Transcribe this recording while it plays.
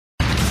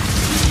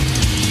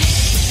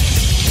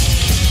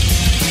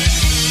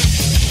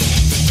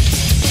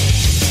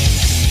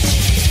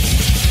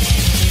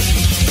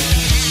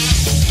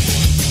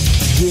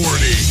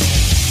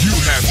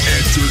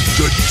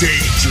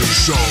danger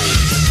zone.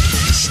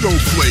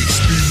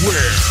 Snowflakes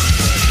beware.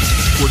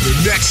 For the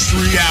next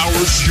 3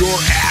 hours, your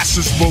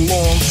asses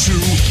belong to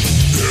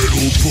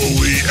Metal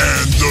Bully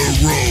and the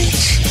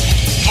Roach.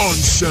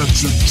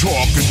 Uncensored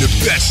talk and the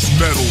best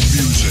metal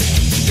music.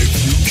 If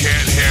you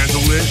can't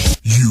handle it,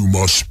 you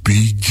must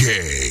be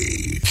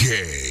gay.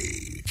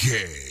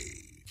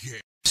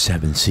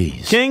 Seven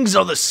Seas. Kings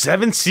of the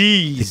Seven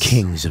Seas. The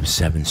kings of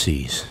Seven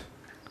Seas.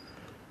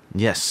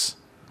 Yes.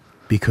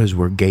 Because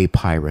we're gay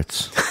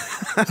pirates.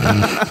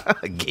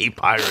 Gay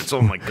pirates,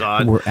 oh my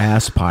god. We're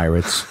ass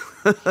pirates.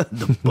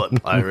 The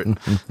butt pirate.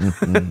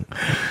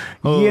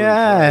 Oh,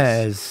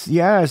 yes,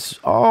 yes.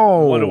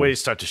 Oh. What a way to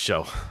start the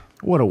show.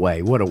 What a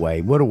way, what a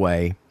way, what a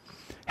way.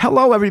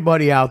 Hello,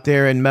 everybody out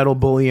there in Metal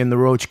Bully and the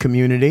Roach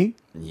community.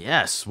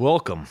 Yes,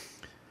 welcome.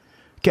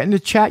 Get in the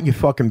chat, you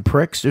fucking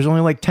pricks. There's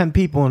only like 10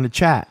 people in the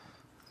chat.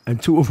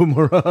 And 2 of them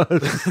are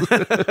us.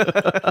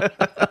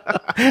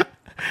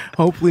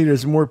 Hopefully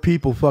there's more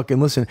people fucking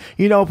listening.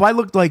 You know, if I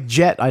looked like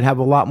Jet, I'd have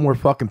a lot more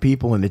fucking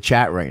people in the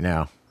chat right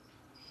now.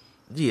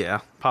 Yeah,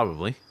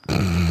 probably.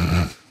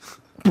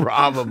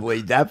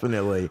 Probably,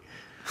 definitely.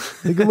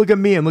 Look at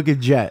me and look at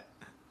Jet.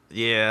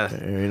 Yeah.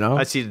 You know?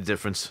 I see the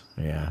difference.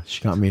 Yeah,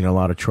 she got me in a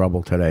lot of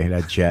trouble today,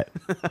 that Jet.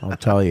 I'll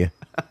tell you.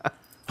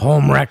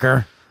 Home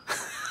wrecker.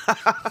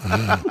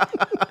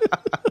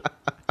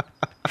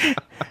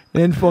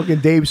 Then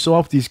fucking Dave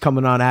Softy's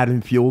coming on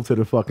adding fuel to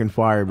the fucking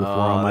fire before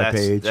on my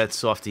page. That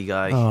Softy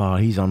guy. Oh,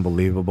 he's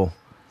unbelievable.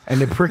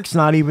 And the prick's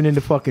not even in the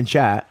fucking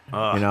chat,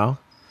 you know?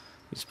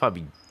 He's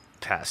probably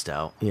passed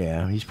out.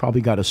 Yeah, he's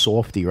probably got a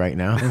softy right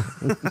now.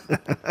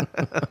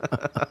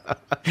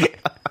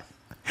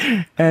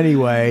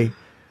 Anyway,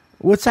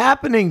 what's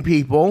happening,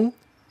 people?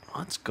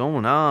 What's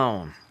going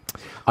on?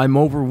 I'm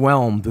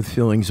overwhelmed with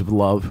feelings of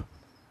love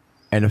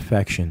and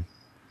affection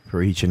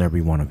for each and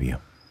every one of you.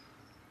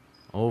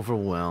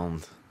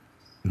 Overwhelmed.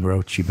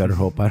 Roach, you better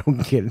hope I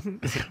don't get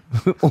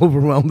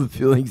overwhelmed with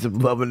feelings of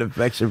love and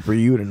affection for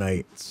you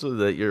tonight. So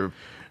that your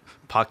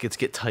pockets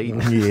get tight.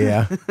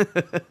 Yeah.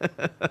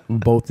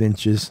 Both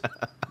inches.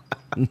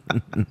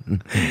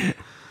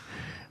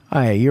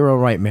 Hey, you're all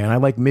right, man. I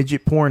like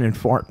midget porn and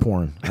fart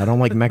porn. I don't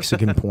like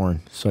Mexican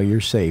porn, so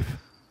you're safe.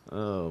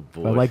 Oh,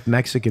 boy. If I liked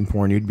Mexican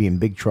porn, you'd be in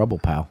big trouble,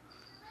 pal.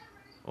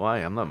 Why?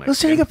 I'm not Mexican.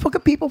 Listen, you got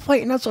fucking people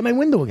fighting outside my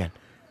window again.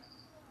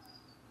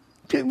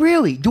 Dude,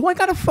 really? Do I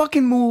gotta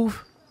fucking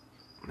move?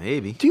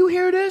 Maybe. Do you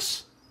hear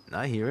this?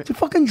 I hear it. It's a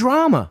fucking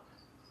drama.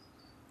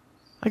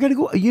 I gotta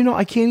go. You know,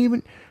 I can't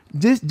even.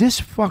 This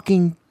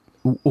fucking.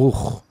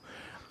 Ugh.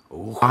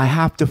 I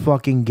have to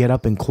fucking get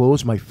up and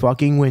close my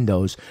fucking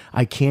windows.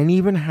 I can't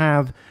even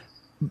have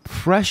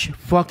fresh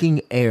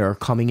fucking air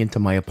coming into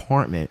my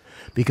apartment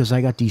because I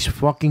got these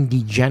fucking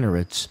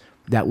degenerates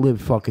that live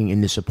fucking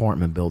in this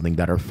apartment building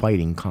that are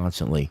fighting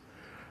constantly.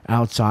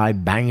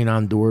 Outside, banging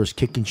on doors,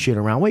 kicking shit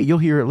around. Wait, you'll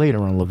hear it later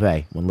on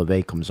LeVay, when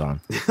LeVay comes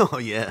on. Oh,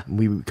 yeah.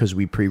 Because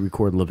we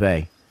pre-record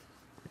LeVay.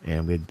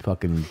 And we had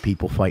fucking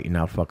people fighting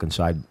out fucking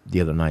side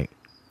the other night.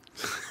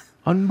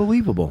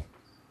 Unbelievable.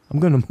 I'm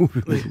gonna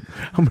move in.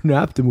 I'm gonna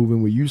have to move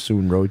in with you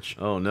soon, Roach.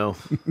 Oh no.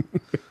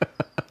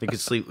 You can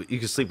sleep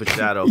with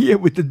Shadow. Yeah,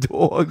 with the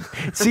dog.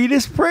 See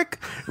this prick?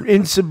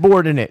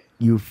 Insubordinate,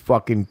 you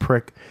fucking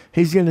prick.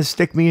 He's gonna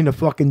stick me in the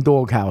fucking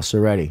doghouse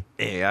already.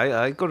 Hey,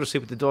 I go to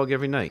sleep with the dog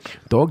every night.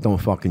 Dog don't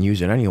fucking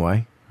use it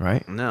anyway,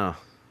 right? No.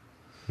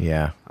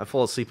 Yeah. I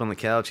fall asleep on the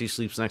couch. He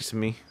sleeps next to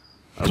me.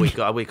 I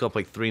wake up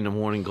like 3 in the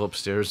morning, go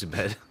upstairs to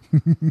bed.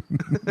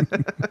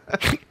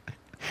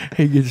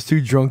 He gets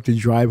too drunk to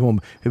drive home.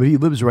 But he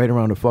lives right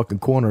around the fucking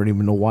corner. I don't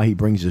even know why he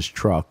brings his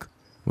truck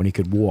when he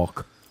could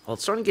walk. Well,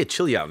 it's starting to get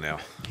chilly out now.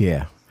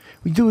 Yeah.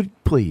 We do it,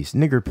 please.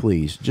 Nigger,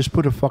 please. Just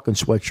put a fucking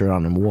sweatshirt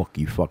on and walk,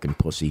 you fucking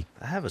pussy.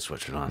 I have a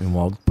sweatshirt on. And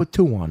well, put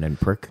 2 on then,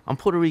 prick. I'm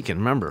Puerto Rican,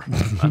 remember.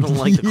 I don't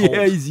like the cold.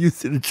 Yeah, he's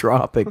used to the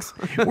tropics.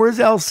 Where's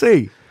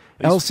LC?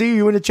 LC,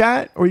 you in the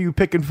chat? Or are you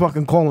picking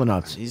fucking cola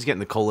nuts? He's getting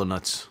the cola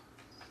nuts.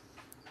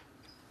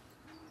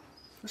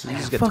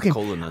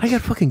 I got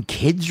fucking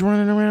kids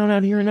running around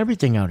out here and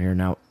everything out here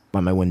now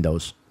by my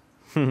windows.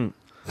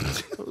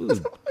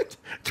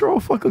 Throw a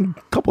fucking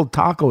couple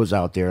tacos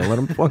out there. Let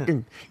them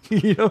fucking,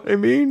 you know what I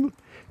mean?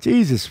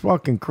 Jesus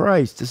fucking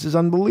Christ. This is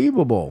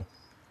unbelievable.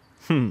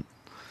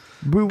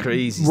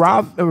 Crazy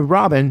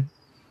Robin,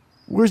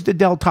 where's the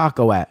Del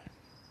Taco at?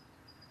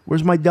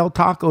 Where's my Del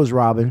Tacos,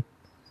 Robin?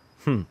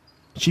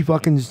 She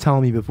fucking was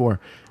telling me before.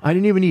 I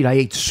didn't even eat. I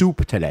ate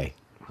soup today.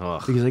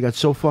 Ugh. Because I got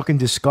so fucking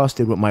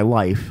disgusted with my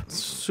life.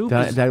 Soup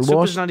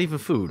is not even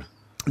food.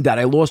 That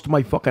I lost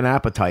my fucking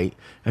appetite.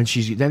 And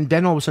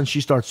then all of a sudden she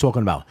starts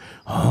talking about,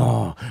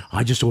 oh,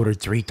 I just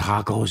ordered 3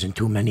 tacos and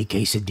too many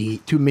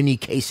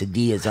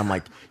quesadillas. I'm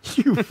like,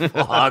 you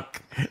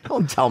fuck.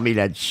 Don't tell me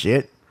that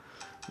shit.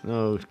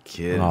 No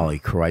kid. Holy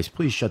Christ.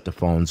 Please shut the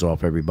phones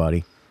off,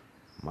 everybody.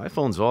 My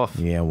phone's off.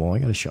 Yeah, well, I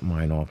got to shut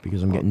mine off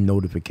because I'm getting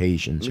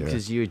notifications here.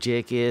 Because you're a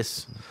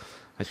jackass.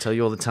 I tell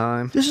you all the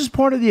time. This is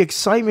part of the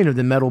excitement of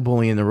the Metal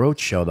Bully and the Roach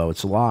show, though.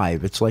 It's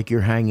live. It's like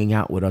you're hanging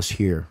out with us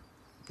here.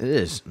 It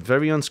is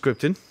very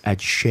unscripted. At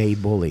Shea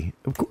Bully.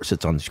 Of course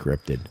it's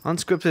unscripted.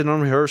 Unscripted,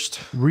 unrehearsed.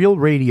 Real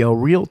radio,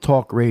 real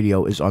talk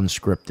radio is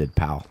unscripted,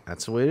 pal.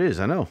 That's the way it is.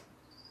 I know.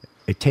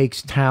 It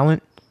takes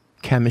talent,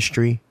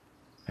 chemistry,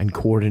 and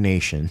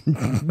coordination,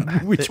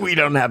 which we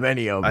don't have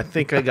any of. I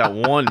think I got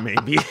one,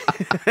 maybe.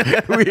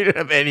 We don't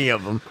have any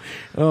of them.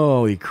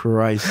 Holy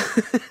Christ.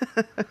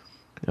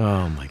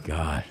 Oh, my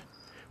God.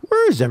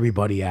 Where is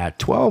everybody at?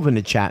 12 in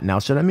the chat now,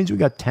 so that means we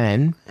got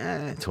 10.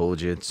 I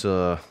told you, it's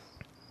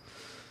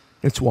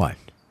what?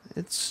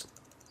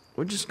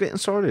 We're just getting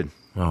started.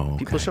 Oh, okay.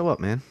 People show up,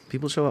 man.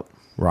 People show up.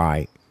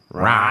 Right.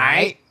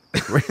 Right.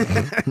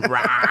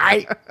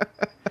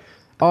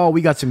 Oh,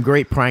 we got some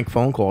great prank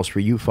phone calls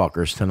for you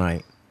fuckers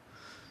tonight.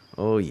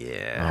 Oh,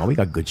 yeah. Oh, we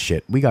got good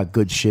shit. We got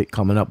good shit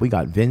coming up. We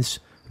got Vince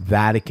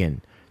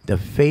Vatican, the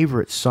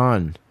favorite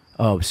son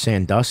of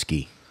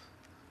Sandusky.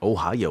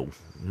 Ohio.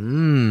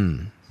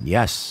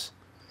 Yes.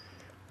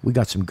 We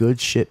got some good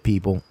shit,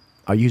 people.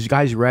 Are you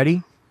guys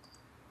ready?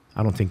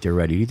 I don't think they're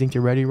ready. Do you think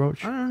they're ready,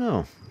 Roach? I don't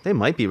know. They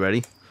might be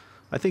ready.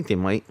 I think they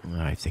might.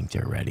 I think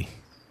they're ready.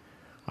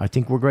 I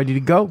think we're ready to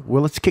go.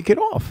 Well, let's kick it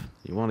off.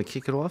 You want to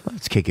kick it off?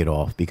 Let's kick it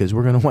off because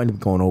we're going to wind up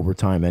going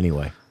overtime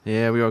anyway.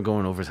 Yeah, we are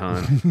going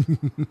overtime.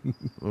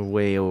 We're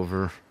way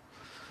over.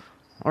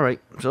 All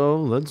right, so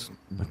let's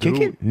kick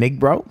it, Mig,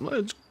 bro.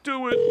 Let's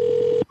do it.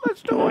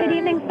 Let's do it. Good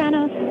evening,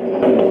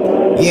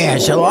 Thanos.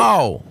 Yes,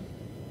 hello.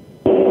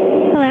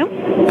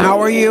 Hello. How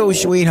are you,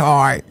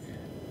 sweetheart?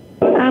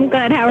 I'm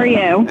good. How are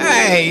you?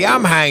 Hey,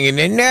 I'm hanging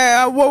in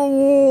there.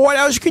 What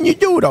else can you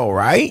do, though,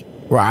 right?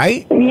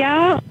 Right?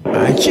 Yeah.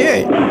 That's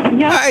it.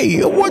 Yeah.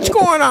 Hey, what's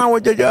going on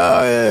with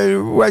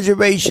the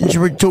reservations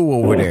for two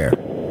over there?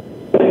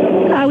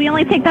 We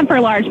only take them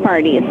for large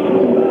parties.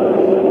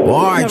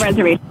 Large? No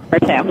reservation for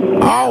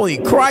two. Holy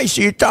Christ,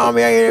 you telling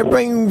me I gotta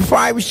bring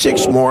 5 or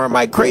 6 more of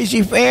my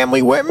crazy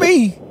family with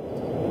me?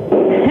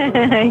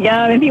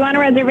 Yeah, if you want a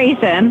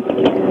reservation.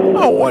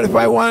 Oh, what if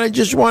I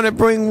just want to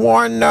bring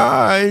one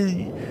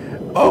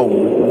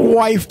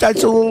wife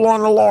that's a little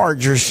on the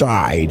larger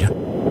side?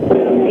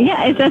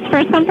 Yeah, it's just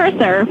first come, first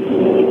serve.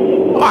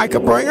 I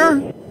could bring her?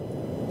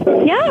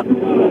 Yeah.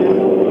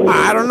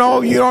 I don't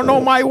know. You don't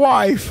know my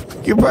wife.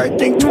 You better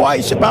think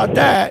twice about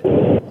that.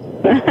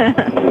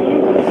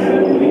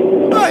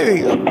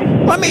 Hey,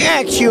 let me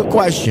ask you a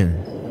question.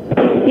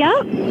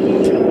 Yeah.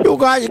 You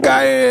guys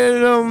got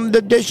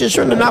the dishes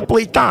from the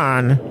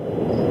Napolitan?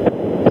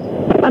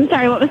 I'm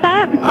sorry, what was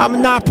that?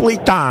 I'm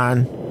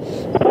Napolitan.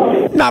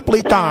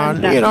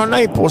 Napolitan. You know,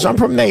 Naples. I'm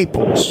from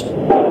Naples.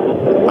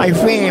 My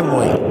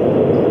family.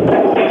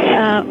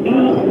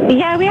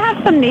 Yeah, we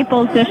have some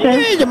Naples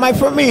dishes. Yeah, my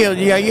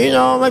familia, you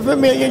know, my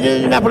familia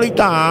is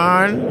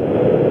Napolitan.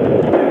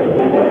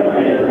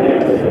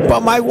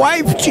 But my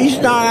wife, she's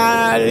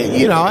not,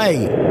 you know,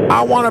 hey,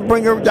 I want to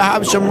bring her to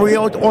have some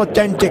real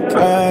authentic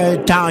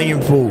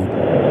Italian food.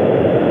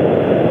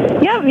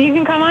 Yep, you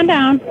can come on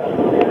down.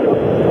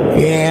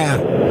 Yeah.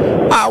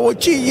 Well,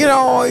 she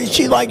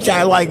likes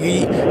that, like,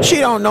 she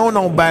don't know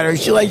no better.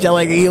 She likes that,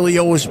 like,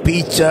 Elio's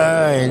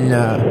pizza and,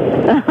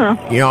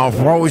 you know,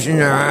 frozen,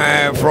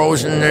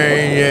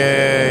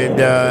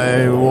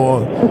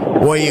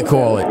 what do you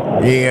call it?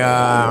 The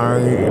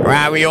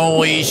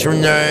raviolis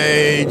from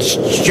the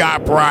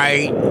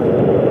ShopRite.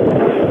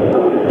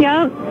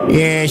 Yep.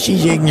 Yeah,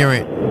 she's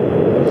ignorant.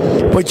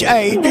 But,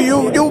 hey,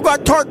 you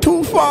got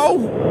Tartufo?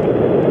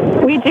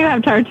 We do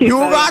have Tartufo. You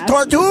got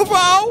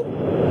Tartufo?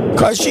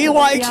 Because she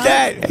likes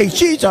that. Hey,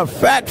 she's a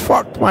fat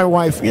fuck, my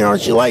wife. You know,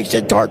 she likes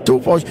the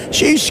Tartufos.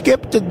 She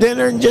skipped the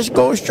dinner and just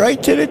goes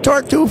straight to the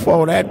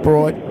Tartufo, that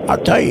broad. I'll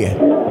tell you.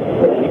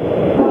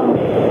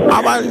 How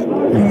about,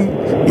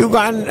 you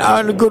got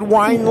on a good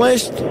wine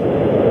list?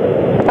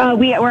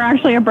 We're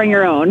actually a bring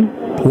your own.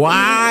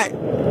 What?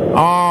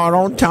 Oh,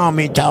 don't tell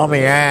me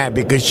that,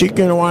 because she's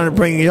going to want to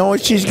bring, you know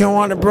what she's going to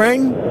want to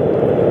bring?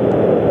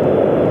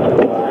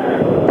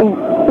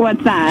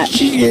 What's that?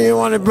 She's going to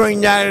want to bring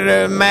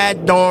that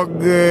Mad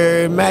Dog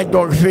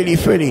Fitty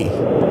Fitty.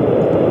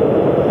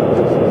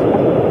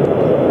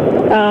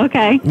 Oh,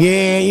 okay.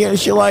 Yeah,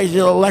 she likes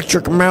the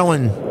electric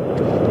melon.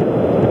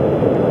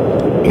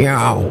 You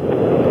know.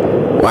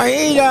 Well,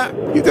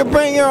 you can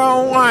bring your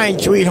own wine,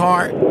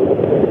 sweetheart. I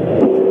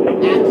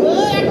can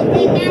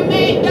bring my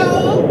Mad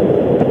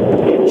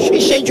Dog.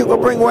 She said you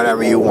could bring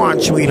whatever you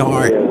want,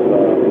 sweetheart.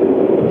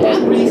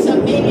 I'll bring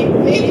some fitty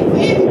fitty.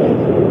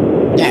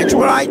 That's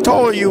what I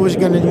told you was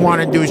going to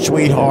want to do,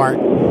 sweetheart.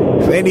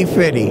 Fitty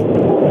fitty.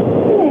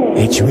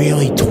 It's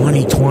really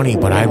 2020,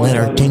 but I let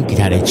her think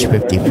that it's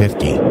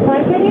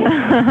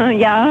 50-50.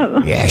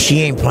 Yeah. Yeah,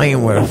 she ain't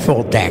playing with a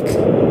full deck.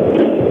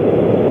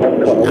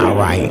 All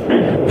right.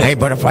 Hey,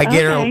 but if I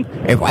get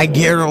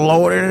her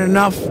loaded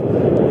enough,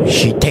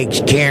 she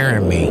takes care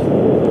of me. You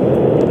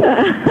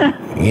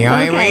know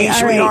what I mean,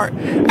 sweetheart?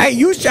 Right. Hey,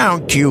 you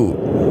sound cute.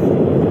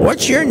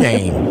 What's your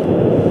name?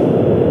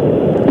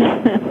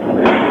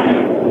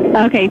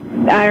 Okay,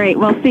 all right.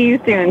 We'll see you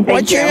soon.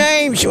 What's your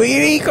name,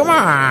 sweetie? Come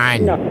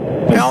on. No.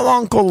 Tell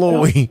Uncle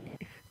Louie.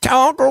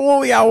 Tell Uncle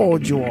Louie how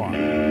old you are. I'm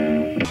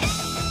going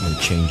to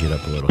change it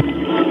up a little.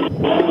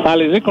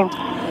 Ali Liquor.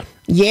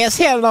 Yes,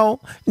 hello.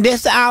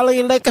 This the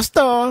Ali Liquor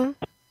Store.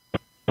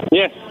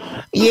 Yes.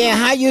 Yeah,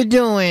 how you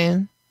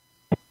doing?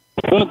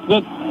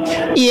 Good.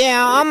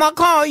 Yeah, I'm gonna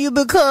call you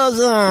because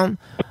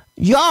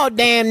y'all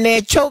damn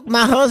near choked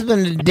my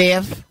husband to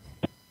death.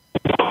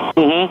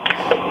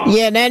 Mm-hmm.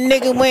 Yeah, that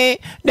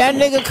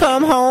nigga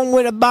come home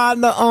with a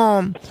bottle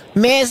of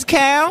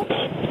mezcal.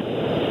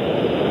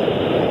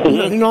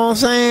 You know what I'm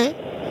saying?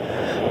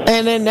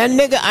 And then that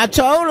nigga, I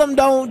told him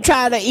don't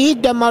try to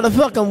eat the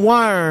motherfucking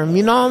worm.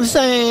 You know what I'm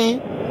saying?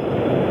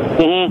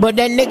 Mm-hmm. But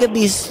that nigga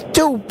be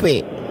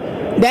stupid.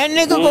 That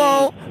nigga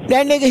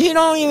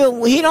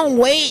he don't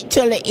wait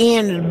till the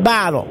end of the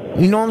bottle.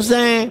 You know what I'm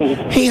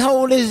saying? He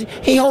hold his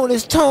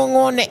tongue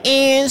on the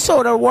end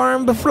so the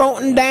worm be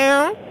floating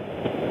down.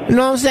 You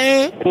know what I'm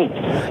saying?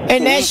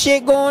 And that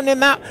shit going in his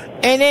mouth.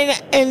 And then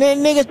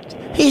nigga,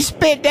 he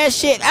spit that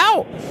shit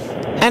out.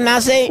 And I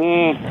say,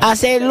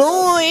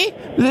 Louis,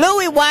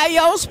 why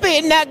y'all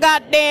spitting that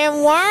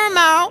goddamn worm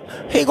out?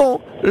 He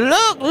go,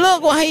 look,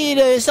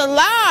 it's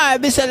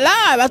alive.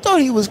 I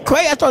thought he was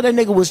crazy. I thought that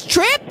nigga was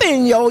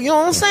tripping, yo. You know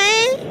what I'm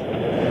saying?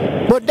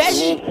 But that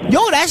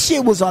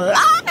shit was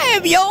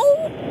alive, yo.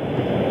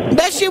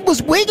 That shit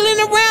was wiggling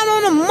around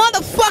on the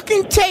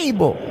motherfucking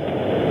table.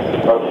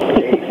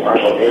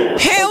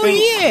 Hell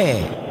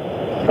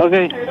yeah.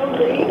 Okay.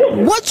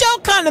 What y'all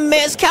kind of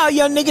mezcal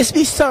your niggas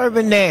be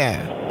serving there?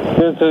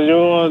 Yes,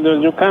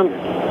 you come.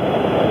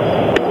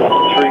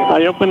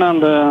 I open on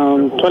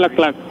the 12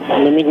 o'clock,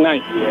 on the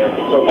midnight.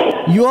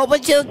 You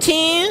open till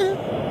 10?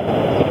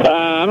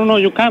 I don't know,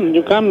 you come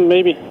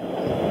maybe.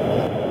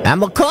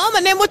 I'ma come,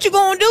 and then what you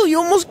gonna do? You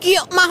almost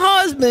killed my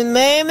husband,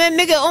 man. That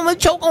nigga almost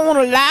choke on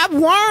a live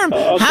worm.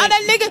 Okay. How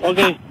that nigga?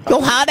 Okay.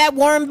 How that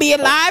worm be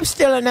alive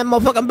still in that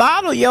motherfucking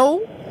bottle,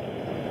 yo?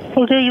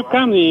 Okay, you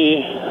come.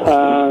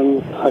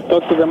 I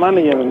talked to the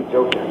manager.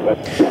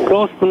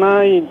 Close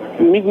tonight,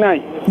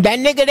 midnight. That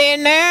nigga there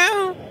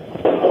now?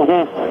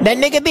 Uh-huh. That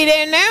nigga be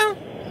there now?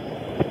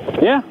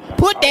 Yeah.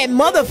 Put that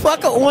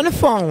motherfucker on the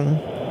phone.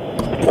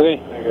 Okay.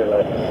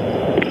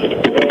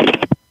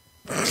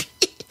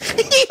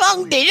 He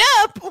hung it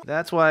up.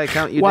 That's why I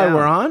count you Why, down.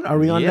 we're on? Are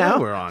we on Yeah, now?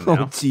 we're on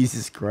now. Oh,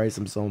 Jesus Christ,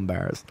 I'm so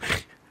embarrassed.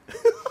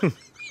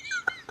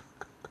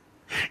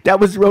 That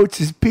was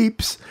Roach's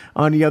peeps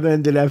on the other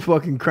end of that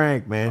fucking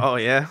crank, man. Oh,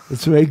 yeah?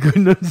 That's why I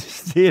couldn't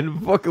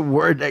understand the fucking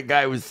word that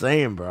guy was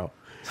saying, bro.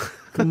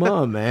 Come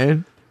on,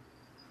 man.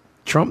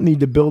 Trump need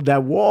to build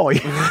that wall.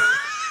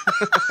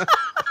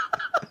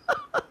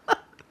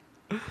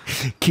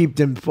 Keep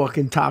them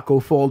fucking taco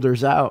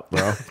folders out,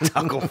 bro.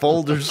 Taco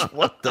folders?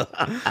 What the?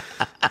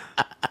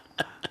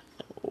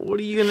 What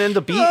are you going to end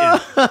up eating?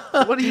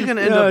 What are you going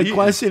to end up The eating?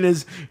 question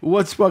is,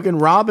 what's fucking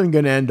Robin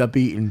going to end up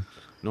eating?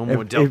 No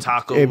more Del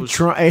Tacos.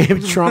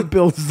 If Trump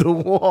builds the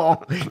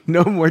wall,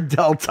 no more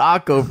Del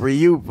Taco for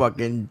you,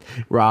 fucking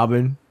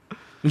Robin.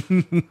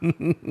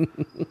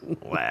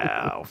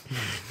 Wow.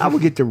 I will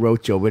get the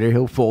Roach over there.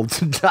 He'll fold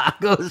some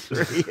tacos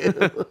for you.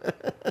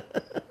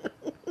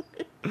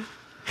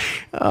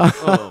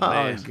 Oh,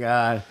 man. Oh,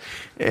 God.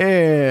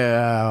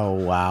 Yeah. Oh,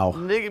 wow.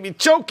 Nigga be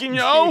choking,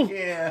 yo.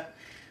 Yeah.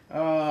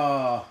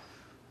 Oh.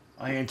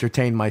 I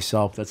entertain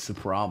myself. That's the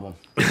problem.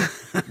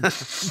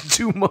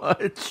 Too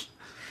much.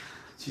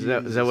 Is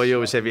that why you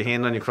always have your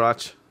hand on your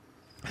crotch?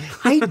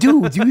 I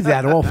do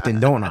that often,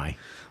 don't I?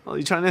 Oh,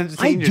 you're trying to I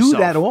entertain do yourself.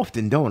 that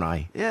often, don't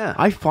I? Yeah.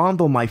 I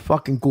fondle my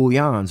fucking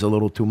goulians a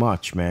little too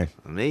much, man.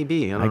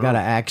 Maybe. I gotta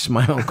ask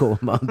my uncle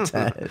about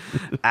that.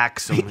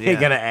 axe him. I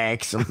gotta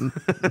ask him.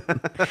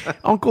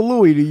 Uncle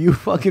Louie, do you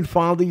fucking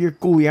fondle your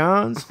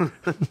goulians?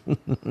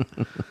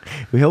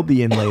 He'll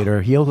be in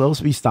later. He'll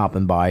be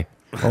stopping by.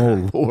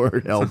 Oh,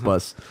 Lord, help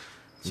us.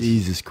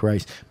 Jesus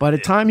Christ. By the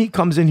time he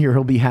comes in here,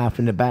 he'll be half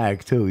in the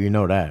bag, too. You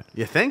know that.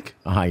 You think?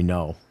 I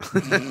know.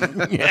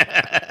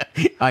 Yeah,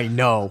 I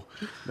know.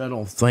 I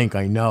don't think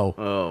I know.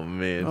 Oh,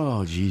 man.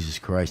 Oh, Jesus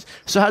Christ.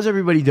 So how's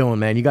everybody doing,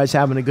 man? You guys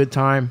having a good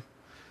time?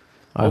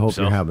 I hope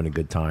so. you're having a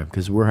good time,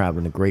 because we're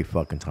having a great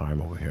fucking time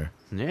over here.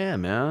 Yeah,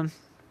 man.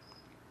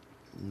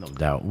 No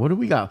doubt. What do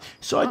we got?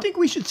 So I think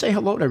we should say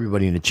hello to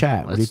everybody in the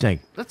chat. What do you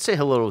think? Let's say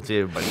hello to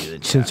everybody in the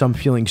chat. Since I'm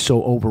feeling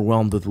so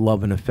overwhelmed with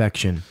love and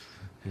affection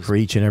for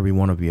each and every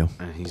one of you.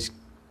 And his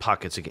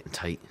pockets are getting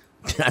tight.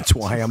 That's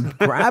why I'm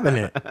grabbing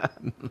it. That's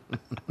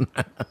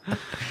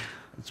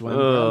why I'm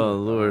Oh,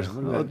 Lord.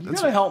 You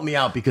gotta help me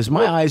out, because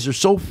my eyes are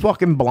so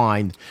fucking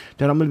blind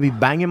that I'm gonna be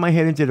banging my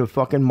head into the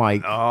fucking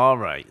mic. All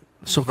right.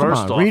 So come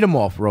First on, off- read them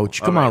off,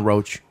 Roach. Come All right. on,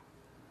 Roach.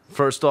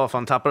 First off,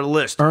 on top of the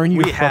list, Earn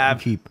your we fucking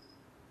have keep.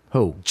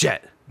 Who?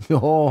 Jet.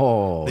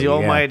 Oh, The yeah.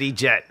 almighty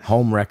Jet.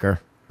 Home wrecker.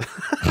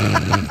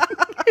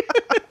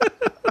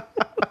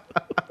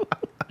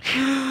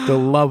 The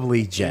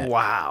lovely Jet.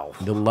 Wow.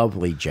 The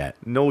lovely Jet.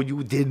 No,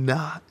 you did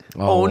not.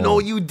 Oh. Oh, no,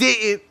 you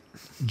didn't.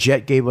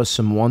 Jet gave us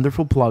some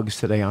wonderful plugs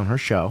today on her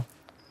show.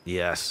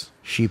 Yes.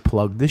 She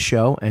plugged the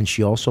show, and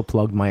she also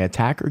plugged my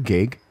Attacker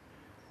gig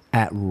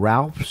at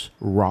Ralph's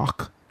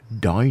Rock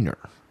Diner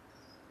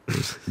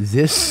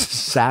this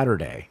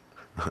Saturday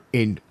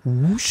in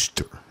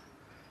Worcester.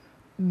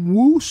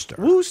 Worcester.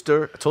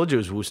 Worcester. I told you it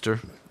was Worcester.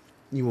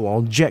 You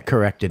all jet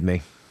corrected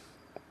me.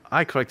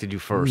 I corrected you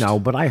first. No,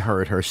 but I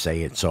heard her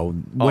say it. So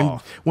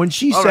Oh. when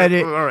she All said right,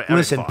 it, all right,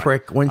 listen, fine.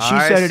 prick. When she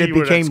I said it, see it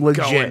where became that's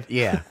legit. going.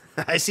 Yeah.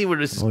 I see where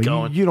this is Well,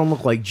 going. you don't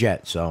look like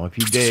Jet, so if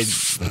you did.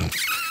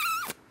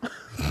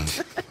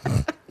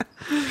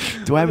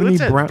 Do I have What's any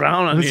that brown?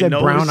 brown on what's your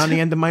that brown nose? on the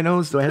end of my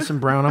nose? Do I have some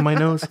brown on my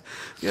nose?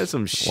 You got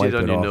some shit Wipe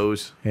on it your off.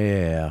 nose.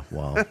 Yeah,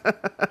 well,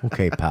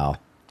 okay, pal.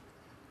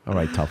 All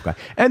right, tough guy.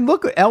 And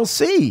look,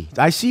 LC.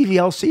 I see the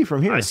LC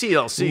from here. I see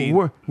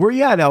LC. Where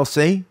you at,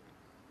 LC?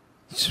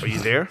 Are you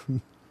there?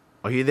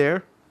 Are you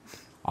there?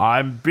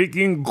 I'm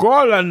picking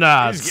cola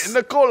nuts. He's getting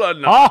the cola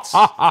nuts.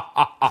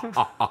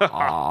 The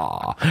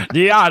cola.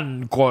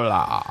 Dion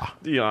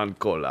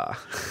cola.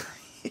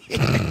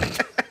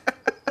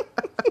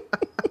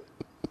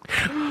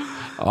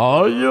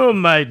 Oh, you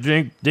might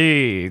drink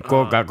the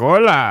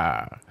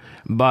Coca-Cola,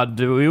 but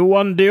do you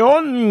want the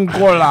own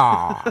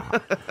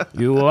cola?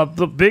 You have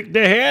to pick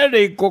the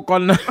hairy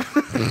coconut.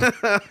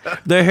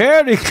 The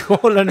hairy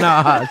cola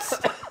nuts.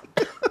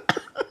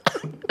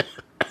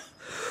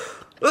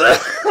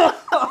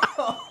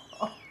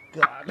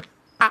 God.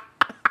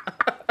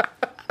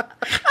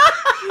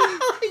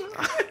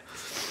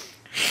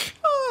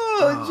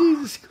 Oh,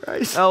 Jesus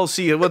Christ.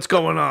 LC, what's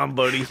going on,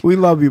 buddy? We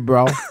love you,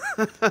 bro.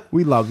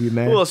 We love you, Who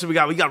man. else have we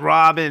got? We got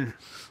Robin.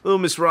 Little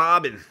Miss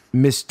Robin.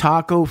 Miss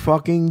Taco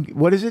fucking,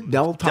 what is it?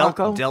 Del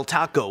Taco? Del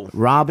Taco.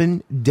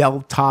 Robin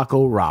Del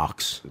Taco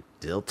rocks.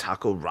 Del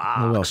Taco What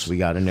rocks. else we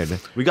got in there?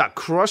 We got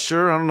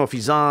Crusher. I don't know if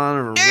he's on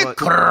or what.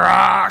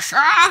 Crusher.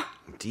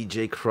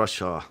 DJ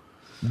Crusher.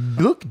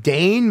 Look,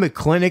 Dane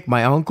McClinic,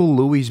 my Uncle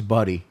Louie's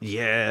buddy.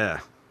 Yeah.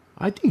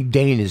 I think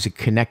Dane is a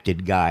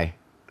connected guy.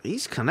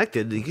 He's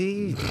connected.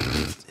 He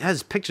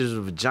has pictures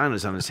of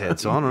vaginas on his head,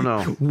 so I don't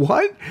know.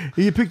 What?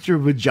 He had a picture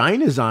of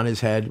vaginas on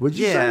his head. What'd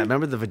you Yeah, say?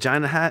 remember the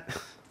vagina hat?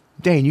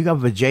 Dane, you got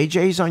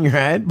vajayjays on your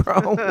head,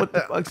 bro? What the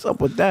fuck's up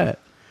with that?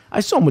 I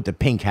saw him with the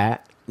pink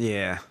hat.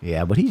 Yeah.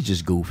 Yeah, but he's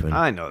just goofing.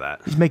 I know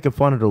that. He's making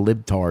fun of the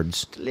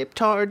libtards.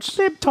 Liptards.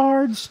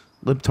 Libtards.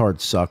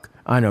 Libtards suck.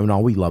 I know. No,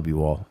 we love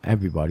you all.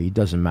 Everybody. It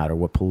doesn't matter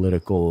what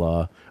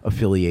political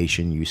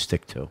affiliation you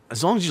stick to.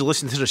 As long as you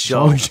listen to the As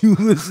show. long as you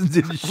listen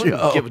to the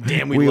show. give a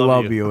damn, we we love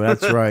love you. you.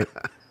 That's right.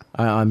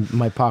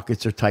 My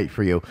pockets are tight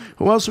for you.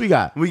 Who else we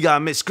got? We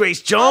got Miss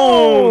Grace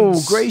Oh,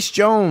 Jones. Grace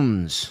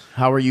Jones.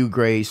 How are you,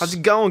 Grace? How's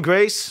it going,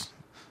 Grace?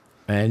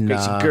 And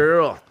Gracie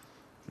girl.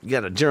 You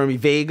got a Jeremy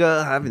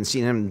Vega. I haven't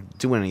seen him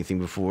doing anything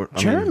before. I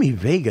mean, Jeremy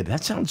Vega.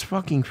 That sounds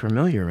fucking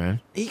familiar, man.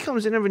 he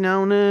comes in every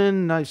now and then.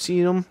 And I've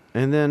seen him.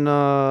 And then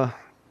I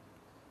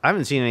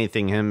haven't seen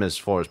anything him as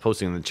far as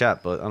posting in the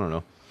chat, but I don't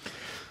know.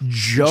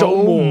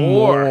 Joe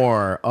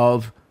Moore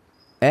of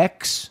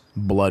X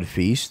Blood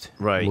Feast.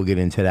 Right. We'll get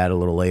into that a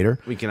little later.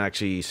 We can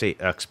actually say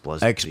X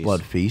Blood. X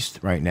Blood Feast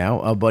right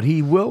now. But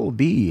he will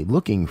be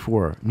looking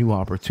for new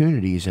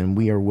opportunities, and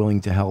we are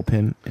willing to help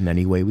him in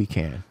any way we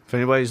can. If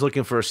anybody's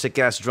looking for a sick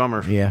ass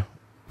drummer, Yeah.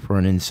 For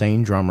an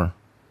insane drummer,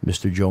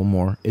 Mr. Joe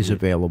Moore is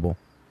available.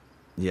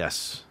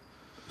 yes.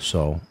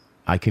 So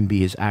I can be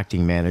his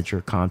acting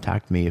manager.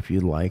 Contact me if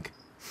you'd like.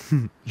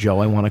 Joe,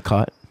 I want to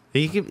cut.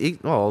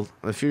 Well,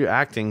 if you're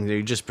acting,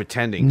 you're just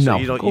pretending. So No,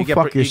 you don't. go you get,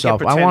 fuck you get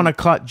yourself. I pretend- want to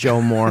cut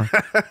Joe Moore.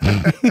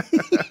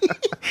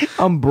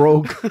 I'm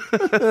broke.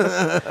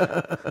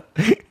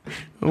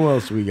 Who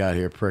else we got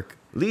here, prick?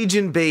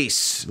 Legion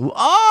Bass.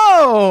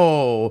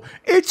 Oh,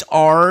 it's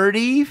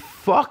Artie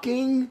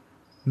fucking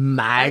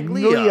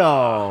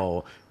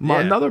Maglio. Yeah.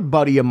 Another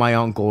buddy of my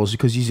uncle's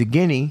because he's a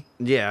guinea.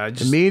 Yeah,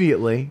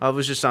 Immediately. I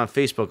was just on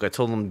Facebook. I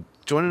told him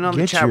join in on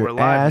the Get chat. We're your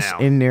live ass now.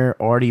 in there,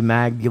 Artie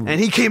Maglio. And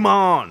he came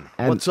on.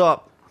 And- What's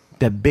up?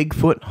 That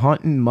Bigfoot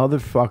hunting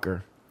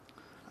motherfucker.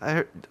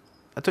 I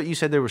thought you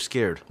said they were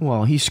scared.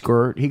 Well, he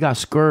got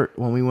skirt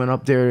when we went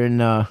up there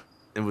and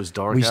It was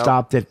dark. we out.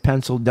 stopped at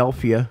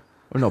Pennsylvania.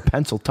 Or no,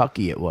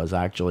 Pennsylvania it was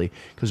actually,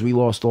 because we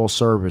lost all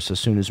service as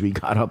soon as we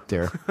got up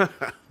there.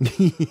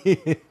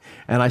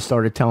 And I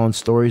started telling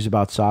stories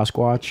about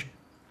Sasquatch.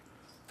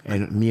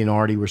 And me and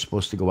Artie were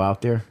supposed to go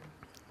out there.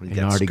 We And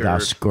got Artie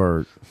got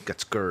scared. skirt. Got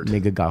scared.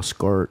 Nigga got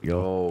skirt, yo.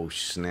 Oh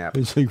snap!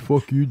 It's like,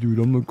 fuck you, dude.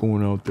 I'm not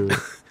going out there.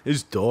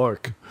 It's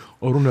dark.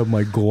 I don't have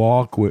my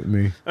Glock with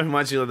me. It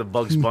reminds me of the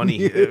Bugs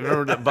Bunny.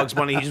 Remember that Bugs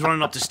Bunny? He's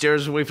running up the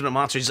stairs away from the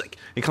monster. He's like,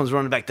 he comes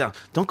running back down.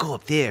 Don't go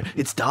up there.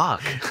 It's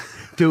dark.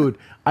 Dude,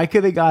 I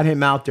could have got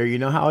him out there. You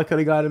know how I could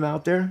have got him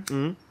out there?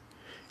 Mm-hmm.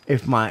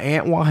 If my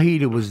Aunt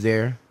Wahida was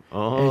there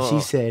and she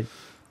said,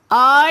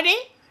 Artie,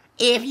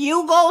 if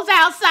you goes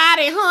outside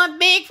and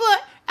hunt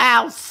Bigfoot,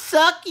 I'll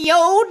suck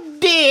your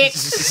dick.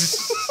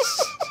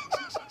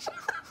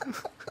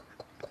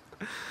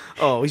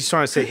 Oh, he's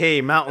trying to say, hey,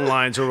 mountain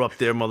lions are up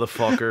there,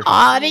 motherfucker.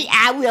 Artie,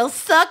 I will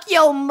suck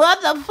your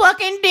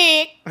motherfucking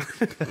dick.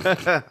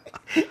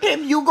 If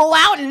you go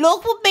out and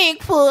look for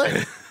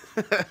Bigfoot.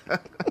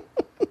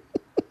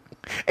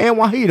 Aunt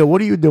Wahida,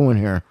 what are you doing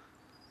here?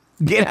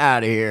 Get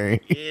out of here.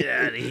 Get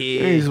out of You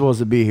ain't here. supposed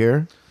to be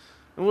here.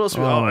 And what else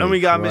and we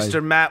got Christ.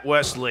 Mr. Matt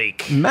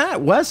Westlake.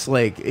 Matt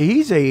Westlake,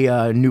 he's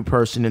a new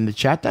person in the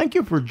chat. Thank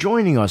you for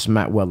joining us,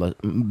 Matt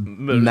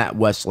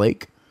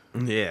Westlake.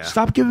 Yeah.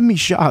 Stop giving me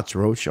shots,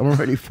 Roach. I'm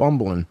already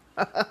fumbling.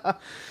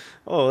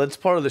 Oh, that's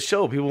part of the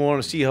show. People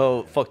want to see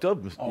how fucked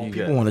up you get.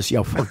 People want to see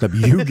how fucked up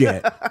you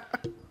get.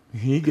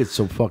 He gets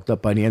so fucked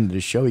up by the end of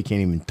the show, he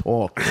can't even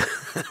talk.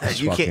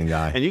 This You fucking can't,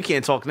 guy. and you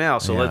can't talk now,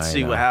 so Yeah, let's I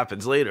see know. what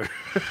happens later.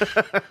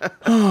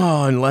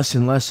 Oh, and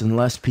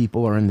less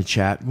people are in the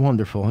chat.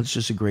 Wonderful. It's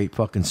just a great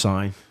fucking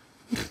sign.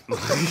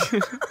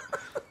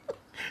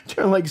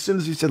 They're like, as soon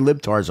as he said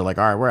libtards, they're like,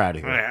 all right, we're out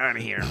of We're here. out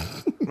of here.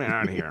 We're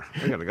out of here.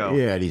 We gotta go.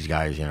 Yeah, these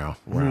guys,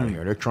 we're out of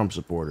here. They're Trump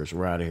supporters.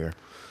 We're out of here.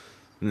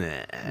 Nah,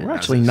 We're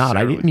actually not.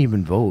 I necessarily. didn't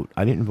even vote.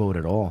 I didn't vote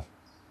at all.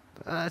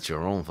 That's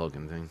your own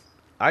fucking thing.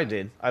 I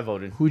did. I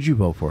voted. Who'd you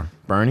vote for?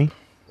 Bernie?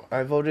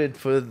 I voted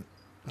for.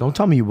 Don't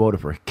tell me you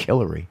voted for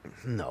Hillary.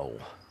 No.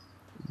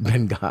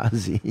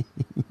 Benghazi.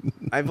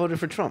 I voted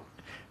for Trump.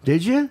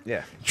 Did you?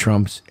 Yeah.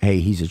 Hey,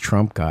 he's a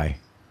Trump guy.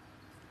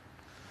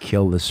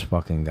 Kill this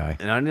fucking guy.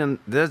 And I didn't.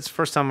 That's the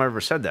first time I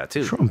ever said that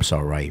too. Trump's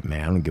all right,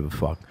 man. I don't give a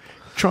fuck.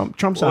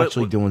 Trump's Well,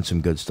 actually doing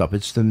some good stuff.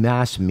 It's the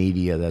mass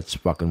media that's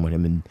fucking with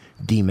him and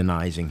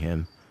demonizing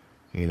him.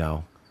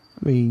 I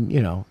mean,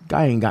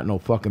 guy ain't got no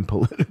fucking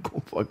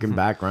political fucking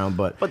background,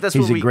 but that's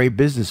he's what a we- great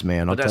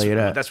businessman. I'll tell you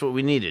that. That's what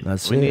we needed.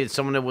 That's we it. needed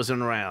someone that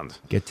wasn't around.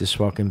 Get this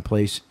fucking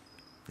place.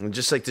 And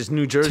just like this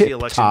New Jersey Tip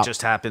election top.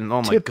 just happened.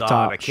 Oh my Tip God!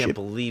 top I can't shit.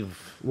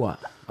 believe. What?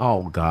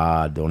 Oh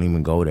God! Don't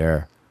even go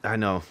there. I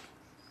know.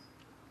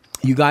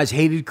 You guys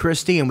hated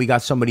Christie, and we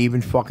got somebody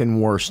even fucking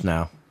worse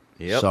now.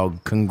 Yep. So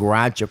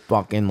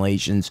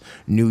congratulations,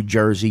 New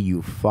Jersey,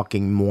 you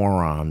fucking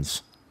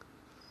morons.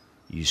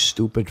 You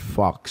stupid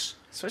fucks.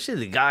 Especially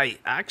the guy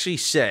actually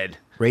said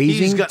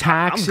Raising he's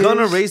taxes. I'm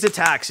gonna raise the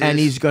taxes, And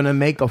he's going to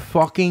make a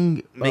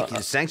fucking... Make it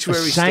a sanctuary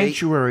state.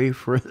 sanctuary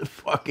for the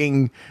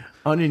fucking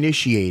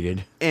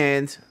uninitiated.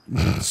 and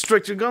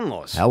stricter gun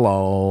laws.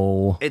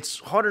 Hello. It's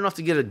hard enough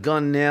to get a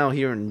gun now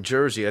here in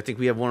Jersey. I think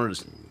we have one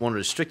of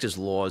the strictest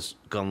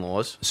gun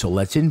laws. So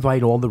let's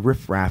invite all the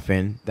riffraff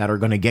in that are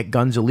going to get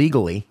guns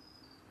illegally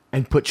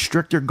and put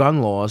stricter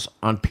gun laws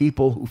on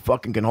people who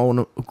fucking could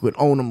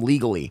own them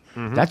legally.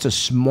 Mm-hmm. That's a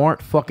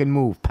smart fucking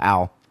move,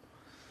 pal.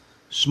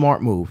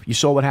 Smart move. You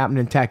saw what happened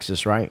in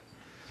Texas, right?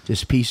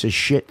 This piece of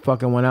shit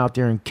fucking went out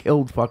there and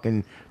killed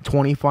fucking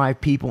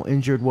 25 people,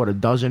 injured, a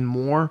dozen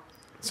more?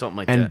 Something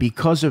like And that.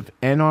 because of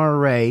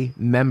NRA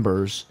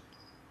members,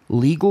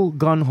 legal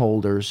gun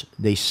holders,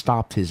 they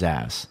stopped his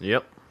ass.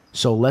 Yep.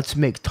 So let's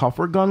make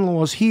tougher gun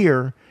laws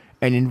here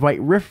and invite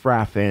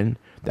riffraff in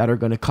that are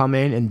going to come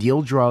in and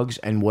deal drugs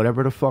and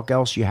whatever the fuck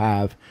else you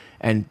have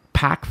and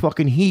pack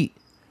fucking heat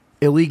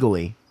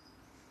illegally.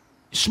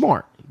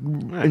 Smart.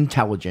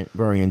 Intelligent.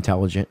 Very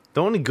intelligent.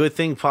 The only good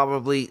thing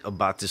probably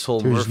about this whole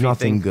There's Murphy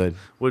nothing thing good.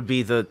 would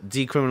be the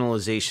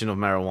decriminalization of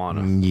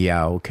marijuana.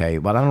 Yeah, okay.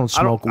 But I don't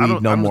smoke I weed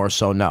don't- no I don't- more,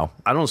 so no.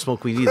 I don't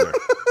smoke weed either.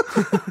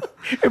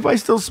 If I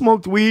still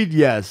smoked weed,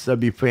 yes, that'd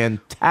be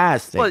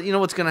fantastic. But you know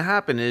what's going to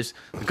happen is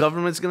the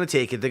government's going to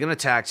take it. They're going to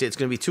tax it. It's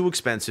going to be too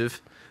expensive.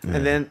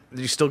 And then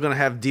you're still going to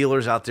have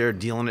dealers out there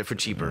dealing it for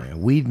cheaper.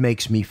 Weed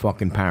makes me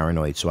fucking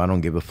paranoid, so I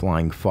don't give a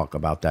flying fuck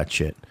about that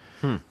shit.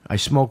 I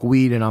smoke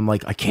weed and I'm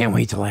like, I can't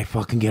wait till I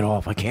fucking get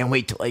off. I can't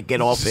wait till I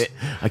get off it.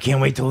 I can't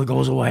wait till it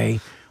goes away.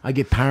 I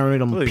get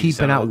paranoid. I'm Look, you peeping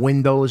sound out like-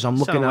 windows. I'm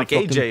looking sound at like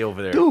fucking, AJ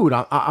over there. Dude,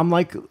 I'm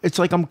like, it's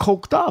like I'm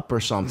coked up or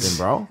something,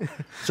 bro.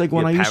 It's like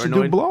when I You're used to do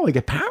paranoid? blow. I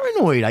get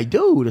paranoid. I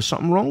do. There's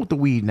something wrong with the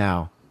weed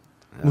now.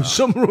 There's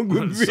something wrong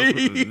with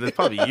me. That's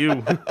probably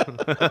you.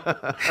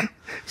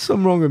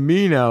 Something wrong with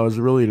me now is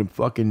really the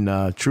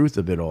fucking truth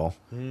of it all.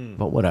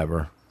 But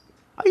whatever.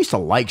 I used to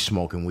like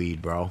smoking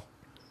weed, bro.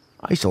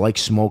 I used to like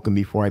smoking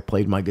before I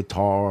played my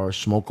guitar,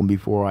 smoking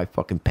before I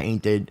fucking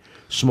painted,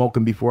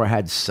 smoking before I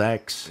had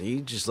sex. You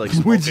just like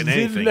Which smoking didn't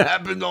anything.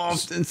 happen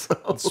often. So.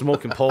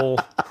 Smoking pole.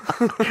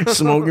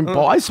 Smoking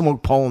pole. I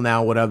smoke pole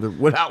now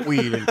without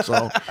weed. And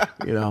so,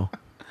 I'm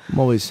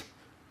always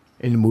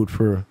in the mood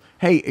for...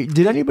 Hey,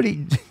 did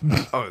anybody...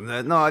 Oh,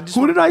 no, I just...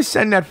 Who did I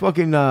send that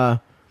fucking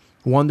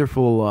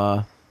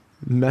wonderful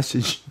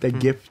message, that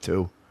gift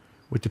to?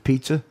 With the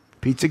pizza?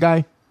 Pizza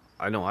guy?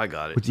 I know I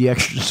got it. With the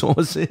extra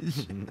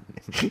sausage?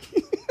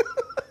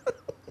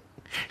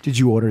 Did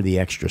you order the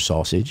extra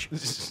sausage?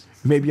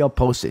 Maybe I'll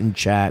post it in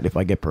chat if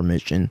I get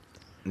permission.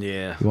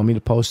 Yeah. You want me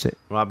to post it?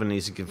 Robin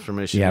needs to give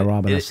permission. Yeah,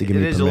 Robin has to give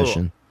me is a little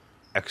permission.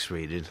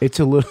 X-rated. It's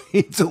a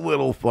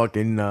little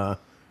fucking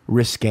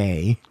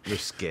risque,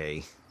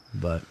 Risque.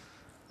 but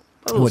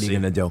We'll what are see. you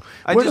gonna do?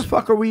 I Where just- the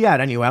fuck are we at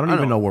anyway? I don't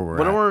even know where we're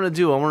What at. I wanted to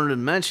do, I wanted to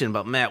mention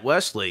about Matt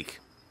Westlake.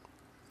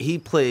 He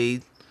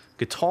played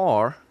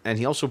guitar, and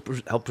he also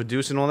helped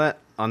produce and all that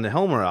on the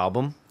Helmer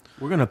album.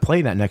 We're gonna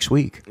play that next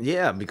week.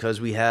 Yeah,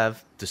 because we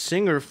have the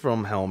singer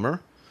from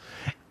Helmer,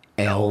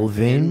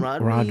 Elvin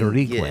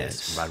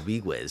Rodriguez.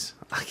 Rodriguez.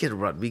 I get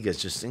Rodriguez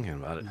just thinking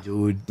about it.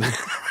 Dude,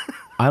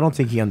 I don't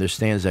think he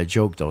understands that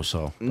joke though.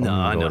 So don't No, even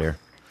I go know. there.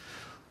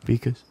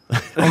 Because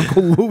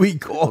Uncle Louie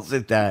calls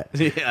it that.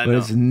 Yeah, I but know.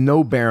 it's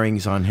no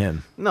bearings on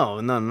him.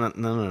 No, none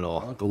at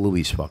all. Uncle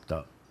Louie's fucked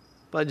up.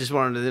 But I just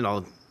wanted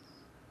to,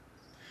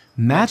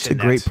 Matt's a mention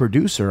great that.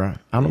 producer.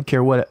 I don't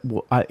care what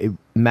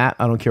Matt.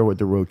 I don't care what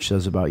the Roach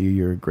says about you.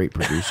 You're a great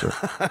producer.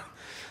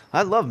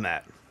 I love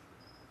Matt.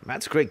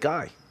 Matt's a great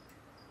guy.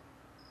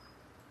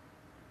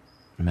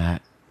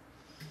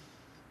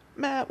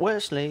 Matt,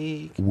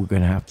 Westlake. we're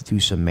gonna have to do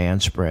some man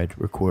spread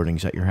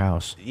recordings at your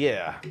house.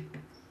 Yeah.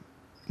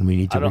 We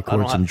need to I don't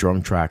record some have-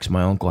 drum tracks.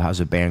 My uncle has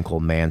a band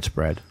called Man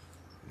Spread.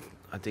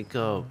 I think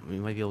we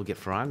might be able to get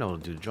Ferrando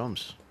to do the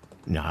drums.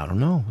 No, I don't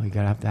know. You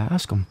gotta have to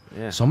ask him.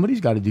 Yeah. Somebody's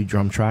got to do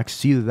drum tracks.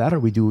 It's either that or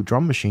we do a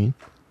drum machine.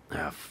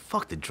 Ah,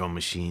 fuck the drum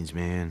machines,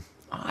 man.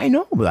 I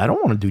know, but I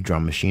don't want to do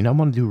drum machine. I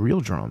want to do real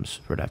drums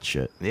for that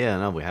shit. Yeah,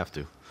 no, we have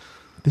to.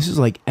 This is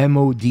like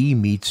MOD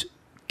meets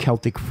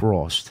Celtic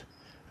Frost.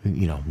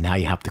 Now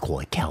you have to call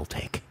it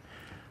Celtic.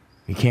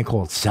 You can't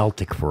call it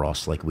Celtic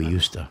Frost like we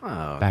used to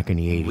back in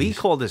the 80s. We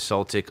called it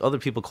Celtic. Other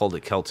people called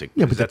it Celtic.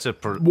 Yeah, 'cause but that's the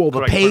correct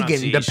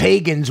pronunciation.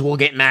 pagans will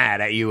get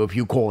mad at you if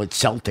you call it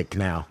Celtic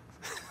now.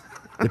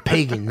 The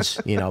pagans,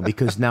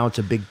 because now it's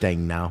a big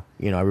thing now.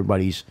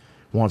 Everybody's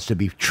wants to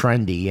be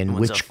trendy and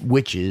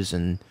witches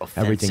and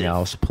everything offensive.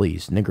 else.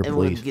 Please, nigger,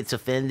 Everyone please. gets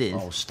offended.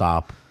 Oh,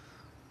 stop.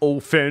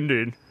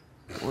 Offended.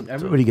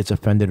 Everybody gets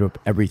offended with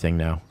everything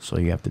now, so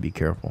you have to be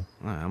careful.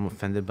 I'm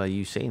offended by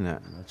you saying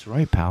that, That's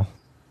right, pal.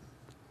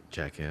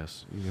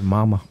 jackass. Your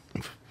mama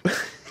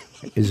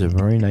is a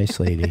very nice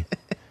lady.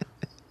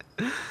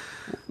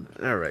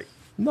 All right.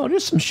 No,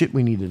 there's some shit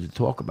we needed to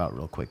talk about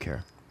real quick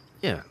here.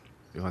 Yeah.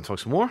 You want to talk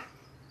some more?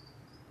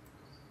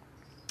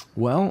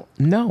 Well,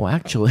 no,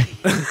 actually.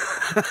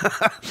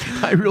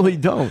 I really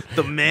don't.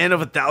 The man of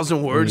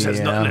 1,000 words has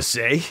Yeah. nothing to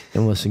say.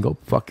 And listen, go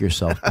fuck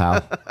yourself,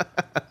 pal.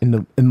 In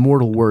the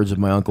immortal words of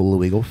my Uncle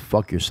Louie, go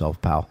fuck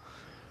yourself, pal.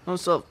 Oh,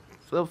 so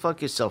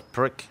fuck yourself,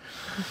 prick.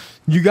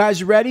 You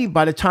guys ready?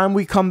 By the time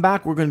we come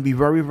back, we're going to be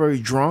very, very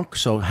drunk,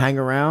 so hang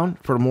around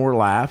for more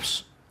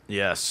laughs.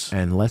 Yes.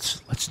 And let's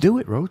do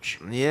it, Roach.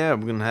 Yeah,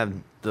 we're gonna have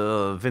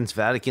the Vince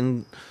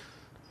Vatican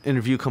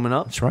interview coming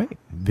up. That's right.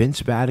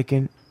 Vince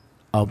Vatican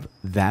of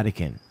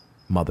Vatican,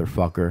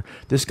 motherfucker.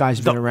 This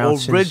guy's been The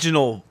around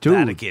original since,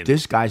 Vatican. Dude,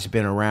 this guy's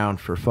been around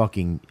for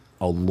fucking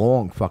a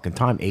long fucking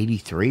time.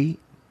 83,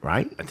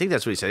 right? I think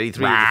that's what he said.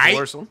 83, Right.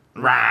 84 or something.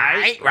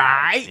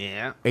 Right.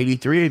 Yeah,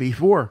 83,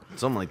 84.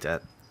 something like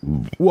that.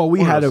 Well, we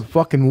Or had a else.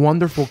 fucking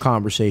wonderful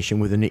conversation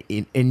with an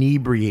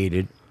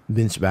inebriated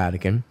Vince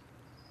Vatican.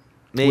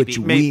 Which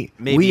we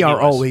he are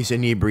was. always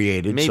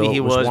inebriated. Maybe so he it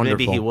was was, maybe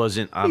wonderful. he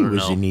wasn't. I He don't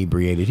was know.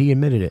 inebriated. He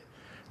admitted it.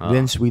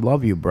 Vince, we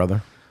love you,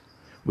 brother.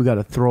 We got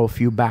to throw a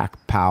few back,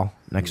 pal,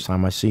 next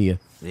time I see you.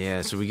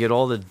 Yeah, so we get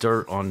all the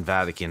dirt on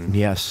Vatican.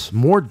 Yes,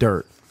 more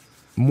dirt.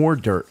 More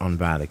dirt on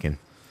Vatican.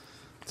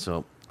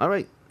 So, all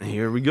right,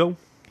 here we go.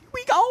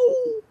 We go.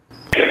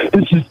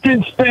 This is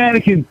Vince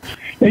Vatican,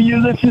 and you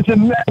listen to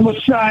Mad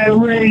Messiah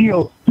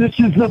Radio. This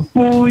is the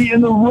Bully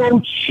and the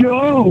Roach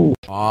Show.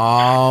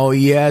 Oh,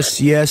 yes,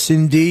 yes,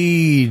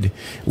 indeed.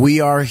 We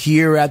are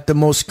here at the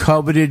most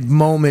coveted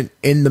moment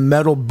in the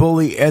Metal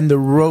Bully and the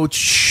Roach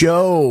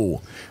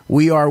Show.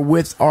 We are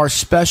with our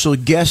special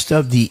guest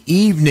of the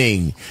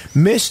evening,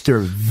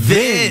 Mr.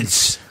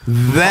 Vince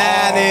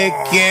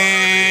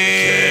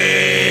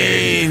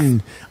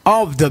Vatican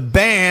of the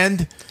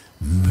band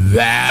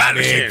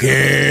Vatican.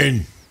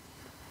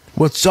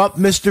 What's up,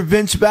 Mr.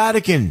 Vince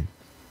Vatican?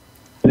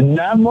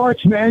 Not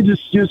much, man.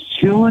 Just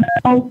chilling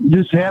out,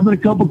 just having a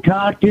couple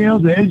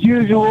cocktails as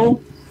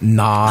usual.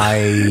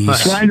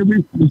 Nice. Trying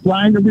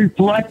to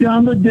reflect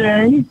on the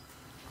day.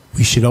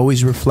 We should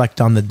always reflect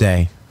on the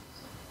day.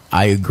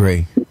 I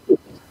agree.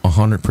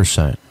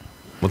 100%.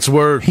 What's the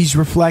word? He's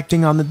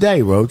reflecting on the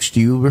day, Roach.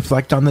 Do you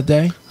reflect on the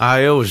day?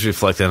 I always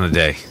reflect on the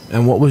day.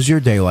 And what was your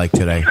day like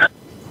today?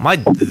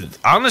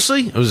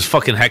 Honestly, it was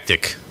fucking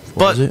hectic,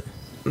 but Was it?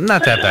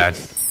 not that bad.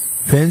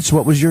 Vince,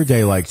 what was your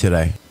day like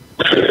today?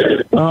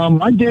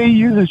 My day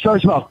usually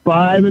starts about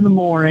 5 in the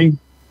morning.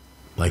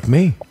 Like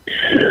me.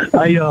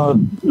 I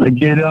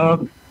get up,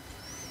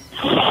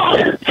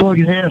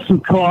 fucking have some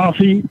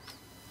coffee.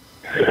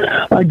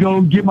 I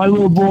go get my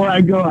little boy.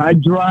 I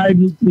drive,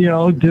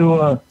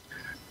 to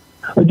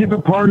a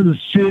different part of the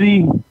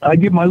city. I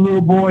get my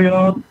little boy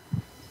up.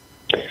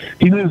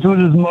 He lives with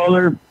his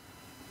mother.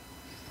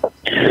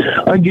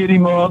 I get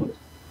him up,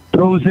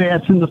 throw his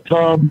ass in the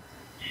tub.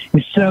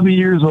 He's 7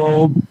 years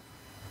old.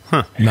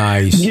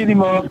 Nice. Get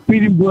him up,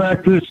 feed him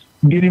breakfast,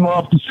 get him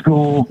off to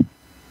school.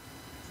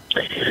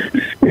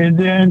 And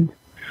then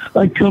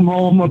I come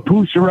home, I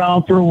pooch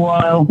around for a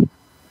while.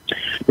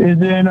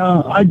 And then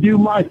I do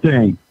my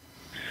thing.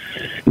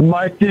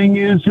 My thing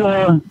is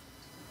I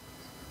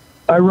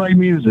write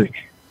music.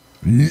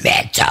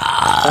 Metal.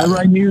 I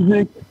write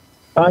music.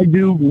 I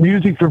do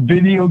music for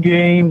video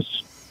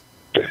games,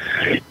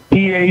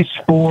 EA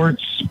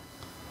Sports,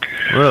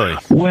 Really?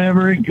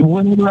 whatever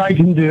I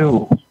can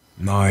do.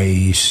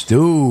 Nice.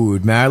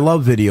 Dude, man, I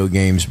love video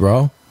games,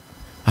 bro.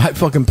 I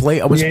fucking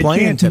play. I was Yeah,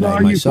 playing chances today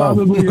are you myself.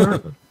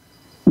 probably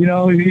You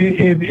know,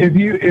 if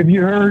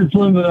you heard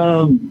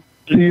from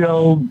you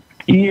know,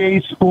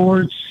 EA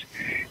Sports,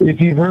 if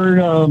you've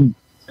heard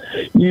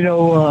you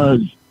know,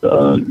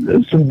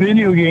 some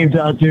video games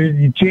out there,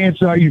 the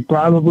chances are you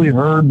probably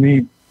heard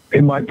me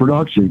in my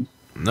production.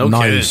 No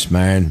nice, kidding.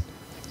 man.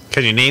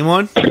 Can you name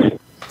one?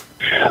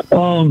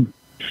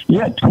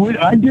 Yeah,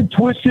 I did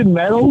Twisted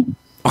Metal.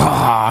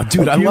 Ah,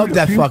 dude, I love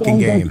that fucking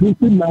game.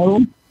 Twisted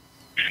Metal.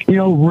 You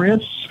know,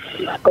 riffs.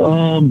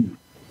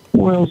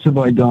 What else have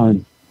I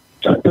done?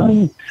 I've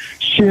done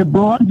shit,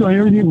 bro. I've done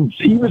everything,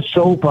 even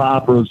soap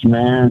operas,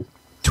 man.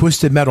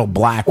 Twisted Metal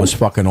Black was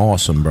fucking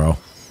awesome, bro.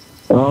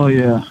 Oh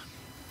yeah,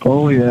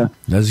 oh yeah.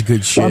 That's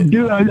good shit.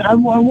 Dude, I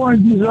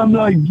want to do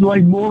something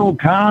like Mortal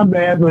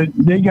Kombat, but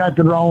they got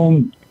their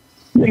own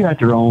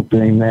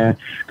thing, man.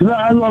 Because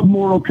I love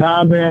Mortal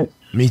Kombat.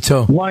 Me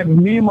too.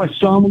 Me and my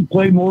son, we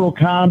play Mortal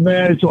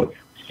Kombat. It's like,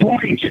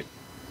 fight.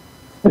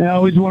 And I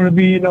always want to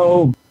be, you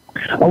know,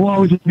 I want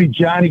always to be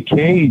Johnny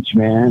Cage,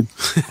 man.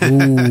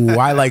 Ooh,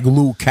 I like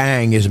Liu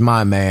Kang is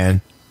my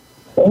man.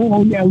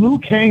 Oh, yeah, Liu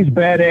Kang's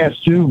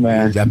badass, too,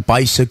 man. That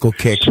bicycle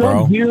kick,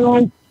 bro.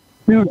 Sub-Zero,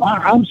 dude,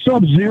 I'm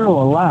Sub-Zero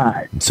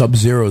alive.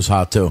 Sub-Zero's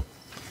hot, too.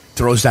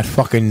 Throws that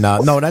fucking...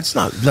 no, that's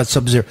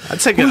Sub-Zero.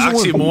 That's like an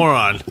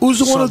oxymoron. Who's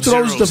the one who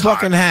throws the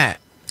fucking hat?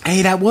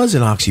 Hey, that was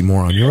an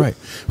oxymoron. You're right.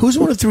 Who's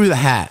the one who threw the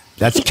hat?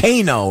 That's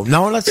Kano.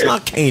 No, that's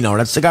not Kano.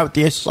 That's the guy with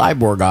the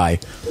cyborg guy.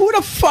 Who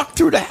the fuck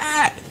threw the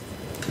hat?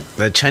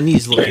 The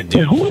Chinese-looking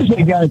dude. Who is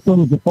that guy that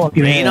throws the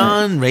fucking hat?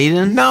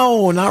 Raiden?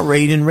 No, not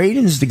Raiden.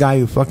 Raiden's the guy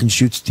who fucking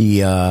shoots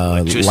the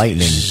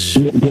lightning.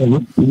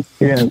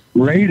 Yeah,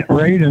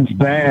 Raiden's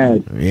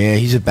bad. Yeah,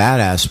 he's a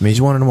badass, man. He's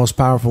one of the most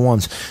powerful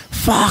ones.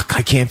 Fuck,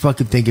 I can't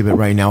fucking think of it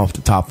right now off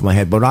the top of my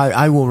head, but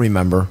I will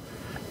remember.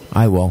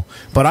 I will.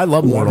 But I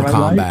love Mortal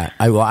Kombat.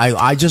 I will.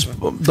 I just,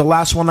 the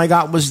last one I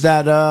got was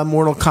that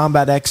Mortal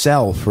Kombat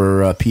XL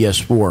for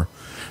PS4.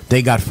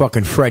 They got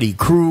fucking Freddy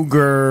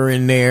Krueger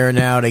in there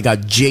now. They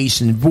got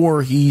Jason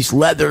Voorhees,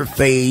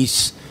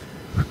 Leatherface,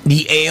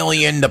 the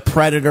Alien, the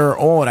Predator,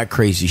 all that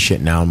crazy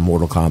shit now in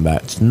Mortal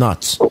Kombat. It's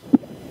nuts.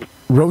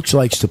 Roach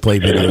likes to play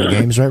video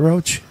games, right,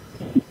 Roach?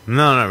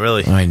 No, not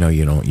really. I know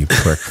you don't, you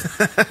prick.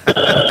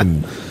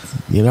 Fucking,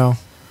 you know?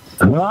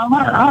 Well,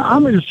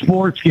 I'm into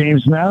sports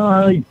games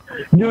now.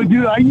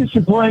 Dude, I used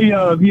to play, you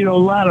know, a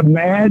lot of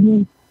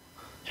Madden.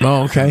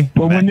 Oh, okay.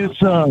 But when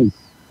this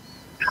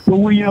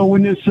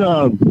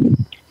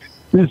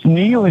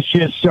kneeling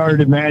shit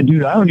started, man,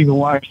 dude, I don't even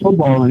watch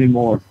football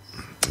anymore.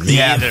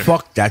 Yeah,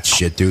 fuck that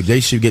shit, dude.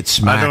 They should get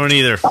smacked. I don't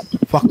either.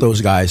 Fuck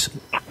those guys.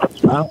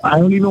 I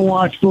don't even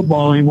watch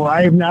football anymore.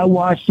 I have not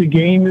watched a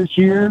game this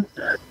year.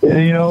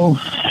 You know,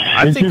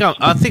 I think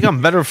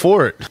I'm better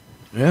for it.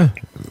 Yeah,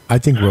 I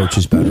think Roach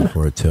is better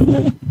for it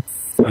too.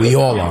 We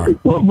all are.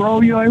 Well,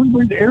 bro, you know,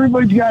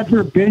 everybody's got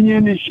their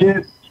opinion and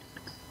shit.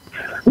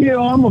 You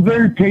know, I'm a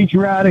very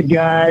patriotic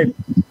guy.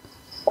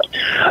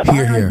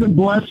 I've been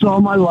blessed all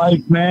my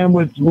life, man,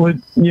 with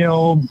you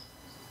know.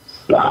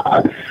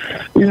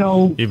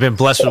 You've been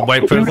blessed with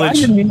white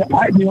privilege. I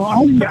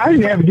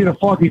didn't have to get a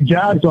fucking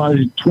job until I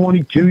was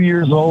 22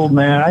 years old,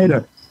 man. I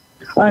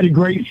had a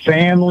great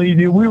family,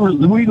 dude. We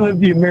lived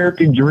the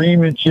American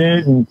dream and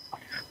shit. And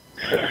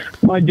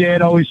my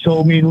dad always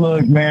told me,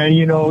 "Look, man,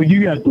 you know,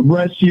 you got the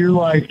rest of your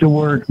life to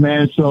work,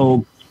 man.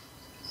 So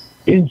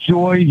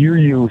enjoy your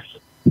youth."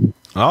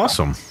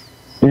 Awesome.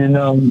 And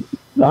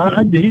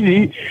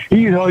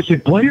he always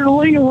said, "Play your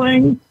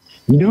ling-a-ling,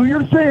 do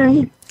your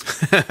thing."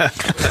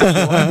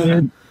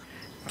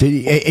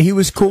 He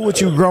was cool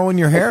with you growing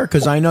your hair?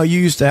 Because I know you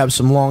used to have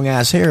some long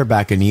ass hair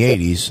back in the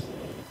 80s.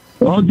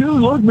 Oh,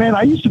 dude, look, man,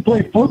 I used to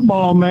play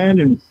football, man,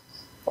 and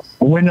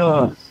when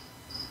I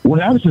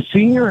was a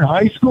senior in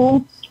high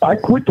school, I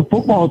quit the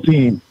football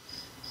team,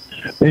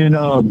 and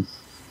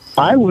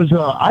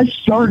I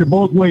started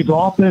both ways,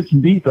 offense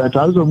and defense.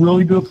 I was a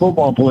really good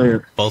football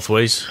player. Both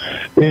ways.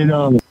 And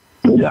I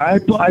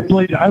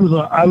played. I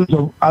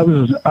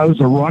was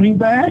a running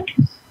back.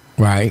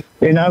 Right.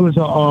 And I was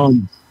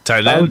an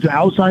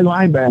outside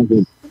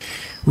linebacker.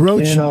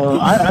 Roach. And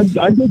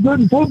I did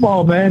good in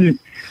football, man.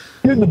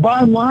 And the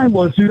bottom line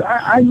was, dude,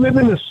 I live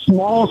in a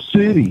small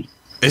city.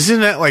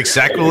 Isn't that like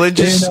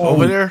sacrilegious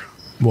over there?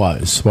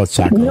 What's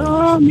sacrilege?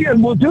 No, yeah,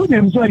 well, dude,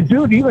 it was like,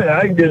 dude,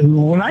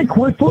 when I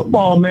quit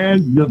football,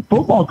 man, the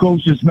football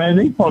coaches, man,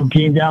 they fucking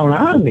came down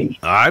on me.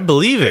 I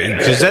believe it,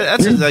 because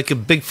that's like a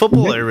big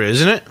football area,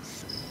 isn't it?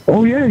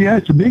 Oh yeah,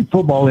 it's a big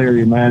football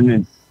area,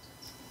 man.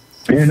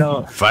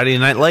 And Friday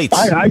Night Lights.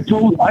 I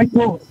told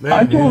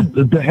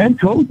the head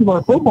coach of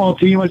our football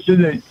team, I said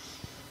that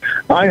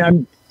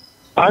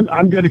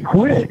I'm going to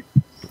quit.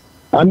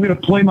 I'm going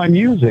to play my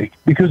music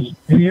because,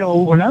 you know,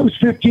 when I was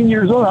 15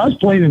 years old, I was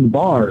playing in the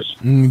bars.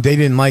 They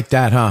didn't like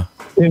that, huh?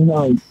 And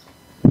no,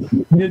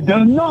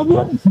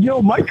 you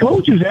know, my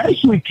coaches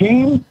actually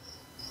came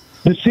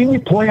to see me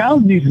play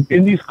out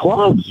in these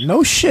clubs.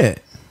 No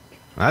shit.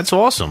 That's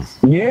awesome.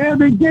 Yeah,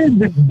 they did.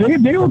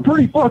 They were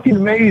pretty fucking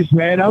amazed,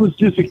 man. I was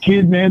just a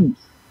kid, man.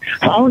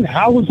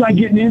 How was I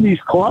getting in these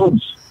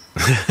clubs?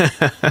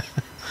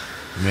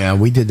 Yeah,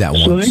 we did that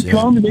So once. they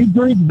come and they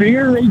drink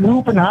beer, they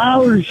hoop and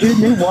holler and shit,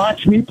 and they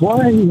watch me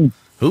play.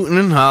 Hooting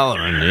and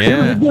hollering, It was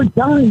yeah. a good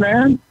time,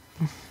 man.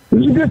 It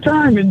was a good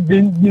time. And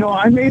then,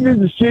 I made the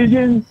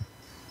decision,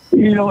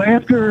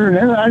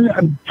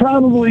 after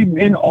probably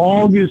in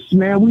August,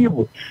 man, we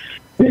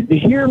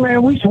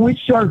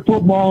start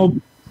football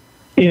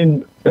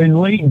in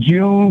late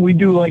June. We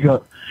do like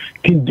a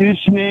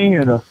conditioning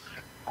and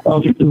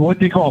what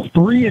they call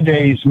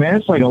 3-a-days, man.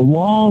 It's like a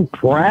long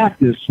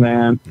practice,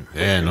 man.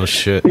 Yeah, no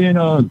shit.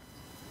 And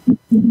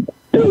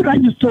dude, I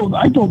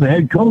told the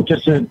head coach, I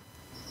said,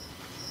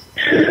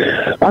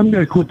 I'm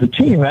gonna quit the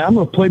team, man. I'm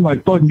gonna play my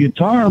fucking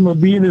guitar. I'm gonna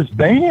be in this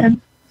band.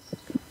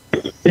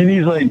 And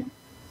he's like,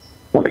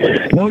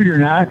 no, you're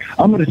not.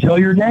 I'm gonna tell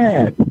your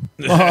dad.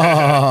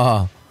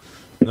 Oh,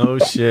 No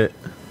shit.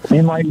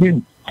 And like,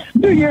 dude,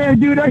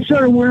 I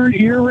started wearing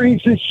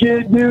earrings and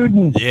shit, dude.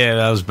 And Yeah,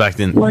 that was back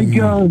then. like, they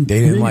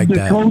didn't like the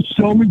that. coach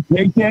told me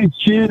take that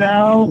shit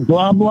out,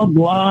 blah blah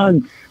blah.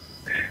 And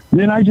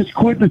then I just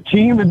quit the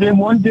team. And then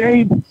one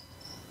day,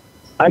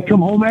 I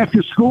come home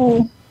after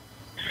school,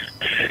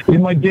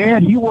 and my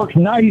dad, he worked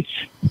nights,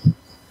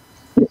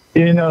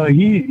 and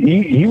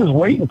he was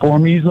waiting for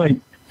me. He's like,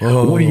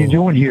 "What are you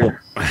doing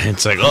here?"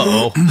 It's like,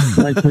 uh-oh.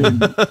 I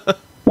said,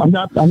 I'm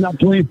not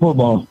playing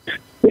football.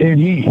 And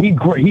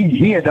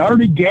he had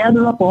already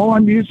gathered up all my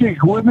music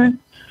equipment,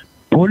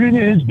 put it in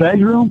his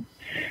bedroom.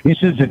 He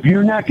says, if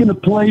you're not going to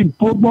play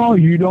football,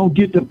 you don't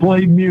get to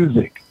play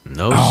music.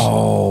 No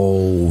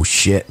oh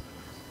shit.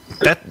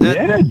 That,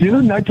 Yeah, dude.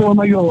 And I told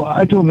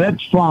him,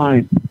 that's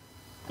fine.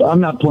 I'm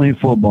not playing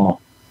football.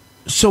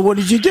 So what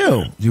did you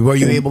do? Were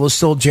you able to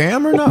still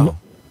jam or no?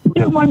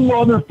 Dude, my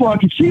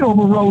motherfucker, she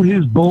overrode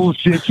his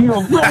bullshit.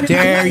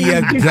 There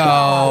you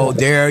go.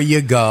 There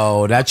you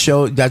go.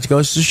 That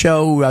goes to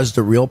show who has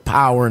the real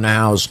power in the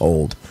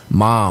household.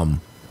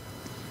 Mom.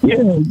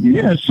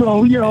 Yeah.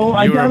 So, I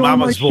You were got all my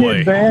mama's boy.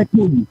 shit back.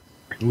 And,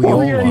 We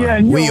all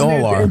are. We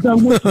all are. As I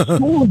went to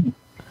school,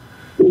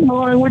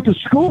 I went to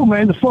school,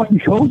 man. The fucking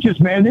coaches,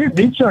 man,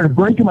 they started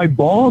breaking my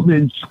balls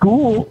in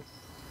school.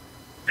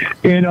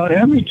 And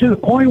I mean, to the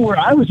point where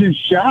I was in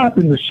shop,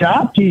 and the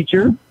shop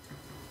teacher,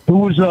 who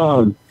was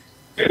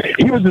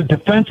he was a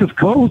defensive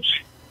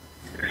coach.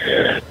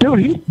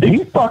 Dude,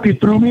 he fucking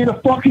threw me in a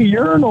fucking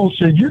urinal.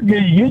 Said, "You're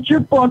gonna get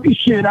your fucking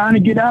shit on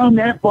and get out in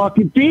that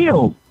fucking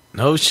field."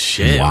 no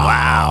shit.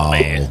 Wow.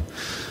 Man.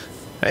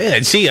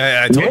 Hey, see,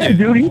 I told Yeah, you.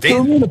 dude, he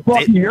threw me in the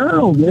fucking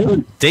urinal,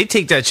 dude. They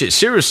take that shit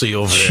seriously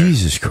over there.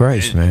 Jesus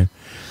Christ, man.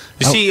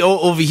 You see,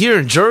 over here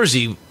in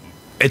Jersey,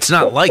 it's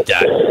not like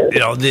that.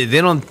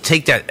 They don't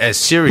take that as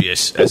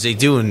serious as they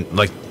do in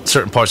like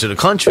certain parts of the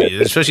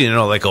country, especially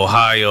like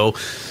Ohio,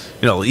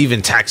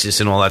 even Texas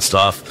and all that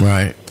stuff.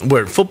 Right.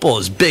 Where football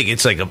is big,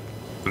 it's like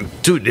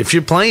dude, if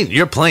you're playing,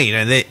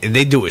 and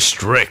they do it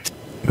strict.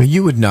 But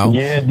you would know.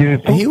 Yeah,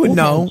 dude. He would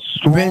know.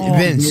 Strong,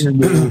 Vince.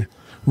 dude.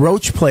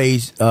 Roach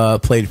played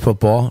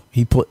football.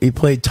 He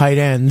played tight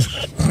end.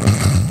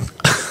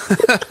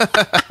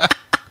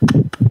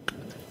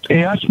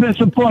 Yeah, I spent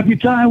some fucking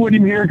time with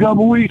him here a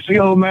couple weeks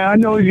ago, man. I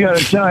know he's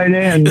got a tight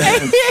end,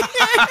 man.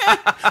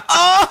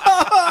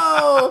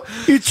 Oh,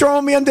 you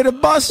throwing me under the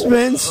bus,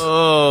 Vince?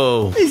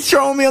 Oh, He's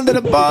throwing me under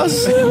the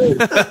bus.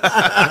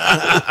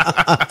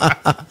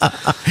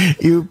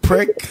 You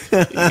prick.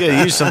 you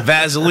gotta use some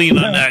Vaseline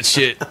on that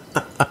shit.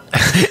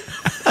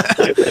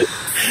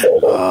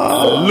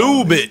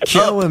 Lube it.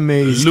 Killing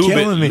me. He's Lube it,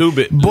 killing me. lube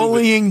it.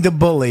 Bullying the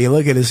bully.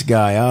 Look at this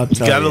guy. I'll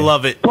tell Gotta you.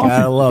 love it.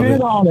 Gotta love Spit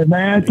it. on it,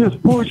 man.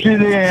 Just push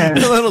it in.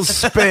 A little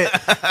spit.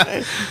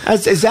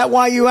 Is that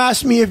why you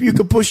asked me if you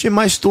could push in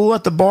my stool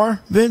at the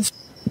bar, Vince?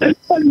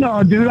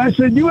 No, dude. I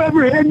said, you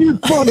ever had your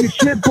fucking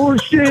shit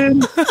pushed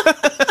in?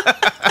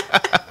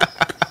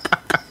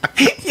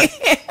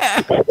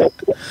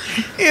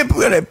 Yeah,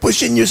 but I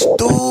push in your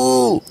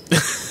stool.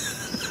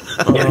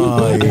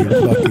 Oh, you're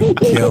fucking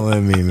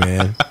killing me,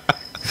 man.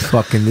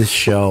 Fucking this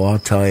show, I'll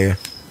tell you.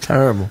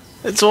 Terrible.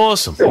 It's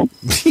awesome.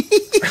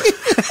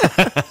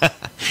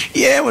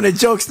 Yeah, when the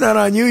joke's not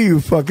on you, you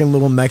fucking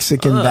little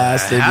Mexican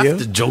bastard, Half you.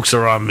 the jokes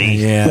are on me.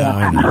 Yeah,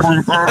 I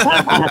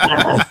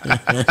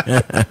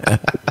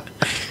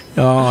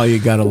know. Oh, you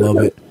gotta love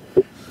it.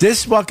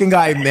 This fucking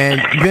guy,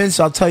 man, Vince,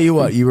 I'll tell you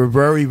what, you were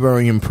very,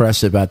 very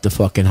impressive at the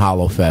fucking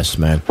Hollow Fest,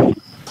 man.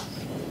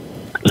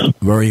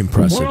 Very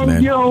impressive, Well,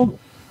 man.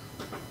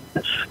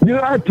 dude,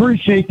 I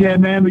appreciate that,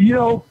 man. But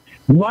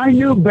my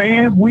new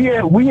band, we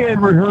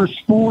had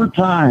rehearsed 4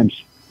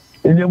 times,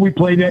 and then we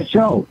played that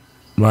show.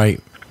 Right.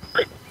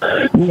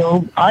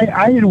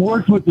 I had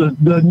worked with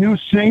the new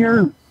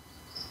singer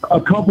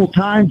a couple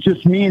times,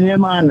 just me and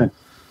him on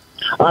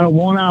a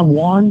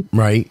one-on-one.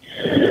 Right.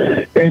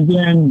 And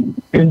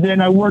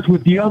then I worked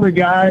with the other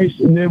guys,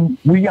 and then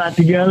we got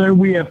together.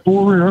 We had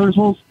 4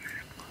 rehearsals.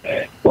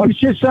 Well, it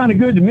just sounded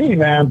good to me,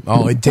 man.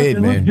 Oh, it did,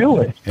 Let's man. do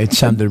it. It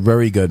sounded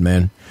very good,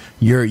 man.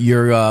 Your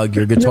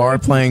guitar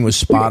playing was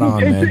spot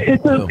on, man.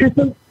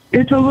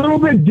 It's a little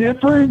bit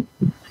different,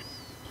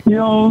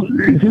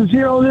 because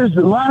there's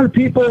a lot of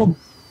people,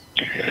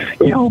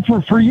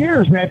 for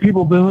years, man.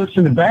 People have been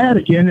listening to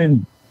Vatican,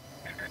 and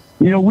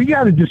we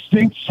got a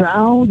distinct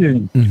sound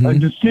and a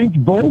distinct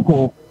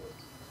vocal,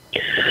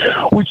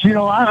 which,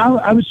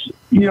 I was,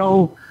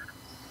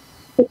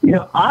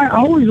 I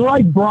always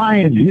liked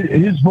Brian,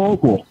 his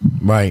vocal.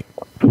 Right.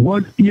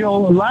 But, a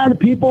lot of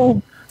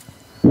people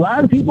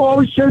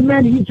always said,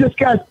 man, he just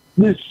got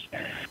this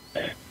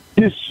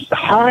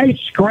high,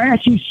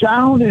 scratchy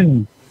sound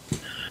and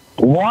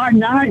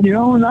whatnot,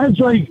 and I was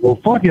like, well,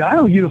 fuck it, I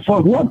don't give a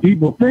fuck what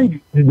people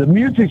think. The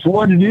music's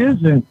what it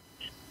is, and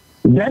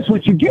that's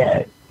what you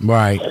get.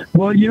 Right.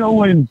 Well,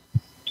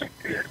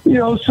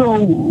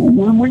 so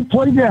when we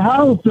played the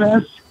Hollow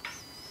Fest,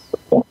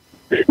 a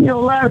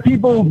lot of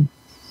people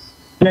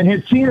that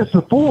had seen us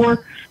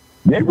before,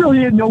 they really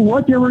didn't know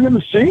what they were going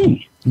to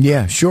see.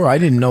 Yeah, sure. I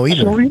didn't know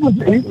either. So it was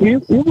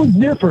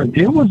different.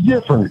 It was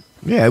different.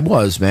 Yeah, it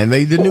was, man.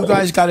 The new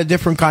guys got a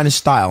different kind of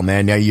style,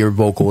 man. Yeah, you're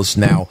vocalists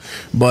now,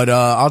 but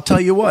I'll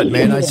tell you what,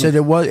 man. I said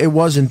it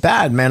wasn't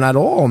bad, man, at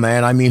all,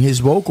 man. I mean, his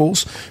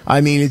vocals.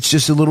 I mean, it's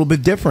just a little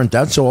bit different.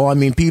 That's all. I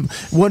mean, people.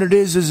 What it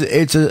is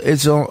it's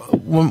a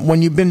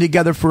when you've been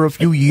together for a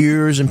few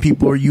years and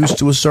people are used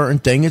to a certain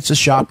thing, it's a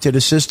shock to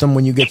the system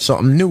when you get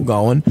something new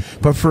going.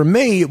 But for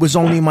me, it was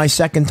only my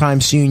second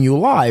time seeing you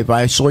live.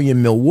 I saw you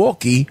in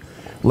Milwaukee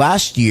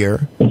last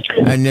year,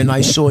 and then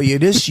I saw you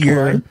this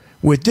year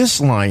with this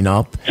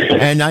lineup.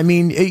 And I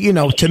mean,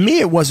 to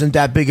me, it wasn't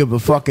that big of a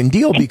fucking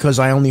deal because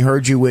I only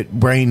heard you with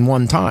Brain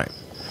one time.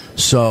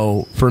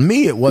 So for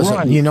me, it wasn't,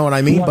 right. You know what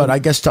I mean? Right. But I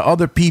guess to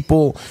other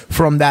people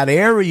from that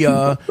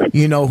area,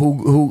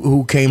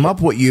 who came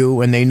up with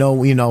you and they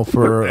know,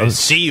 for a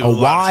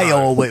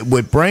while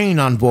with Brain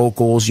on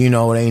vocals, they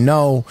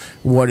know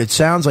what it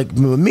sounds like.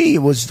 With me, it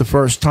was the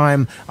first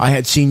time I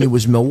had seen you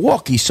was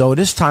Milwaukee. So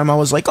this time I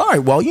was like, all right,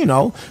 well,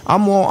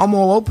 I'm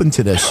all open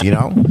to this,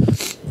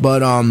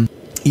 But,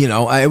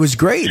 it was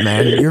great,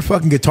 man. Your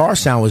fucking guitar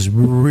sound was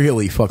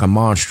really fucking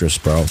monstrous,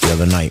 bro, the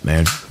other night,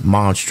 man.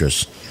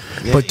 Monstrous.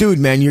 Yeah. But, dude,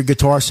 man, your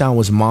guitar sound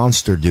was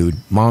monster, dude.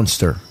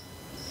 Monster.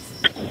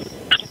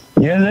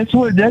 Yeah, that's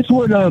what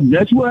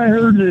I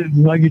heard. That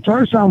my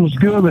guitar sound was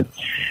good, but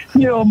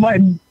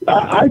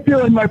I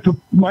feel like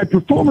my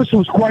performance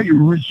was quite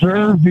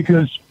reserved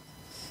because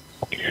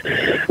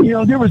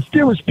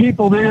there was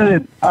people there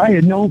that I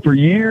had known for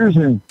years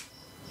and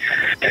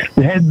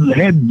had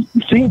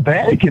seen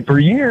Vatican for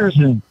years,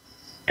 and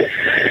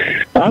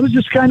I was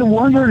just kind of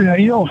wondering,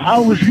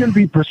 how it was going to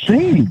be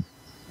perceived.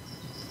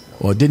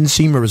 Well, it didn't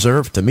seem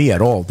reserved to me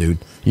at all, dude.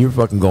 You were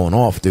fucking going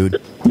off,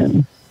 dude.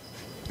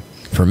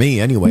 For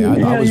me, anyway,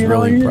 I was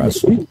really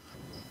impressed.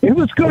 It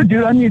was good,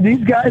 dude. I mean,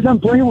 these guys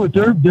I'm playing with,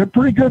 they're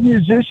pretty good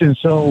musicians.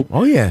 So,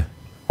 oh yeah,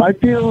 I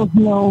feel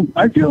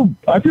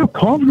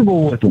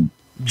comfortable with them.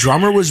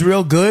 Drummer was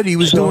real good. He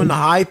was doing the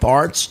high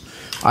parts.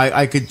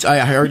 I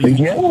heard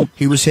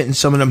he was hitting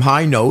some of them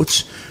high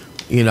notes.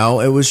 It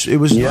was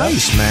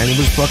nice, man. It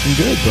was fucking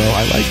good, bro.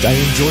 I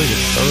enjoyed it.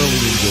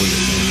 Thoroughly enjoyed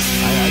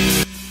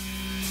it.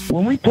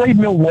 When we played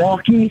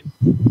Milwaukee,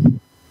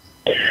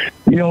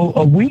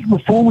 a week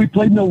before we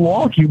played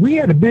Milwaukee, we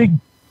had a big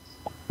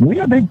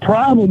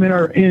problem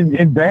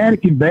in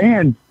Vatican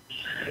band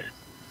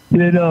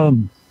that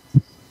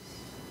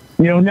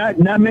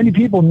not many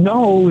people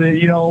know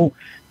that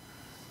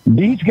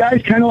these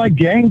guys kind of like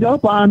ganged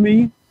up on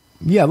me.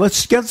 Yeah,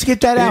 let's get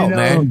that out,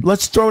 man.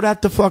 Let's throw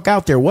that the fuck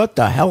out there. What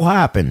the hell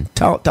happened?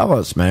 Tell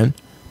us, man.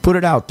 Put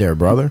it out there,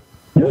 brother.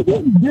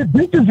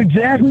 This is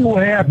exactly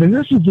what happened.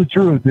 This is the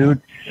truth,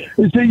 dude.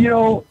 Is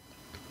that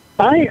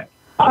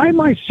I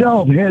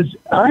myself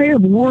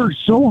have worked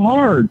so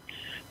hard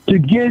to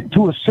get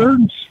to a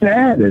certain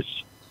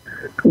status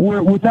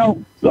where without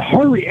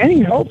hardly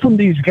any help from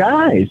these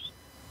guys,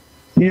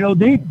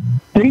 they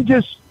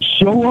just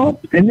show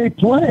up and they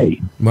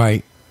play.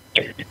 Right.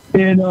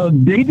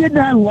 And they did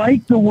not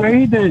like the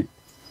way that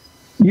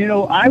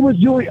I was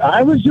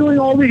doing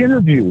all the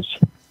interviews.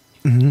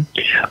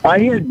 Mm-hmm. I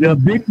had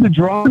Vic the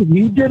drummer.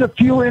 He did a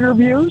few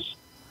interviews.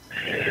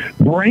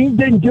 Brain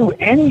didn't do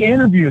any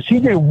interviews. He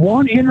did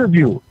one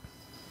interview,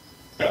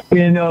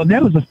 and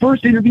that was the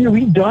first interview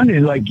he'd done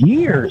in like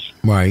years.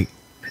 Right.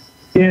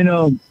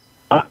 And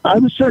I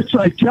was just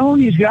like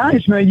telling these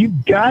guys, man, you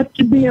got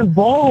to be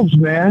involved,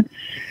 man.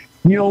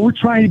 We're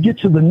trying to get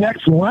to the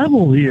next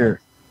level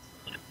here.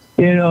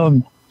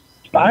 And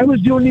I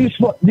was doing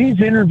these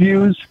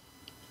interviews,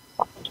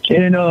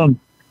 and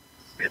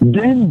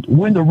then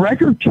when the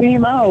record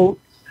came out,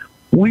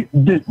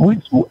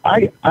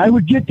 I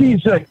would get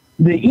these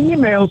the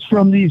emails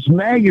from these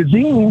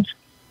magazines,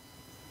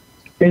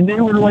 and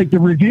they were like the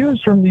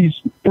reviews from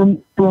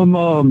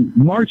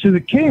March of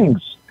the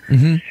Kings,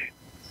 mm-hmm.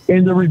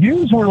 And the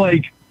reviews were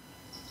like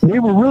they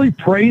were really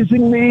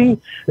praising me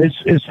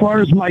as far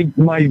as my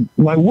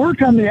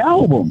work on the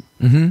album.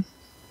 Mm-hmm.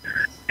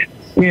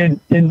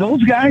 And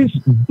those guys,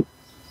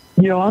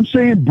 I'm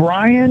saying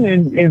Brian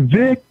and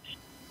Vic,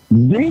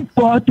 they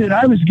thought that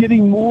I was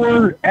getting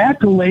more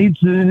accolades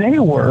than they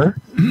were.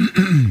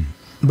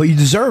 But you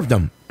deserved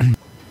them.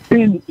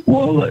 And,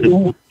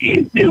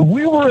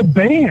 we were a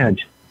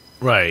band.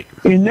 Right.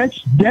 And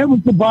that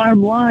was the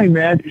bottom line,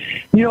 man.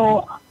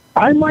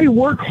 I might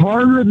work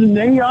harder than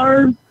they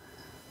are,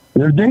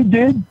 or they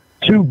did,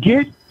 to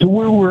get to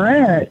where we're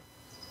at,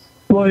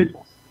 but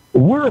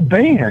we're a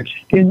band,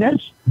 and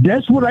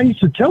that's what I used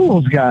to tell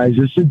those guys.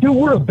 I said, dude,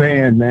 we're a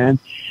band, man.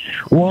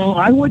 Well,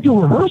 I went to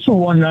rehearsal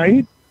one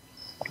night,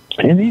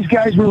 and these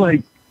guys were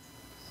like,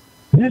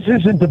 this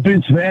isn't the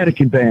Vince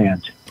Vatican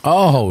band.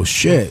 Oh,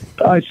 shit.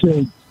 I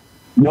said,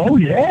 no,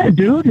 yeah,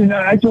 dude. And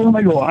I told him,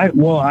 I go,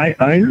 I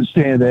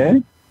understand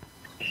that.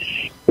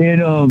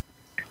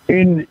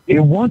 And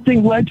one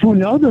thing led to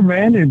another,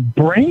 man, and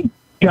Brain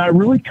got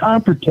really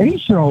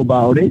confrontational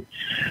about it.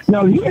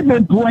 Now, he had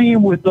been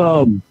playing with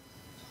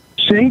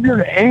Savior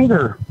to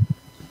Anger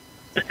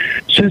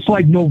since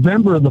like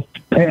November of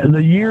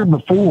the year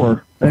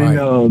before,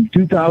 in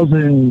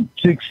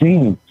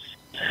 2016.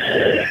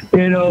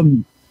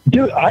 And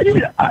dude,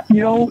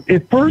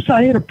 at first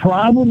I had a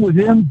problem with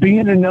him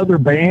being another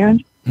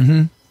band,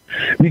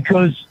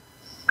 because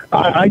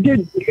I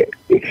didn't.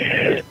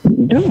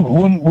 Dude,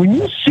 when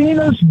you seen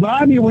us,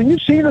 Bobby, when you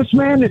seen us,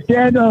 man, at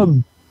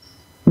that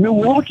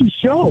Milwaukee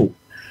show,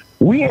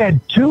 we had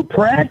 2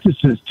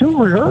 practices,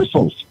 2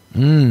 rehearsals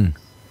the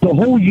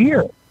whole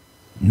year.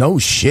 No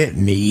shit,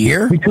 in the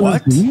year? Because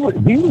What?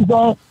 he was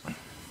all,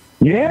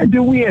 yeah,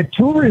 dude, we had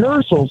 2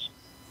 rehearsals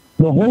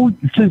the whole,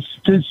 since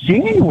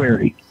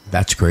January.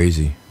 That's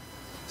crazy.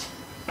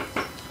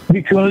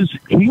 Because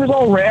he was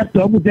all wrapped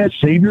up with that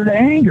Savior to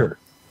Anger.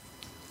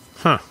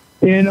 Huh.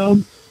 And,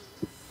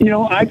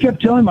 I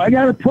kept telling him, I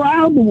got a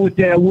problem with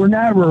that. We're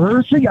not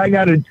rehearsing. I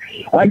gotta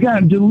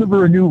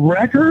deliver a new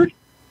record.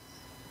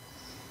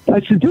 I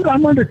said, dude,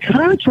 I'm under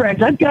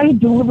contract. I've got to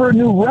deliver a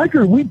new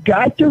record. We've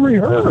got to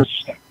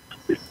rehearse.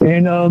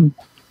 And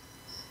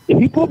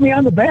he put me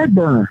on the back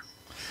burner.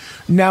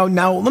 Now,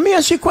 let me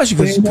ask you a question,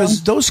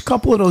 because those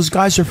couple of those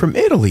guys are from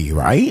Italy,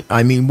 right?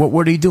 I mean, what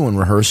were they doing?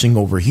 Rehearsing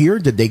over here?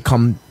 Did they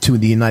come to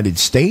the United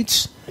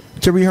States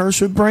to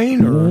rehearse with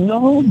Brain? Or?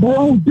 No,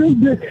 bro.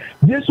 Dude,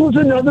 this was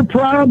another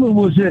problem,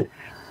 was that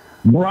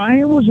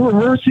Brian was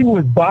rehearsing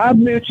with Bob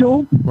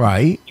Mitchell.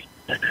 Right.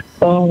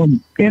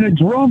 And a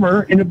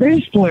drummer and a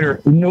bass player,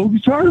 no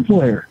guitar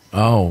player.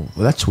 Oh,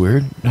 well, that's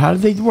weird. How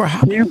did they work?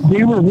 They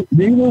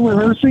were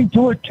rehearsing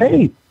to a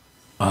tape.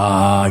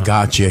 I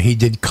got you. He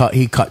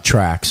cut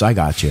tracks. I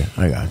got you.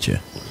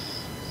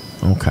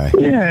 Okay.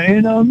 Yeah,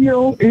 and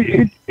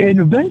and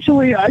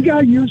eventually I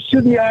got used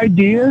to the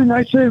idea, and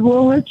I said,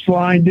 well, it's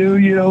fine,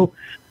 dude.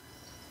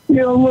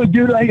 Look,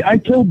 dude, I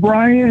told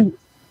Brian,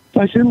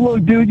 I said,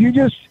 look, dude, you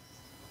just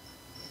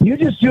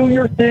do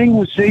your thing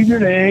with Savior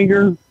to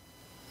Anger.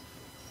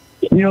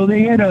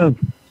 They had I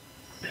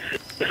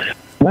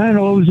don't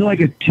know, it was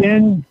like a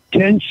 10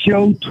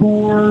 show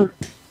tour.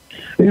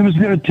 It was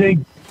going to take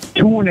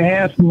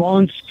 2.5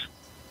 months.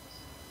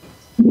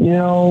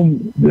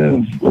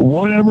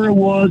 Whatever it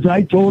was,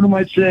 I told him,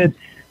 I said,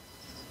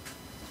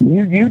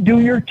 you do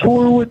your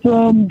tour with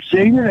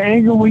Savior to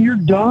Anger. When you're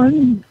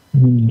done,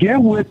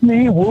 get with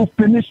me. We'll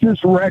finish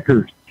this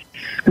record.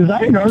 Because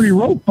I had already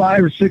wrote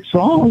 5 or 6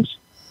 songs.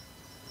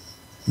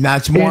 Now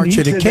it's March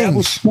of the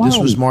Kings. This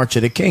was March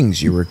of the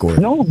Kings you recorded.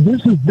 No,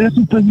 this is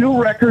the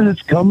new record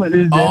that's coming.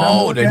 The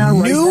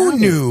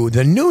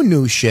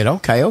new shit.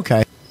 Okay.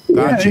 Gotcha.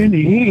 Yeah, and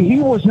he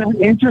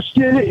wasn't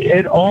interested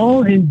at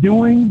all in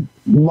doing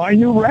my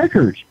new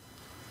record.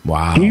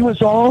 Wow. He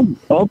was all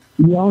up,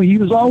 he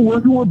was all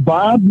working with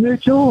Bob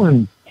Mitchell,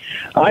 and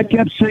I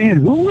kept saying,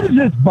 who is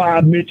this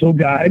Bob Mitchell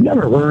guy? I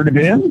never heard of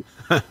him.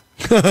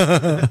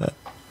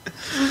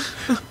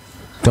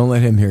 Don't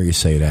let him hear you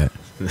say that.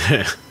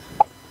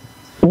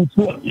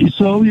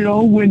 So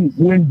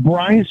when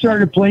Brian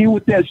started playing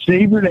with that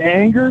Savior to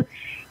Anger,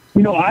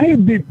 I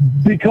had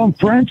become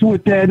friends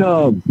with that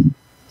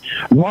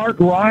Mark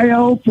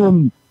Ryo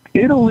from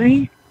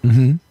Italy.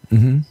 And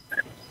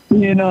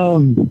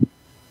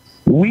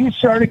we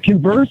started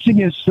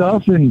conversing and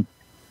stuff, and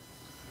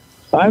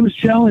I was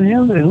telling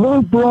him that,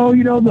 look, bro,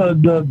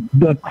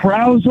 the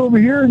crowds over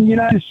here in the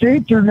United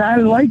States are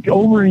not like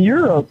over in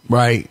Europe.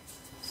 Right.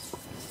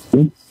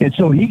 And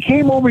so he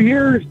came over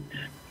here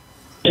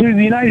to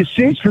the United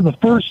States for the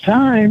first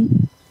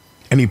time.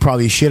 And he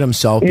probably shit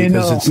himself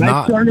because it's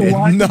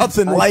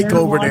nothing like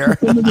over there.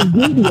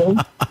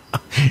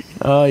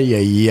 Oh,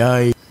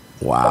 yeah.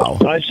 Wow.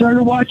 I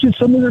started watching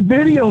some of their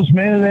videos,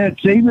 man, of that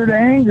Savior to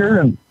Anger,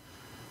 and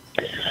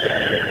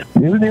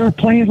they were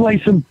playing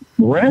like some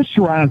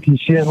restaurants and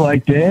shit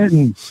like that,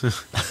 and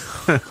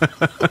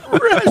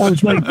I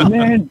was like,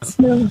 man,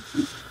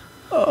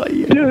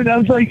 dude, I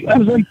was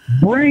like,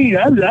 Brain,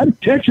 I was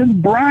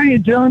texting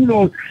Brian, telling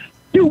him,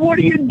 dude, what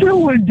are you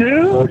doing,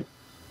 dude?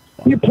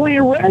 You're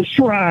playing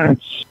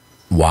restaurants.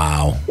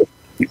 Wow.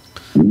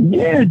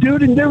 Yeah,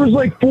 dude, and there was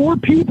like 4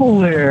 people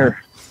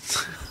there.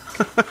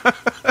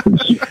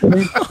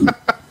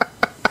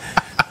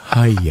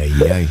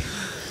 Ay.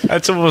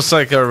 That's almost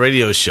like our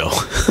radio show.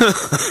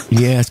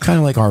 Yeah, it's kind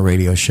of like our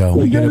radio show.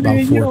 We get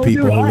about 4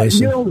 people who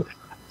listen.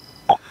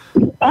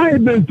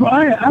 I'm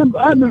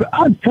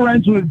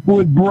friends with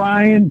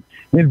Brian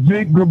and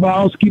Vic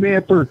Grabowski,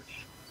 man, for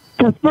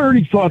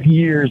 30 fucking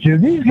years,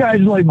 dude. These guys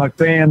are like my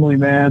family,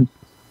 man.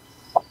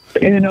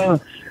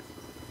 And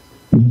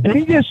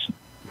they just,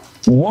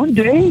 one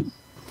day,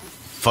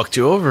 Fucked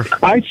you over.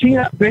 I seen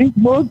on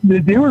Facebook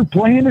that they were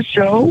playing a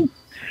show.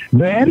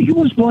 Vatican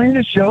was playing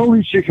a show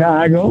in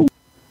Chicago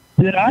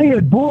that I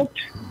had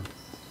booked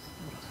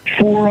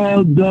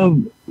for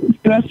the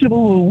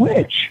Festival of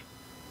Witch.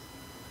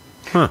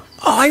 Huh.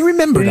 Oh, I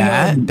remember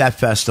that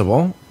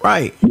festival.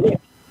 Right.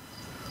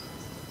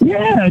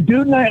 Yeah,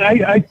 dude, and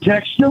I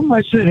texted him.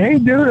 I said, hey,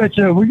 dude, I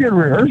said, we got to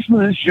rehearse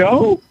for this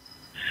show.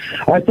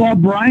 I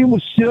thought Brian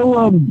was still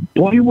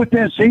playing with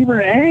that saber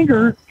of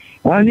anger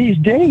on these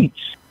dates.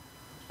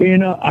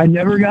 And I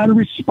never got a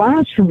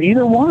response from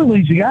either one of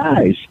these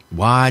guys.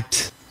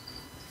 What?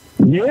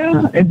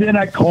 Yeah, and then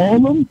I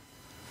called them.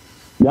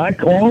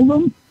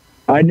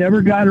 I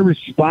never got a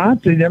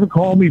response. They never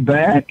called me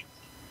back.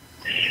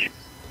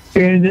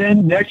 And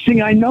then next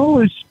thing I know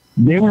is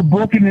they were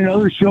booking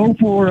another show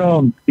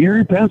for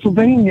Erie,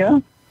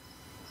 Pennsylvania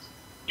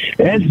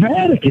as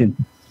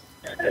Vatican.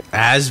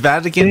 As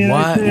Vatican?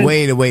 Yeah. What?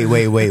 Wait.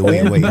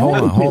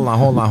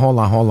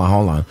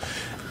 Hold on.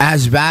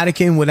 As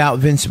Vatican without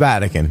Vince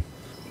Vatican.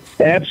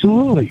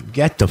 Absolutely.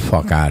 Get the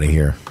fuck out of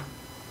here.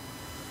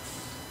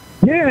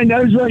 Yeah, and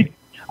I was like,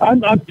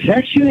 I'm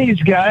texting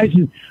these guys,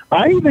 and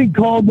I even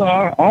called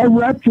our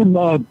rep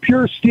from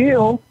Pure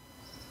Steel,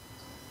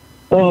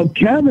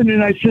 Kevin,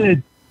 and I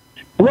said,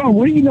 bro,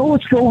 what do you know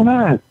what's going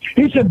on?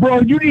 He said, bro,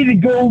 you need to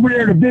go over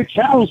there to Vic's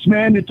house,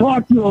 man, to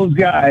talk to those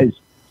guys.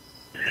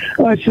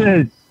 I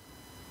said,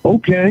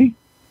 okay.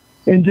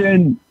 And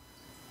then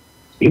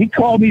he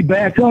called me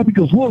back up. He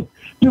goes, look,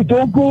 dude,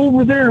 don't go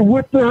over there and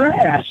whip their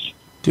ass.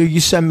 Dude,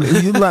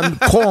 you let him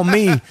call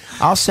me.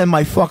 I'll send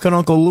my fucking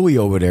Uncle Louie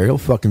over there. He'll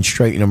fucking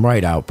straighten him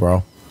right out,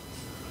 bro.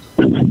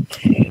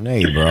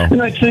 Hey, bro.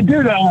 And I said,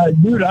 dude,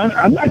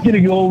 I'm not going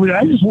to go over there.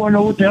 I just want to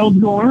know what the hell's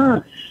going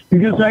on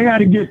because I got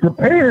to get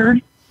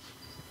prepared.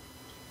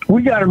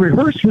 We got to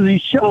rehearse for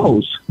these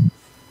shows.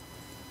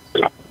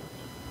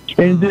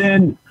 And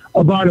then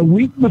about a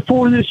week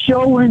before this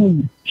show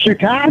in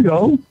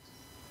Chicago,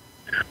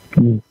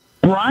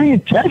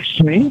 Brian texts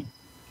me,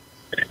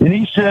 and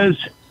he says,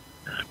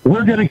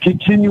 we're going to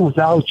continue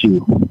without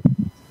you.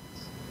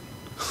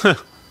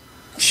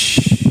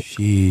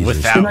 Jesus.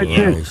 Without And I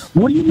said,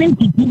 what do you mean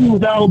continue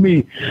without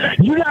me?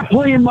 You're not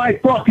playing my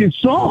fucking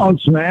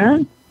songs,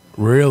 man.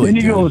 Really? And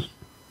he dude? goes,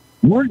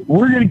 we're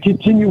going to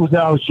continue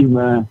without you,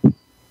 man.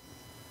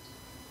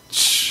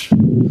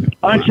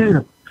 I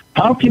said,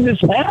 how can this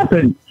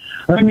happen?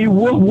 I mean,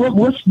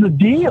 what's the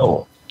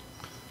deal?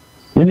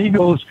 And he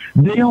goes,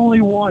 they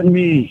only want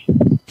me.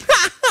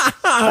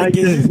 I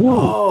said, whoa.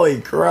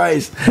 Holy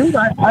Christ. Dude,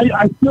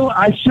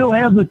 I still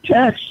have the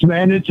text,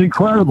 man. It's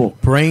incredible.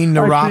 Brain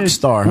the I rock said,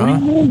 star, what huh?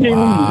 do you mean they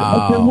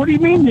I said, what do you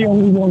mean they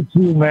only want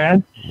you,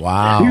 man?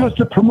 Wow. He goes,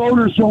 the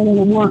promoters don't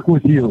want to work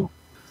with you.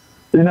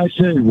 And I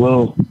said,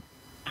 well,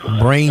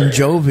 Brain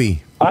Jovi.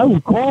 I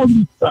would call,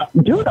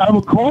 dude, I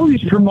would call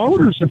these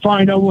promoters to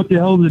find out what the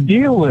hell the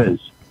deal is.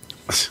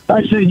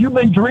 I said, you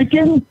been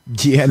drinking?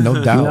 Yeah,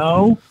 no doubt.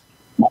 No.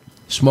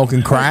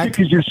 Smoking crack?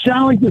 Because you're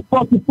sounding like you're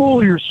fucking full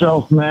of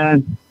yourself,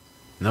 man.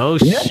 No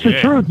And that's the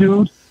shit. truth,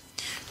 dude.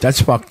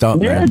 That's fucked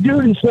up, Yeah, man.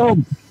 dude. And so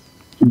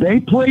they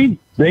played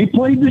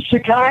the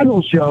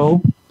Chicago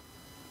show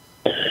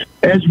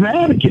as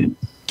Vatican.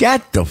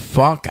 Get the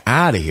fuck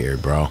out of here,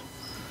 bro.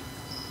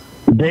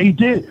 They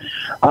did.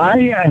 I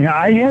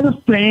had a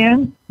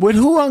fan. With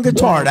who on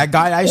guitar? That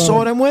guy I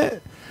saw them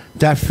with?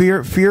 That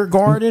Fear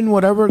Garden,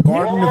 whatever,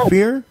 Garden Yes. of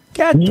Fear?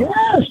 Get the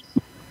Yes.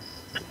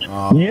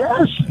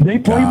 Yes, they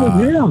played God.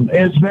 with him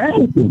as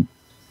Vatican.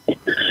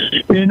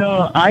 And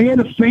I had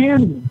a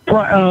fan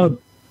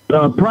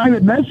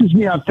private message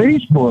me on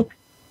Facebook,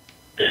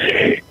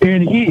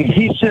 and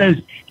he says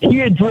he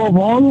had drove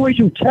all the way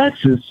from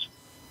Texas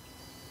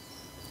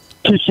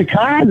to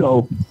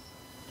Chicago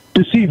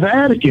to see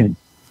Vatican.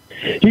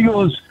 He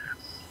goes,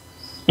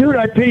 dude,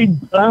 I paid,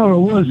 I don't know,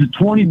 what was it,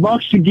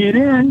 $20 to get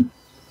in?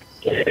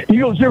 He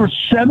goes, there were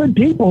 7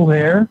 people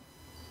there.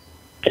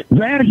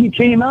 Vatican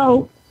came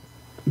out,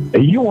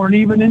 and you weren't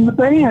even in the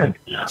band.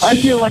 I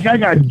feel like I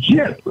got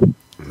gypped.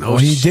 No Well,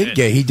 he shit.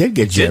 did get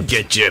Did gypped.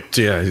 get gypped.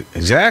 Yeah,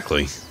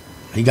 exactly.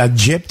 He got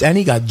gypped and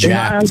he got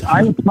jacked. And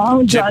I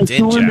apologized Gypped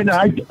and to him, and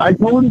I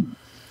told him,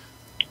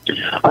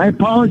 I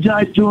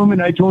apologized to him,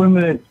 and I told him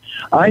that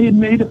I had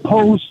made a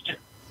post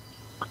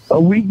a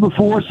week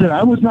before, said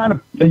I was not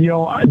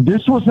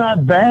this was not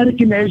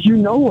Vatican as you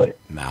know it,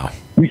 No.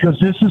 because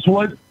this is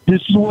what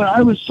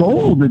I was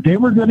told, that they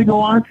were going to go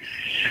on.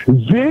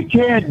 Vic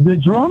the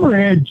drummer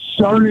had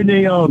started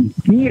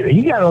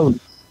he got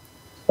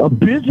a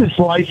business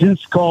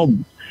license called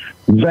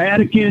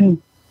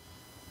Vatican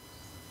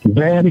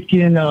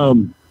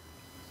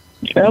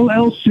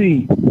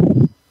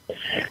LLC,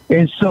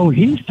 and so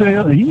he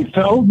felt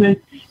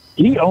that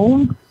he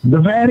owned the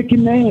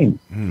Vatican name.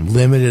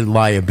 Limited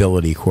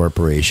Liability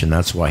Corporation.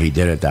 That's why he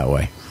did it that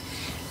way.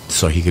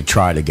 So he could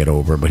try to get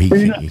over, but he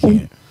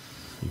can't.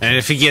 And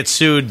if he gets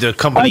sued, the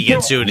company I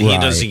gets sued, and he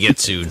Right. doesn't get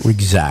sued.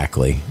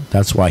 Exactly.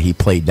 That's why he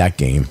played that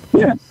game.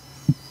 Yeah.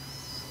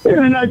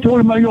 And I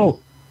told him, I go,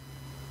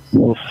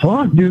 Well,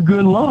 fuck, dude,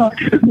 good luck.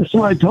 That's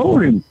what I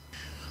told him.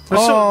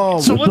 So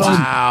what's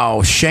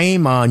wow.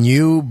 Shame on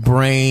you,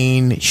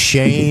 Brain.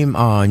 Shame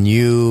on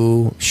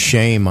you.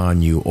 Shame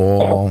on you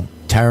all.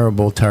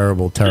 Terrible,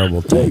 terrible,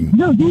 terrible thing.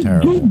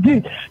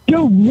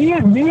 Dude, me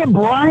and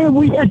Brian,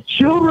 we had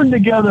children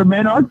together,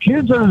 man. Our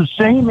kids are the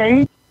same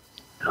age.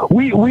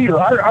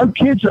 Our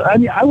kids. I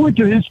mean, I went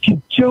to his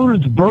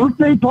children's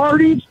birthday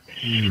parties.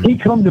 He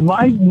come to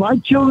my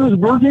children's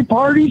birthday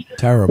parties.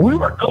 Terrible. We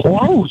were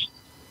close.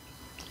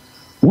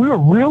 We were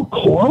real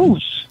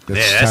close.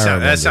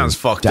 That sounds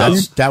fucked up.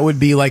 That would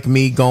be like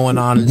me going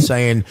on and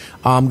saying,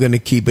 I'm going to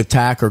keep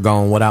Attacker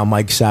going without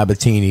Mike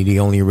Sabatini, the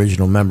only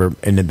original member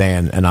in the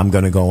band, and I'm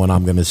going to go and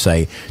I'm going to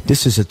say,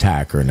 this is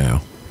Attacker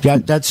now. Yeah,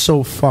 that's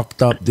so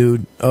fucked up,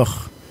 dude.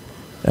 Ugh.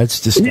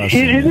 That's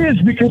disgusting. It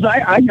is, because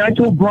I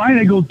told Brian,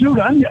 I go, dude,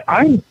 I'm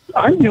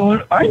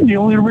the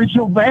only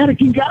original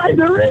Vatican guy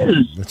there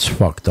is. That's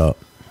fucked up.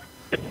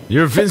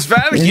 You're Vince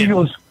Vatican. And he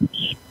goes,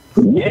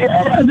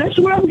 yeah, that's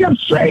what I'm going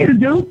to say,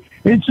 dude.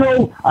 And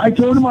so I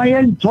told him I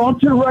had to talk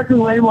to the record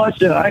label. I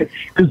said,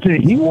 because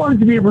he wanted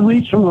to be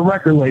released from the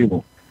record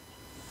label.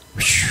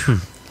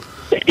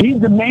 He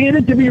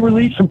demanded to be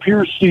released from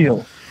Pure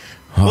Steel.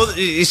 Well,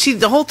 you see,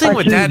 the whole thing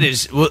with that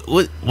is,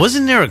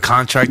 wasn't there a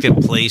contract in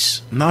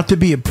place? Not to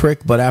be a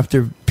prick, but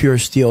after Pure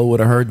Steel would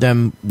have heard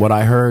them, what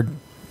I heard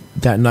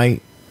that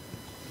night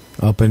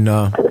up in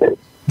at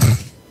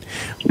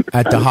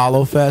the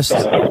Hollow Fest,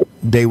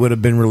 they would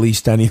have been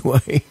released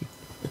anyway.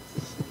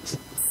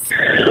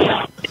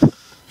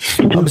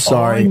 I'm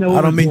sorry.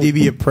 I don't mean to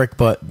be a prick,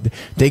 but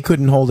they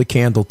couldn't hold a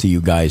candle to you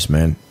guys,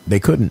 man. They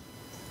couldn't.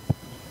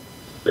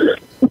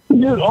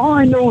 Dude, all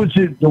I know is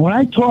that when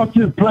I talked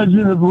to the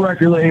president of the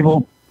record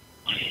label,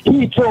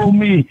 he told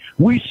me,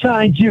 we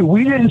signed you.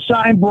 We didn't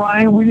sign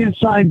Brian. We didn't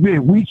sign Vic.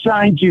 We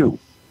signed you.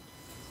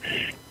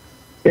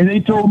 And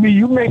they told me,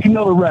 you make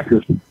another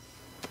record.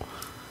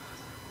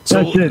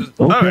 So, that's it.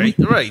 Okay.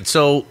 All right.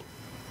 So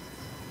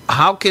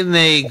how can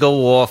they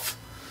go off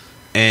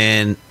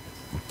and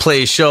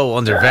play a show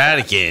under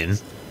Vatican?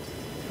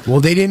 Well,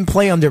 they didn't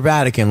play under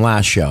Vatican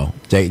last show.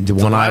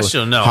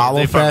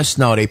 Hollow Fest.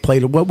 No, they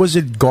played. What was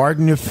it?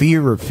 Garden of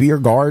Fear or Fear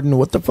Garden?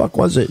 What the fuck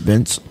was it,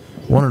 Vince?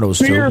 One of those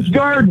Fear's two.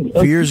 Garden.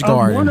 Fear's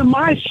Garden. One of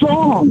my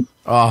songs.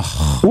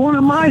 Oh. One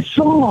of my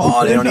songs.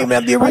 Oh, they don't even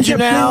have the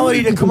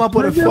originality to come up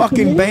with a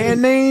fucking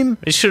band name?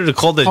 They should have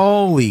called it...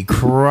 Holy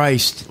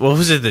Christ. What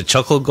was it, the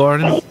Chuckle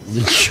Garden?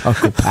 The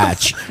Chuckle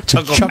Patch.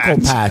 Chuckle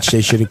Patch,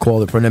 they should have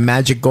called it, from the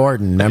Magic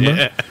Garden, remember?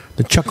 Yeah.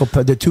 The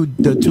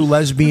two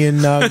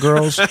lesbian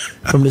girls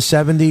from the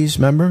 70s,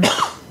 remember?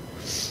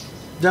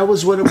 That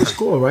was what it was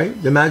called,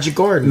 right? The Magic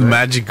Garden. Right?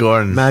 Magic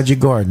Garden. Magic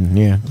Garden,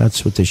 yeah.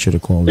 That's what they should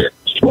have called it.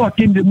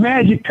 Fucking the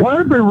Magic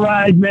Carpet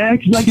Ride, man.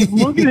 'Cause I keep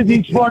looking at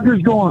these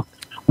fuckers going,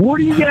 what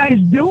are you guys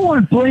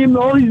doing playing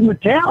all these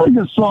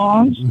Metallica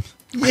songs?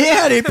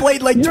 Yeah, they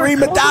played like three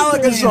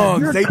Metallica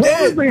songs. They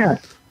did.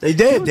 They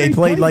did. They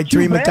played like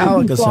three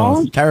Metallica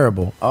songs.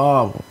 Terrible.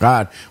 Oh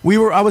God.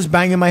 I was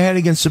banging my head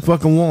against the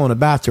fucking wall in the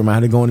bathroom. I had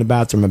to go in the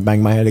bathroom and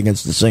bang my head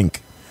against the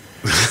sink.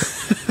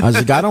 I was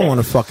like, I don't want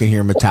to fucking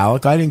hear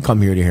Metallica. I didn't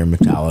come here to hear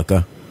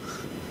Metallica.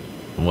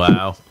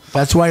 Wow.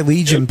 That's why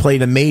Legion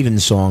played a Maiden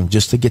song,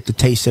 just to get the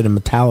taste of the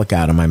Metallica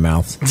out of my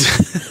mouth.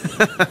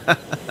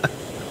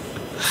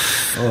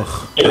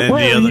 And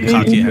the other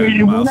cock you had in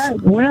your mouth.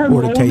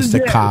 Or the taste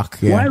of cock,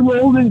 yeah. When I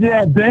rolled into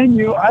that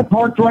venue, I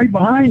parked right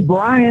behind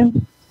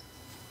Brian.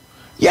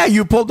 Yeah,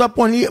 you pulled up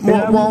when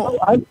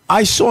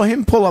I saw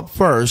him pull up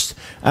first,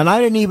 and I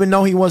didn't even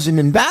know he wasn't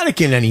in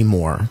Vatican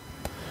anymore.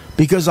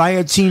 Because I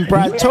had seen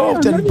Brad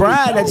Toft, and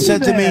Brad had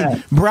said to me,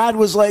 Brad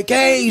was like,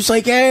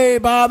 hey,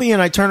 Bobby.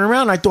 And I turned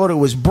around, I thought it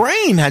was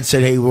Brain had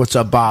said, hey, what's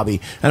up, Bobby?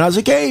 And I was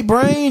like, hey,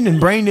 Brain. And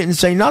Brain didn't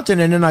say nothing.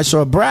 And then I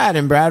saw Brad,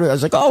 and I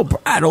was like, oh,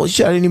 Brad, holy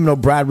shit, I didn't even know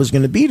Brad was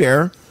going to be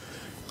there.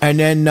 And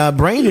then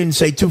Brain didn't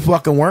say two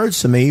fucking words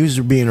to me. He was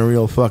being a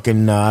real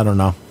fucking, I don't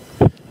know.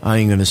 I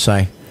ain't going to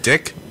say.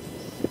 Dick?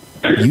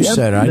 You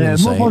said it, I didn't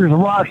say it. Motherfucker's a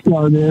rock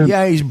star, man.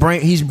 Yeah, he's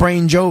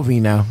Brain Jovi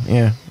now.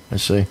 Yeah, I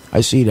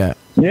see that.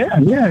 Yeah.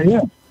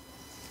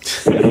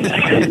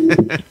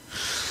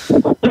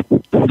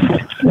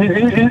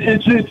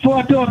 It's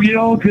fucked up,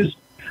 because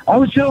I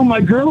was telling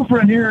my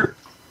girlfriend here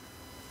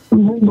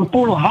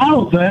before the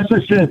Hollow Fest,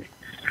 I said,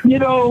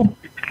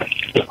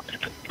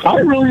 I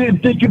really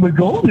didn't think it would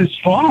go this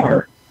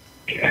far.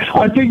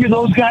 I figured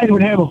those guys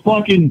would have a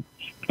fucking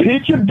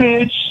pitch a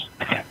bitch,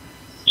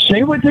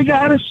 say what they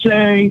gotta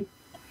say,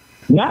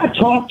 not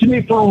talk to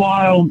me for a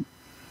while,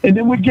 and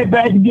then we'd get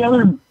back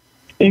together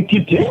and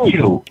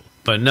continue.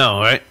 But no,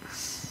 right?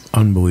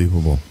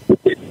 Unbelievable.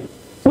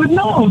 But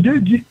no,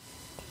 dude,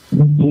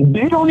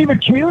 they don't even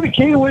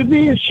communicate with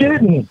me and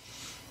shit. And,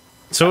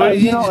 so what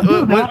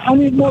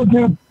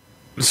dude.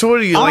 So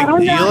what are you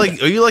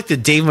like? Are you like the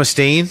Dave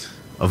Mustaine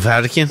of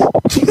Vatican?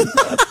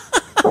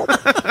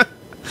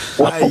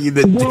 Why are you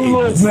the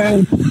Dave?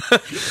 Man.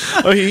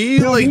 Are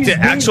you like the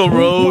Axl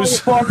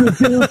Rose?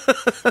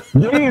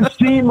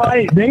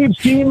 They've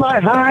seen my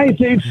highs.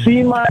 They've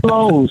seen my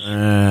lows.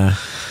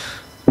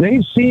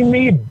 They've seen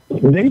me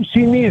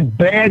in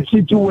bad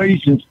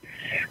situations.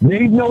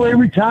 They know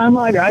every time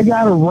I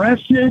got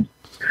arrested.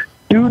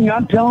 Dude,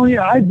 I'm telling you,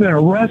 I've been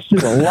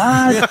arrested a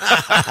lot.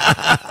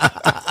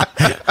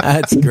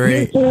 That's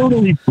great.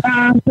 Disorderly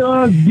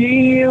conduct,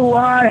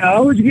 DUI. I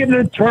was getting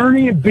an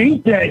attorney and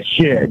beat that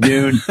shit,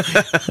 dude.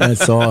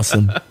 That's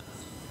awesome.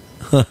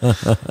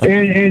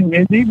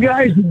 and these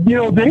guys,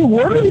 they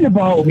worried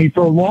about me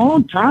for a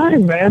long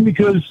time, man,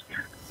 because,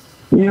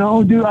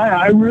 dude,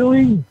 I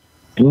really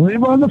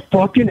live on the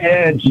fucking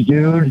edge,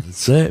 dude.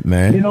 That's it,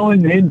 man. And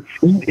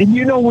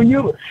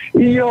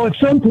at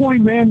some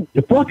point, man,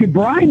 the fucking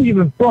Brian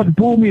even fucking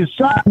pulled me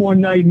aside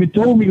one night and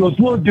told me, he goes,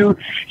 look, dude,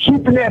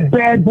 keeping that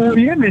bad boy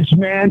image,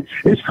 man,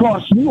 it's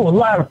costing you a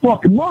lot of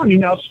fucking money.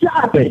 Now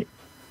stop it.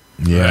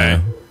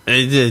 Yeah.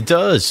 It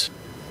does.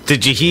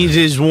 Did you heed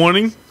his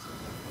warning?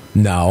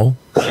 No.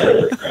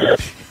 Dude,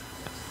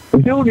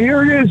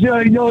 here it is.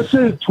 It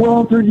says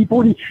 12, 13,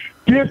 14,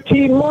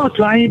 15 months.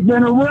 I ain't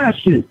been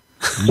arrested.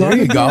 So There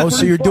you go.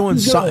 So you're doing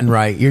something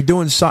right. You're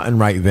doing something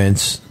right,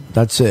 Vince.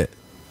 That's it.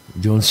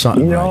 You're doing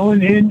something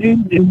right.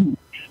 And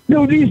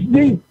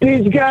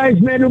these guys,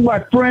 man, are my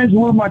friends,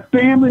 were my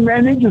family,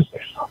 man. They just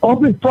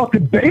up and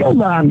fucking bailed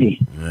on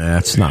me.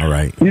 That's not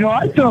right.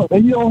 I felt,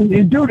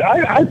 dude,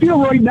 I feel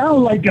right now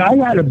like I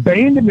got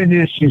abandonment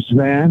issues,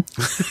 man.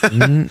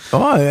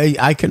 Oh,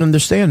 I can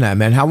understand that,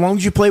 man. How long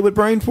did you play with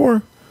Brain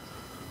for?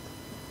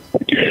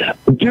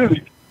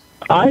 Dude,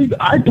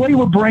 I played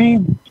with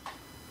Brain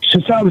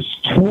since I was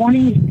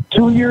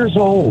 22 years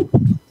old.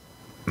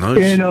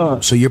 Nice.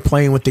 And, so you're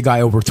playing with the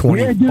guy over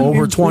 20, yeah, dude,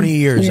 over 20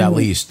 years at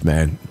least,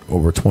 man.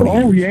 Over 20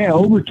 years. Oh, yeah,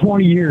 over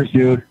 20 years,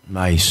 dude.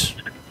 Nice.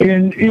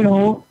 And, I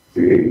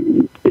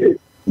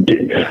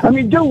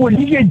mean, dude, when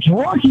he get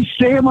drunk, he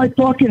stay at my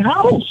fucking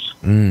house.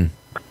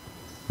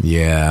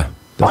 Yeah.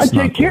 I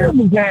take care of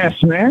his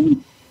ass,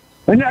 man.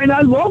 And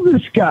I love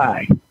this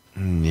guy.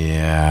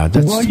 Yeah,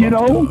 that's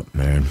Well, up,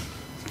 man.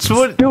 So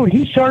what? Dude,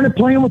 he started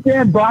playing with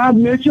that Bob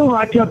Mitchell, and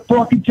I kept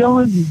fucking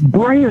telling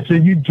Bray, I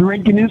said, you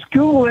drinking his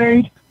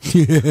Kool-Aid.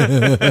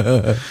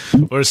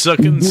 Or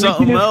sucking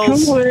something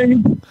else.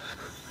 Kool-Aid.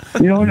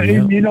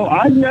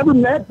 I've never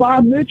met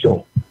Bob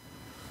Mitchell.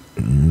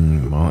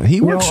 Well, he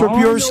works for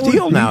Pure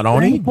Steel now,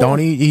 don't he? Don't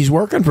he? He's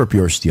working for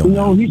Pure Steel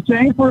now. He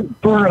sang for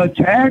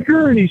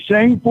Attacker, and he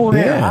sang for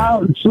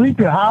that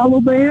Sleepy Hollow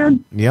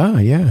band.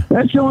 Yeah.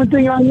 That's the only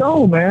thing I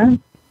know,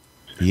 man.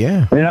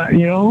 Yeah.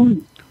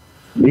 And,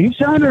 he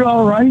sounded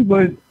all right,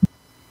 but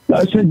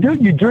I said,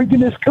 dude, you're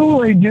drinking this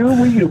Kool-Aid,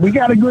 dude. We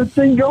got a good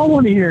thing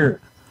going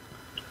here.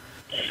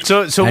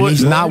 So and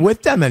he's not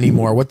with them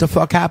anymore. What the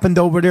fuck happened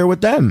over there with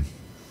them?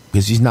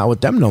 Because he's not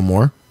with them no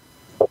more.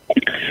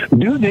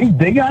 Dude,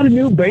 they got a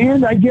new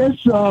band, I guess.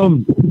 They got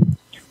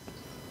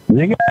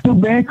a new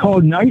band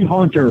called Night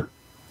Hunter.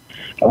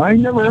 I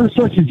never heard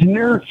such a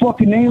generic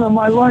fucking name in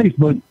my life,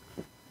 but...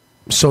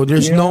 So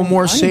there's no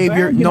more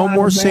Savior, no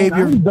more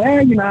Savior. I'm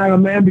bagging on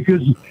him, man,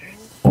 because...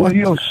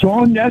 Well,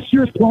 Sean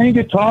Nestor's playing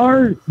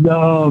guitar.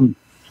 The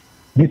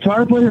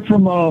guitar player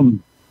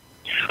from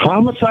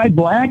Homicide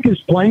Black is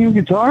playing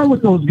guitar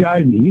with those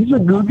guys. He's a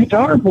good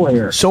guitar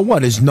player. So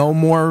what? Is no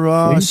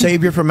more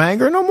Savior from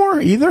Anger no more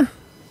either?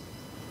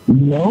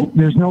 No,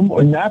 there's no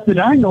more. Not that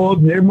I know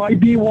of. There might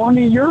be one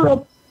in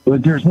Europe,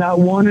 but there's not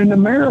one in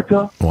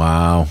America.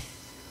 Wow.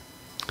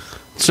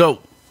 So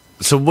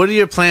what are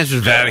your plans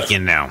with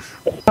Vatican now?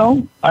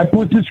 I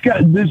put this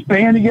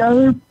band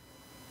together.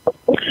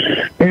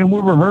 And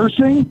we're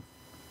rehearsing.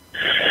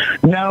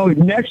 Now,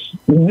 next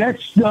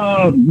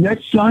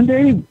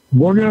Sunday,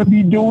 we're going to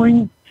be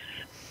doing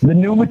the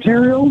new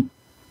material.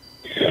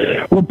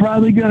 We're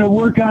probably going to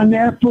work on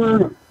that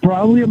for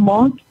probably a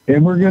month,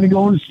 and we're going to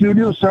go in the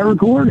studio and start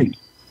recording.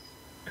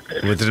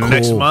 Within the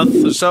next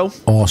month or so?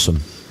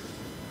 Awesome.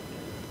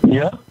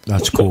 Yeah.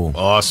 That's cool.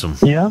 Awesome.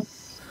 Yeah.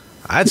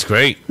 That's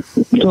great.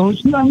 So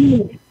it's not...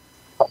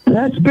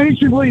 That's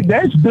basically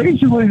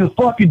the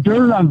fucking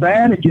dirt on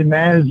Vatican,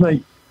 man. It's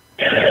like,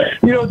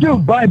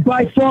 dude, by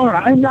far,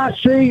 I'm not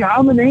saying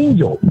I'm an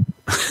angel.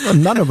 Well,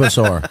 none of us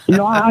are.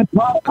 I'm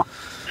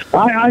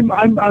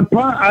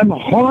a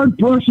hard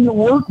person to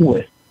work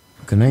with.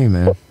 Good name,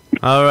 man.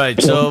 All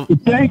right, so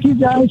thank you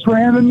guys for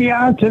having me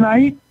on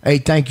tonight. Hey,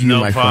 thank you,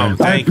 no my problem.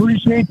 friend. I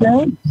appreciate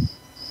that.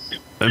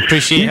 I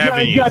appreciate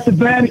having you. You guys got the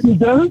Vatican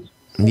dirt.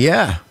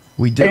 Yeah,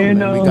 we did. And,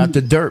 we got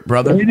the dirt,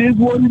 brother. It is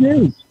what it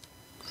is.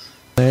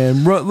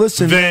 And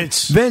listen,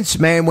 Vince,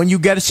 man, when you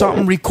get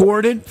something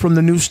recorded from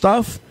the new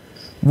stuff,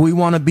 we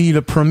want to be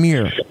the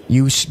premiere.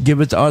 You give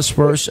it to us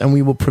first, and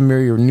we will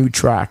premiere your new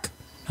track.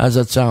 How's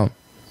that sound?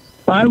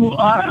 I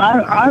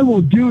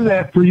will do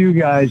that for you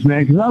guys,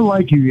 man, because I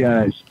like you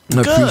guys.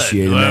 I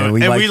appreciate it, man.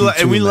 We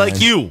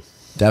like you.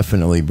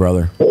 Definitely,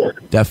 brother.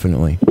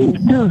 Definitely.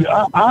 Dude,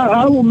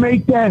 I will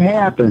make that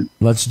happen.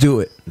 Let's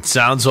do it. It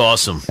sounds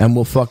awesome. And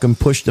we'll fucking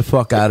push the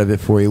fuck out of it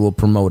for you. We'll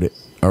promote it.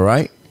 All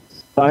right?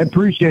 I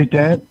appreciate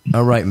that.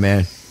 All right,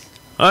 man.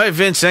 All right,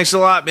 Vince. Thanks a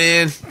lot,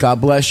 man.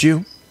 God bless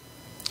you.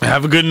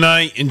 Have a good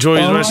night. Enjoy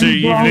the rest of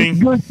your evening.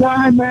 Good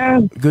time,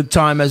 man. Good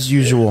time as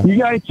usual. You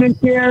guys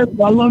take care.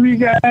 I love you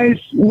guys.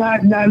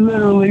 Not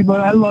literally, but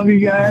I love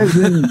you guys.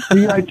 And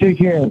you guys take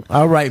care.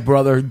 All right,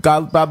 brother.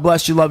 God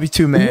bless you. Love you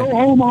too, man. No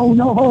homo.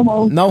 No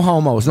homo. No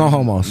homos. No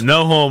homos.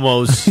 No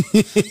homos.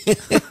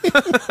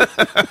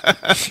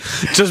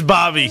 Just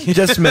Bobby.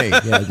 Just me.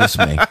 Yeah, just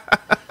me.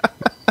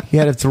 He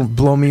had to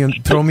throw me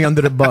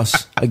under the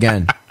bus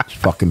again.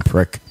 Fucking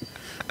prick.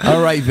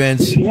 All right,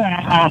 Vince.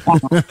 Yeah. All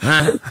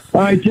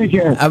right, take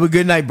care. Have a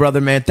good night, brother,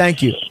 man.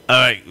 Thank you.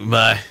 All right,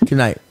 bye. Good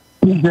night.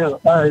 You too.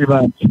 All right,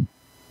 bye.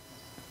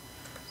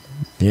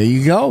 There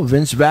you go.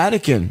 Vince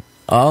Vatican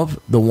of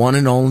the one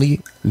and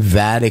only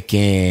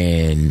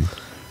Vatican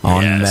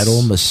on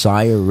Metal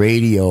Messiah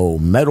Radio.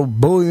 Metal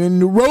Bully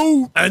and the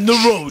Roach. And the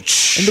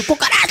Roach. And the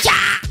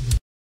Cucaracha.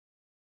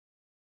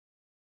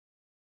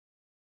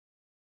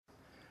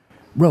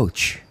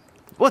 Roach.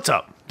 What's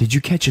up? Did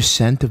you catch a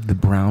scent of the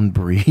brown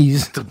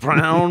breeze? The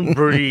brown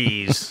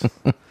breeze.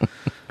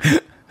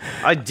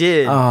 I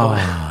did.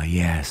 Oh,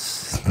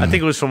 yes. I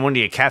think it was from one of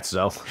your cats,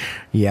 though.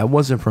 Yeah, it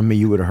wasn't from me.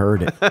 You would have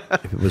heard it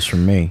if it was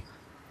from me.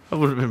 I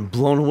would have been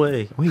blown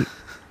away. Wait.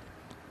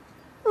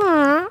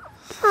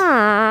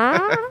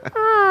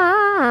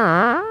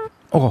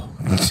 Oh,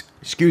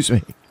 excuse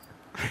me.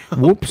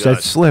 Whoops,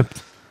 that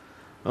slipped.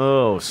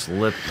 Oh,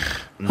 slip.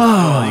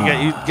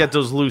 Oh, you got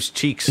those loose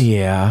cheeks.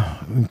 Yeah,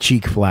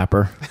 cheek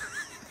flapper.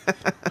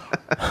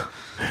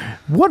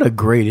 What a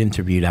great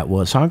interview that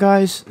was, huh,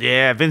 guys?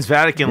 Yeah, Vince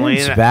Vatican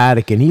Vince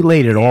Vatican, he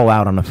laid it all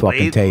out on the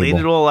fucking table. Laid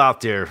it all out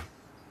there.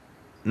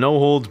 No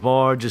holds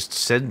barred, just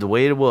said the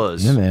way it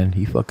was. Yeah, man,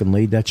 he fucking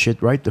laid that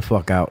shit right the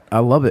fuck out. I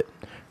love it.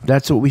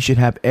 That's what we should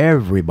have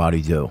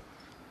everybody do.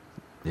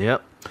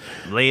 Yep.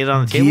 Lay it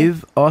on the table.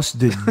 Give us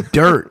the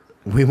dirt.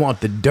 We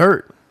want the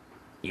dirt.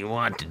 You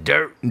want the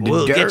dirt?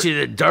 We'll get you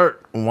the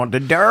dirt. We want the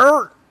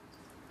dirt.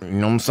 You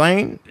know what I'm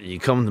saying? You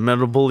come to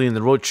Metal Bully and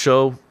the Roach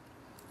Show,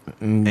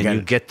 and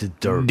you get the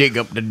dirt. Dig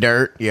up the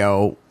dirt,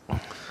 yo.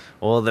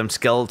 All of them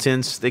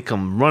skeletons, they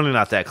come running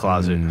out that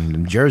closet.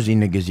 Them Jersey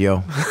niggas,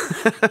 yo.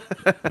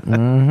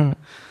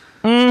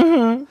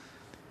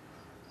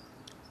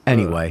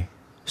 Anyway,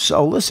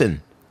 so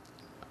listen.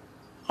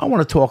 I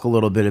want to talk a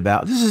little bit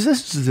about this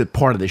is the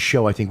part of the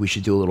show I think we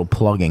should do a little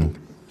plugging.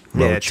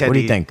 Roach. Yeah, Teddy, what do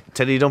you think?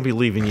 Teddy, don't be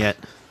leaving yet.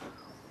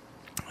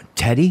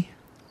 Teddy?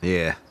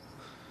 Yeah.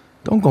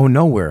 Don't go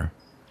nowhere,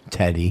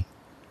 Teddy.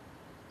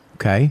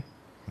 Okay?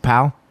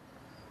 Pal?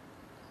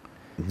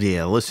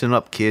 Yeah, listen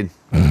up, kid.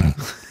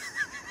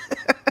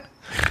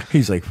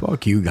 He's like,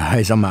 fuck you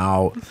guys, I'm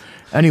out.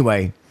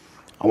 Anyway,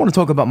 I want to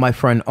talk about my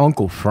friend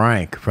Uncle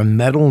Frank from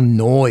Metal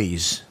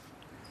Noise.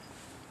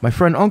 My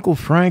friend Uncle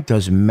Frank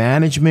does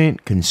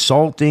management,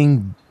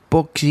 consulting,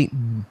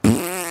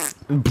 bookings.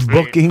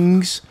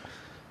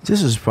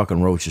 This is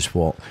fucking Roach's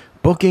fault.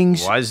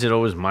 Bookings. Why is it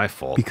always my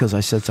fault? Because I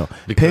said so.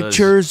 Because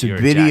Pictures, you're a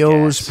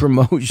videos, jackass.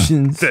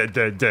 promotions.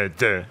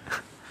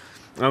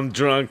 I'm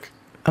drunk.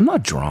 I'm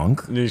not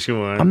drunk. Yes, you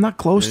are. I'm not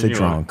close to You are.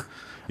 drunk.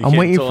 You I'm can't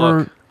waiting talk. for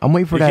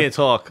You that. can't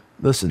talk.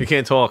 Listen. You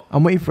can't talk.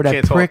 I'm waiting for that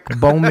Can't prick talk.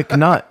 Bo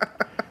McNutt.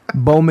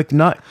 Bo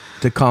McNutt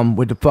to come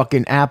with the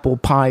fucking apple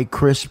pie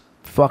crisp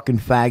fucking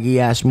faggy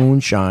ass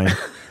moonshine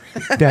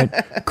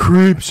that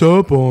creeps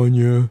up on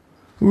you.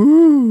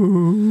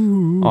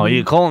 Ooh. Oh,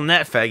 you're calling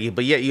that faggy,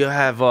 but yet you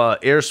have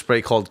air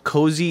spray called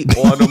Cozy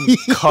Autumn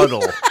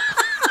Cuddle.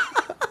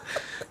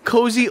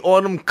 Cozy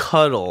Autumn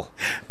Cuddle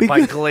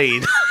by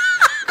Glade.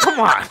 Come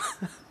on.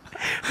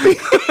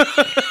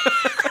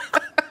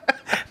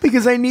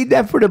 Because I need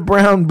that for the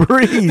brown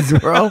breeze,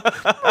 bro.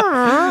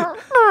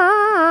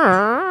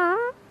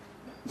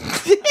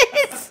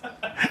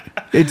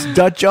 It's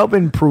Dutch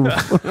oven proof.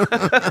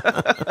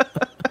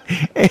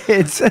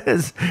 It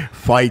says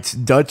fights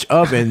Dutch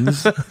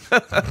ovens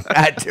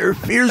at their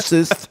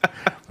fiercest,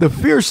 the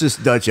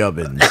fiercest Dutch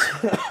ovens.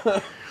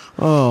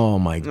 Oh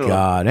my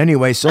God.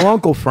 Anyway, so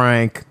Uncle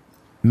Frank,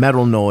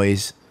 Metal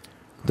Noise,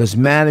 does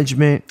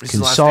management, Is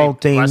his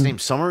consulting. Last name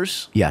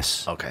Summers?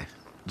 Yes. Okay.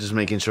 Just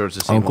making sure it's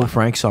the same Uncle one.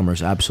 Frank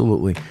Summers,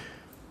 absolutely.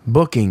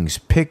 Bookings,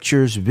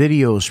 pictures,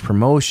 videos,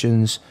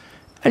 promotions,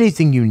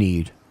 anything you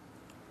need.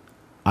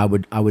 I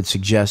would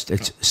suggest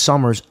it's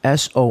Summers,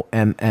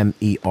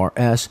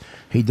 Sommers.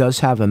 He does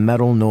have a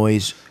Metal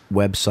Noise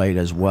website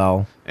as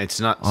well. It's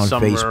not on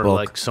summer Facebook.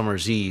 like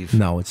Summer's Eve.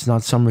 No, it's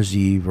not Summer's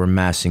Eve or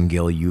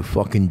Massengill, you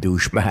fucking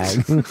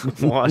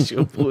douchebag. Wash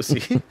your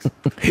pussy.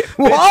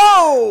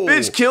 Whoa!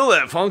 Bitch, kill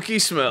that funky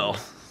smell.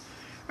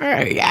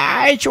 Hey,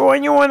 guys,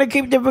 when you want to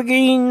keep the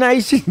fucking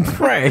nice and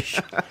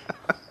fresh.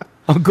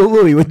 Uncle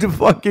Louie, what the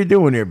fuck you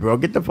doing here, bro?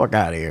 Get the fuck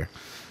out of here.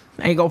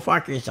 Hey, go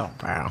fuck yourself,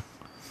 pal.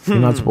 You're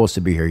not supposed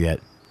to be here yet.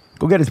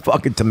 Go get his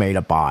fucking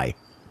tomato pie.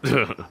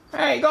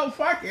 Hey, go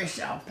fuck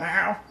yourself,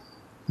 pal.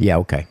 Yeah,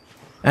 okay.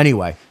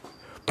 Anyway.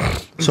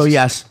 So,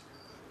 yes.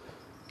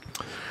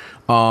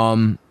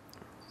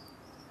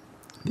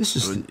 This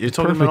is You're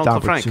talking perfect about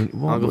Uncle Frank. opportunity.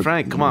 Well, Uncle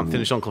Frank, come on,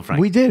 finish Uncle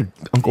Frank. We did,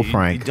 Uncle You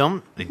Frank.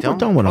 done? You We're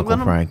done with Plug Uncle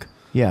him? Frank.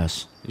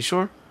 Yes. You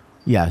sure?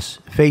 Yes,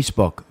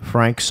 Facebook,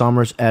 Frank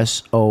Summers,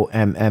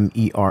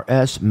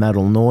 Sommers,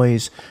 Metal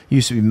Noise.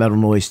 Used to be Metal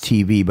Noise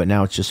TV, but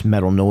now it's just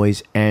Metal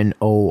Noise,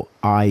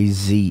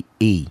 Noize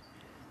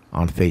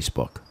on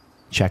Facebook.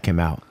 Check him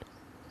out.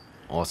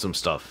 Awesome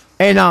stuff.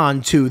 And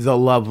on to the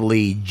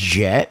lovely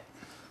Jet,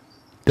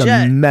 the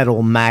Jet.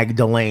 Metal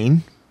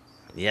Magdalene.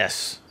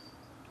 Yes.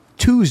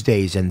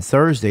 Tuesdays and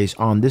Thursdays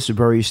on this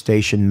very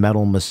station,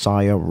 Metal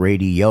Messiah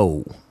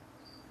Radio.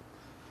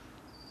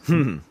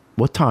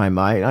 What time?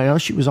 I know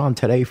she was on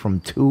today from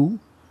 2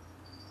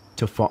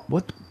 to 5.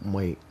 What?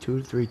 Wait,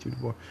 2 to 3, 2 to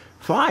 4.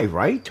 5,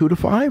 right? 2 to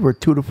 5 or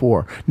 2 to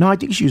 4? No, I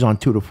think she was on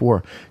 2 to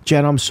 4.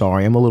 Jen, I'm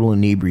sorry. I'm a little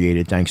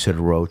inebriated thanks to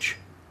the Roach.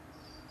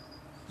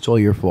 It's all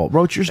your fault.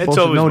 Roach, you're supposed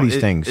to know these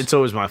things. It's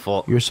always my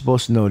fault. You're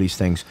supposed to know these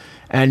things.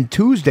 And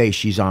Tuesday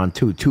she's on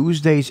too.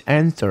 Tuesdays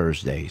and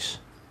Thursdays.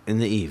 In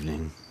the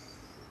evening.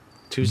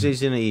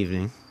 Tuesdays in the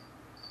evening.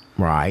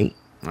 Right.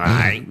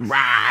 Right.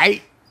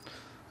 Right.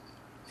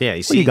 Yeah, you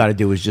What see. you got to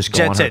do is just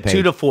go on Jet's her at page.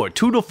 2 to 4.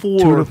 2 to 4.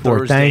 2 to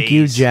 4. Thank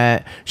you, Thursdays.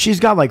 Jet. She's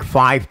got like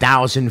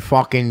 5,000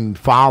 fucking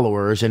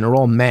followers, and they're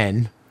all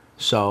men.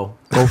 So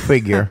go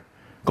figure.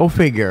 Go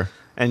figure.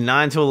 And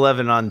 9 to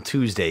 11 on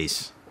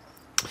Tuesdays.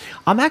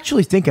 I'm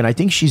actually thinking. I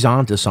think she's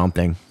on to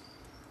something.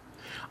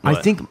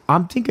 What?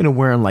 I'm thinking of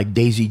wearing like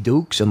Daisy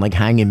Dukes and like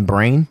hanging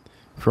brain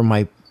for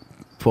my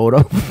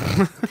photo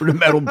for the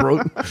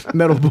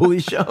Metal Bully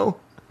show.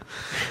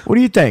 What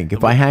do you think?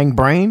 If I hang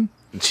brain,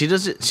 She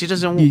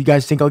doesn't. you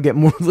guys think I'll get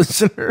more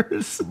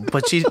listeners?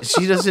 But she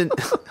doesn't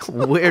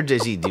wear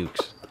Dizzy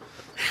Dukes.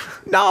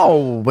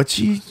 No, but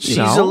She's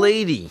a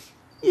lady.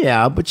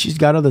 Yeah, but she's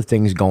got other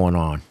things going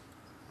on.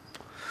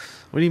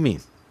 What do you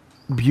mean?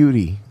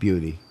 Beauty.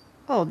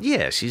 Oh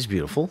yeah, she's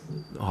beautiful.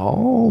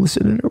 Oh,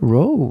 listen to the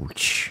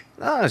Roach.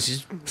 Ah,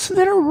 she's Listen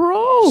to the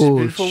Roach. a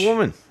beautiful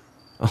woman.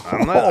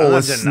 I'm not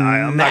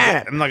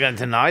going to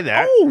deny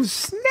that. Oh,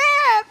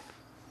 snap.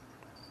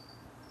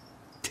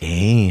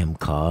 Damn,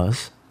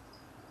 cuz.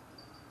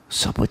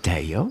 What's up with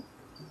that, yo?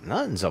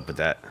 Nothing's up with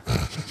that.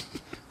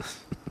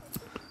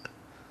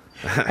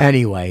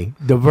 Anyway,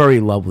 the very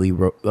lovely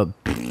Roach.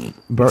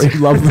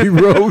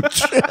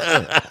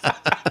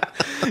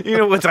 You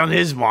know what's on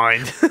his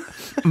mind.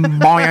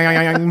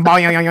 Boing,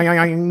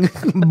 boing,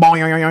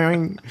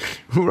 boing.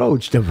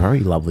 Roach, the very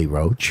lovely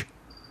Roach.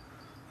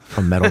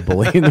 From Metal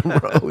Bully and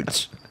the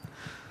Roach.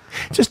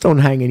 Just don't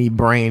hang any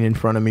brain in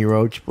front of me,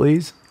 Roach,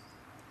 please.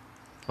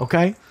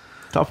 Okay?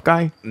 Tough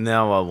guy?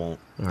 No, I won't.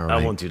 All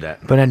right. I won't do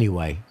that. But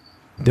anyway,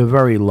 the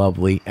very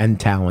lovely and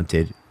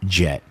talented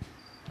Jet,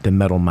 the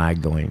Metal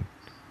Magdalene.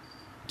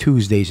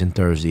 Tuesdays and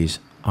Thursdays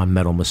on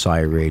Metal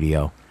Messiah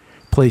Radio.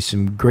 Plays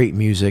some great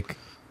music.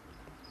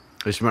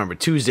 Just remember,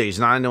 Tuesdays,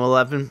 9 to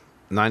 11,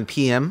 9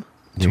 p.m.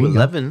 There to you go.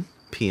 11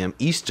 p.m.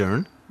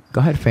 Eastern.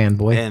 Go ahead,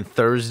 fanboy. And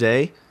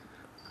Thursday,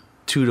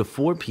 2 to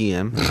 4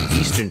 p.m.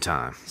 Eastern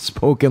time.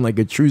 Spoken like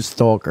a true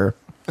stalker.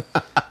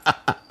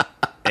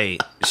 Hey,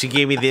 she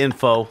gave me the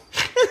info.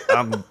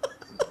 I'm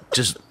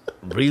just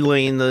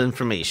relaying the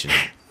information.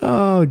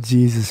 Oh,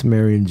 Jesus,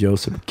 Mary, and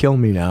Joseph. Kill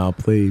me now,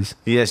 please.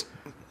 Yes,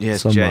 Jet,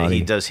 Somebody.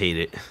 he does hate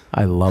it.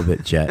 I love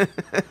it, Jet.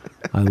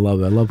 I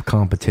love it. I love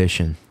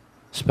competition,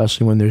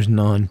 especially when there's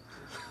none.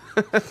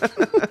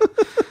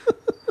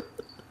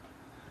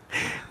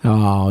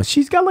 Oh,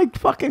 she's got like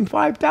fucking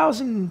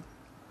 5,000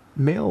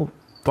 male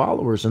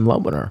followers in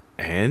love with her.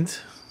 And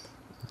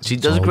she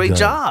It's does a all great good.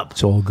 job.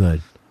 It's all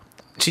good.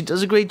 She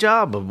does a great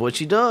job of what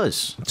she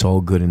does. It's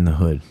all good in the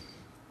hood.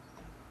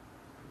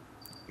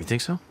 You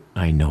think so?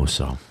 I know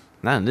so.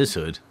 Not in this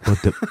hood.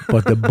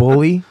 But the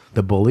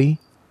bully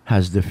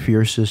has the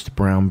fiercest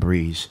brown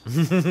breeze.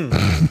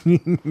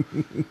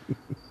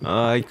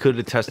 I could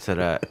attest to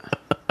that.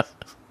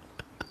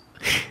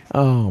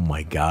 Oh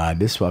my God,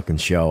 this fucking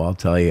show! I'll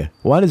tell you.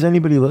 Why does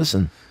anybody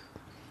listen?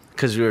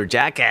 Because we're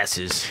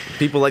jackasses.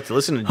 People like to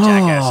listen to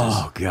jackasses.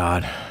 Oh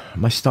God,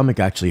 my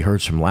stomach actually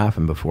hurts from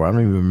laughing before. I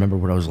don't even remember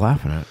what I was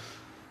laughing at.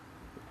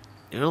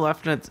 You're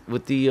laughing at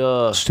with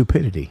the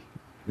Stupidity.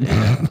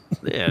 yeah,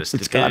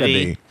 It's gotta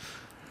stupidity. be.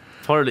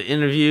 Part of the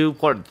interview,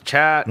 part of the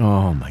chat.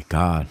 Oh my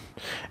God.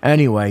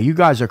 Anyway, you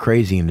guys are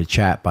crazy in the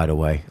chat, by the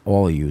way.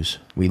 All of yous.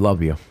 We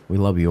love you. We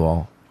love you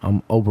all.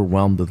 I'm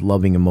overwhelmed with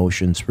loving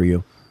emotions for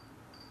you.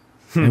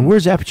 And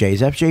where's FJ?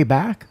 Is FJ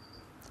back?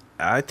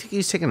 I think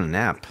he's taking a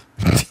nap.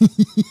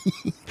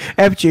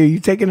 FJ, are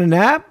you taking a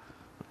nap?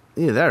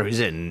 Yeah, there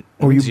he's in.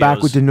 Or are you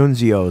back with the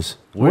Nunzios?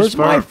 Where's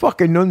my Firm?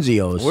 fucking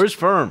Nunzios? Where's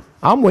Firm?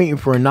 I'm waiting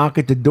for a knock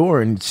at the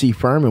door and see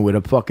Furman with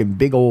a fucking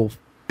big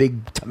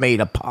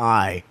tomato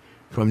pie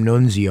from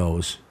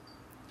Nunzio's.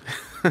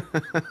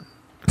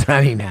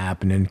 That ain't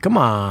happening. Come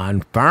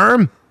on,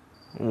 Firm.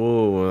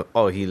 Whoa!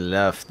 Oh, he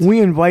left.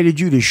 We invited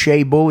you to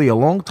Shea Bully a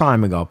long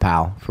time ago,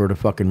 pal, for the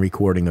fucking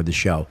recording of the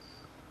show.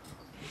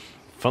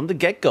 From the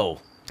get-go.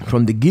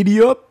 From the giddy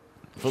up.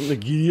 From the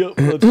giddy up.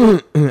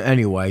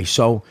 Anyway,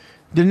 so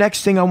the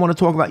next thing I want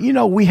to talk about,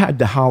 we had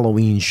the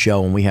Halloween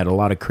show and we had a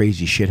lot of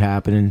crazy shit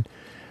happening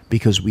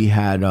because we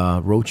had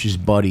Roach's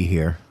buddy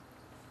here,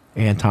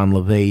 Anton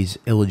LaVey's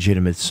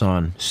illegitimate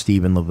son,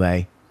 Stephen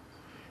LaVey.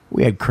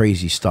 we had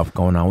crazy stuff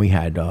going on. We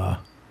had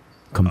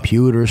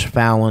computers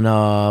fouling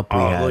up. We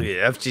had, look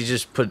at FG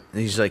just put.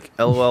 He's like,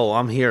 "LOL,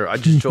 I'm here. I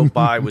just drove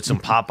by with some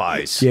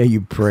Popeyes." yeah,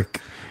 you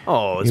prick.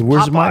 Oh, it's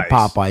Where's Popeyes. my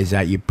Popeyes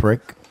at, you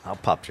prick? I'll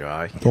pop your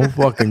eye.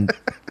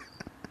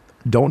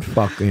 Don't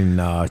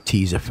fucking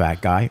tease a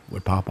fat guy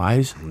with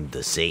Popeyes.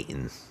 The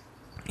Satan.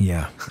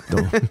 Yeah.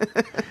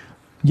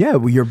 Yeah,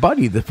 well, your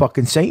buddy, the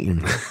fucking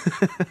Satan.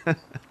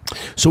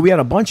 So we had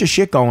a bunch of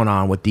shit going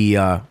on with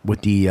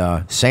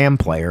the Sam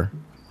player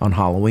on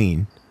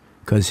Halloween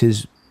because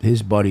his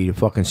buddy, the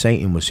fucking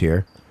Satan, was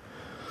here.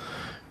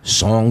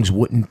 Songs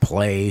wouldn't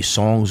play,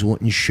 songs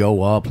wouldn't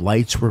show up,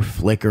 lights were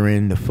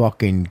flickering, the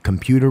fucking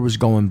computer was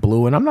going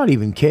blue, and I'm not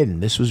even kidding.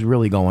 This was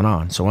really going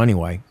on. So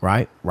anyway,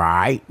 right.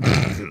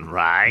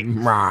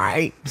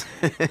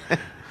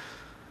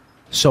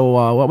 So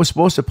I was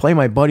supposed to play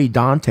my buddy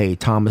Dante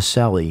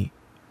Tomaselli.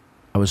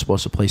 I was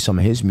supposed to play some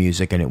of his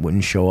music, and it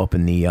wouldn't show up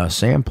in the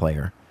Sam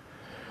player.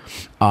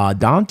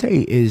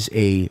 Dante is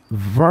a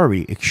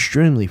very,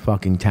 extremely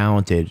fucking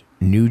talented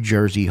New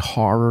Jersey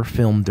horror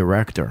film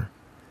director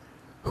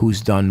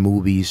who's done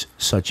movies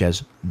such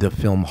as the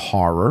film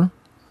Horror,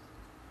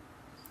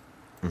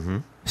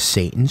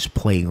 Satan's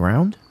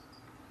Playground,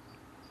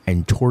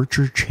 and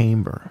Torture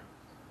Chamber.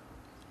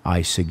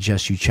 I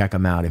suggest you check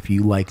him out if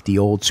you like the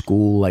old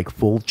school, like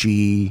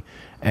Fulci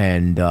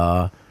and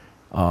Argento,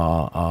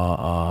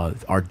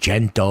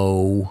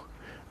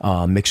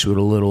 mixed with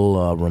a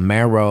little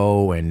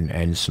Romero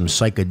and some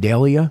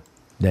psychedelia.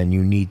 Then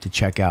you need to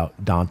check out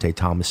Dante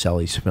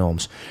Tomaselli's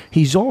films.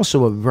 He's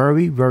also a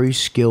very, very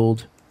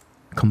skilled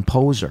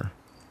composer,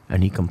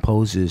 and he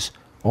composes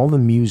all the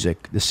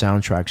music, the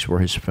soundtracks for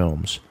his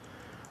films.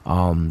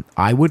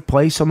 I would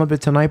play some of it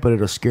tonight, but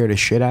it'll scare the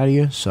shit out of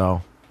you.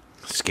 So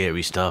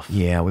scary stuff.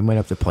 Yeah, we might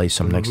have to play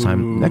some next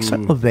time. Next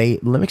time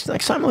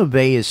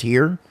LeVay is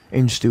here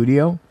in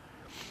studio,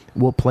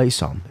 we'll play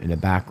some in the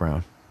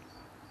background,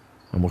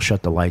 and we'll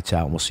shut the lights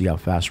out, and we'll see how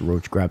fast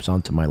Roach grabs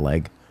onto my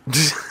leg.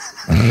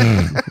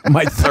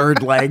 My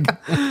third leg.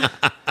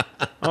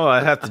 Oh,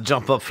 I'd have to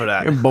jump up for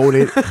that.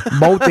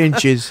 Both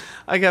inches.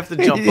 I have to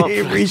jump up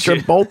for Reach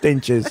for both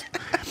inches.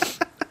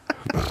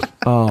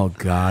 Oh,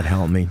 God,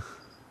 help me.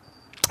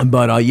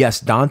 But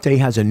yes, Dante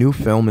has a new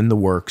film in the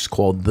works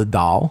called The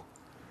Doll,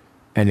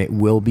 and it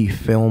will be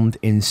filmed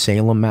in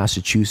Salem,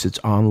 Massachusetts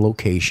on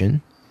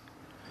location.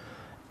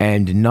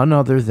 And none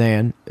other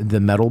than the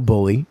Metal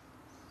Bully,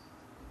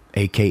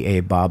 a.k.a.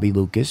 Bobby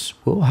Lucas,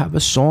 will have a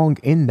song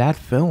in that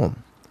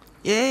film.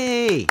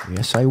 Yay!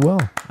 Yes, I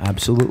will.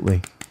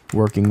 Absolutely.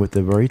 Working with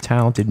a very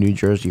talented New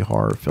Jersey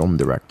horror film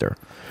director.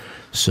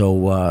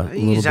 So a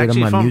little bit of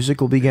my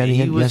music will be getting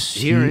in. Yes,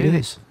 he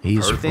is.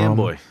 He's from...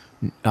 Boy.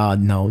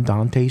 No,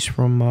 Dante's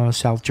from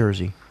South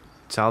Jersey.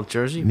 South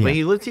Jersey? Yeah. But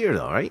he lived here,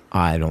 though, right?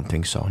 I don't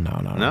think so. No.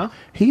 No?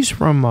 He's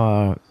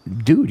from...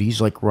 dude,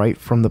 he's like right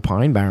from the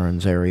Pine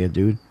Barrens area,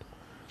 dude.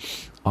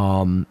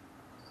 Yeah.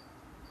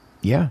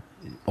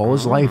 All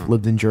his life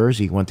lived in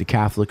Jersey. Went to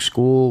Catholic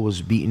school.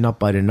 Was beaten up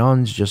by the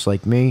nuns, just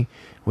like me.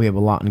 We have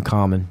a lot in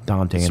common,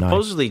 Dante and I.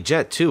 Supposedly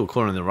Jet, too,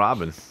 according to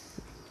Robin.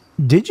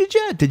 Did you,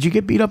 Jet? Did you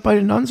get beat up by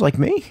the nuns like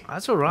me?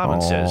 That's what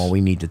Robin says. Oh,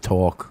 we need to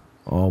talk.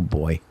 Oh,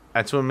 boy.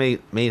 That's what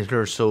made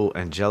her so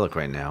angelic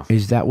right now.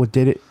 Is that what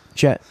did it,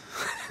 Jet?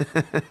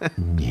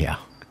 Yeah.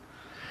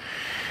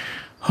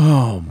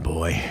 Oh,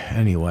 boy.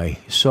 Anyway,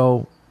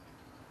 so,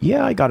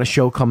 yeah, I got a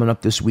show coming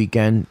up this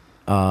weekend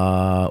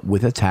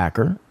with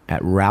Attacker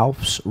at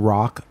Ralph's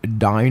Rock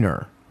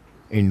Diner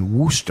in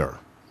Worcester.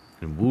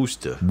 In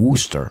Worcester.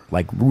 Worcester,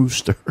 like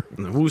rooster.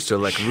 Worcester,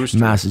 like rooster.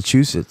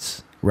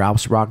 Massachusetts.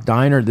 Ralph's Rock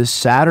Diner this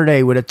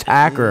Saturday with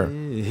Attacker.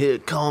 Here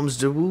comes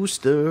the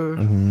Worcester.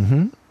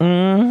 And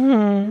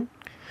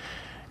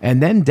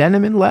then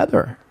Denim and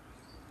Leather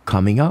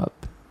coming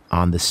up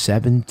on the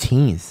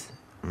 17th.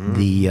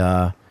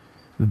 The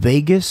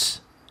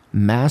Vegas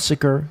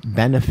Massacre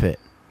Benefit.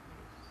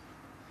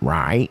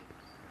 Right?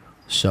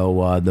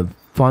 So the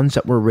funds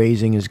that we're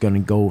raising is going to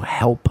go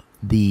help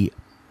the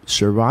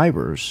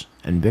survivors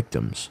and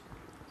victims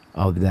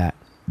of that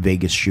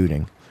Vegas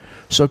shooting.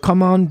 So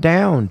come on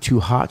down to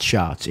Hot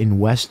Shots in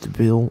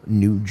Westville,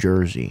 New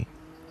Jersey.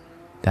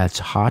 That's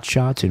Hot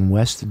Shots in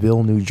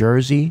Westville, New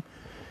Jersey.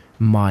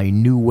 My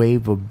new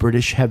wave of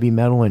British heavy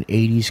metal and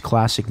 80s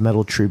classic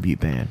metal tribute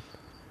band.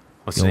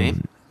 What's the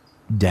name?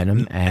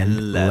 Denim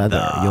and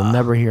Leather. You'll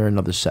never hear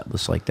another set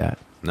list like that.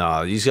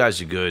 No, these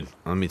guys are good.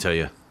 Let me tell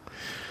you.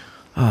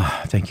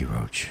 Thank you,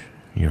 Roach.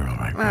 You're all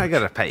right, Roach. I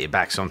gotta pat you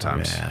back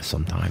sometimes. Yeah,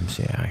 sometimes,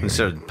 yeah.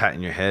 Instead of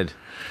patting your head.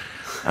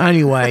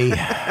 Anyway,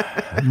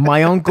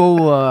 my Uncle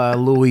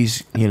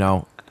Louis,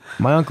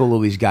 my Uncle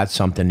Louis got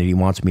something that he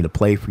wants me to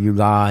play for you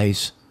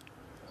guys.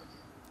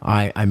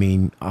 I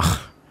mean,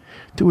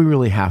 do we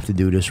really have to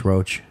do this,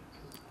 Roach?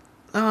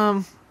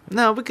 No,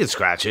 we could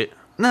scratch it.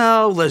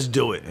 No, let's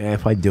do it.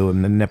 If I do it,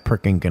 then that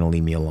prick ain't gonna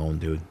leave me alone,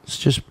 dude.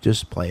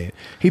 Just play it.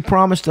 He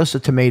promised us a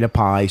tomato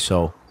pie,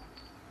 so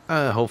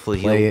hopefully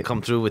he'll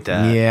come through with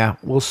that. Yeah,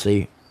 we'll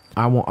see.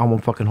 I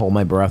won't fucking hold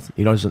my breath.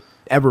 He doesn't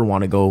ever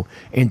want to go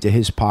into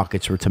his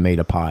pockets for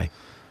tomato pie.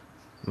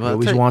 He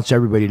always wants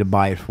everybody to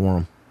buy it for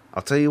him.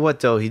 I'll tell you what,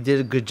 though. He did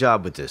a good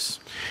job with this.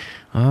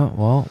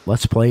 Well,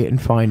 let's play it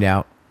and find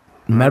out.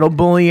 Metal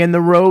Bully and the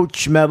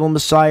Roach, Metal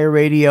Messiah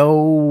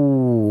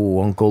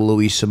Radio, Uncle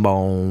Louis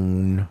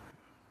Simone.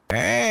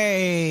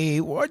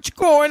 Hey, what's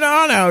going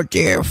on out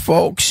there,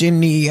 folks, in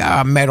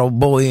the Metal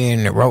Bully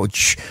and the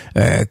Roach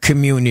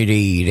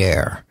community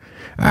there?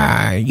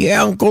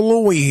 Yeah, Uncle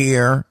Louis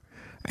here.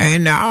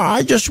 And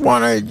I just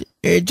wanted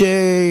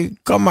to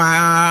come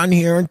on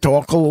here and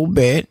talk a little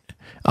bit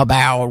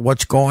about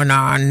what's going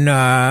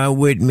on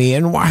with me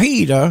and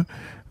Wahida,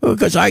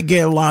 because I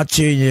get lots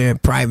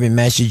of private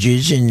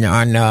messages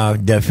on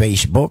the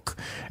Facebook,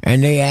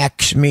 and they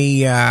ask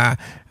me,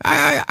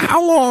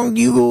 how long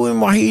you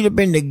and Wahida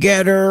been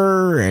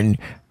together, and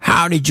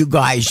how did you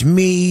guys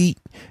meet,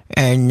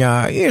 and,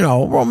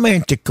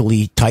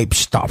 romantically type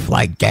stuff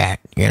like that,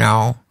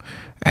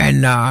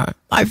 And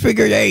I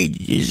figured, hey,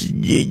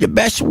 the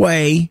best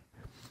way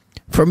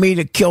for me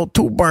to kill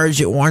two birds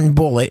with one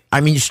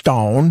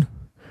stone,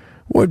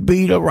 would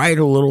be to write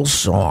a little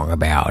song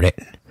about it.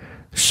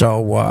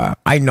 So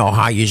I know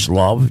how you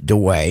love the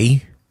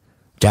way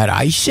that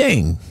I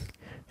sing,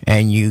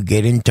 and you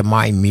get into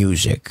my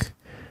music.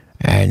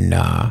 And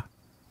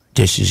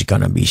this is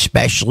going to be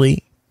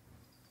specially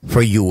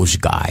for you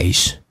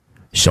guys.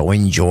 So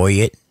enjoy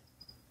it.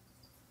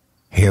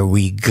 Here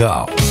we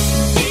go.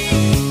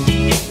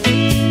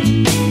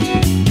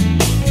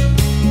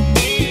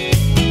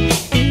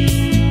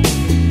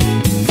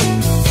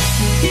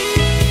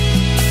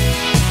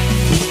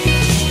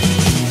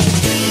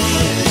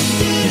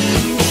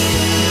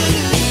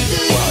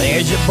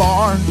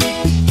 Bar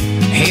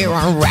here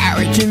on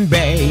Raritan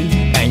Bay,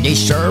 and they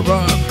serve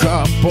a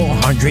couple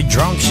hundred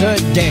drunks a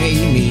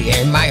day. Me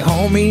and my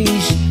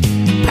homies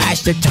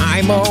pass the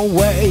time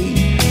away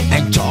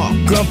and talk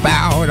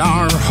about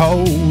our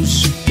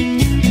hoes.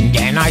 And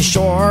then I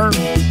saw her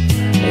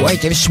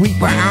with them sweet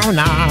brown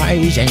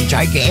eyes and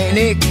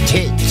gigantic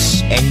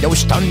tits and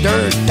those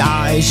thunder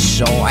thighs.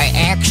 So I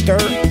asked her,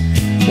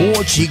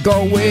 would she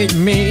go with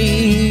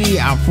me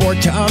out for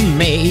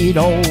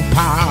tomato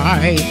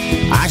pie?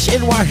 I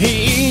said,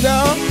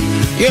 Wahida,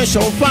 you're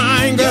so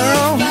fine,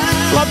 girl.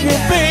 Love your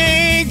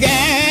big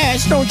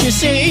ass, don't you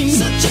see?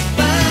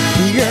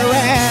 Your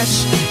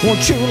ass,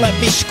 won't you let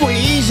me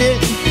squeeze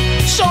it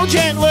so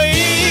gently?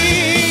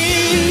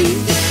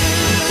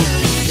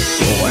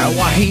 Well,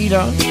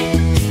 Wahida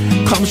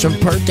comes from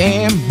Perth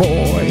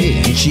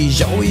Amboy, and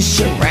she's always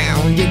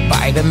surrounded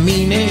by the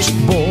meanest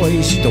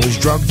boys. Those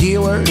drug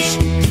dealers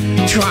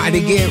try to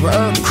give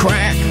her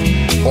crack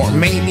or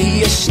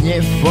maybe a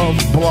sniff of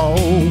blow.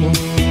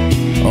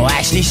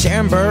 Last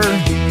December,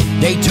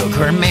 they took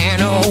her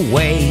man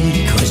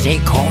away, 'cause they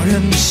caught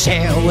him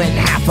selling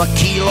half a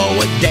kilo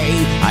a day.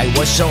 I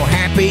was so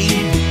happy,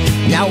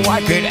 now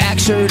I could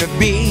ask her to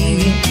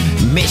be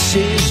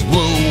Mrs.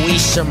 Louis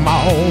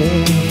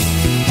Simone.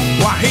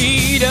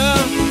 Wahida,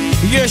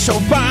 you're so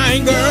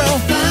fine,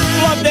 girl.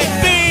 Love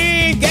that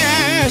big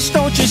ass,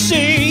 don't you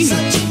see?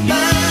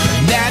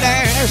 That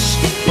ass,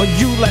 would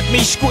you let me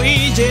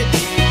squeeze it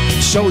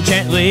so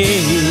gently?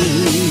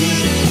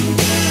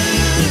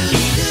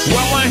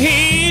 Well,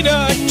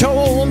 Wahida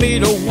told me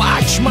to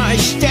watch my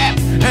step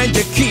and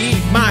to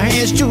keep my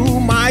hands to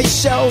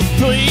myself,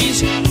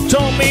 please.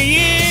 Told me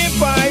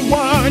if I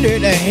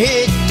wanted to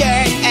hit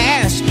that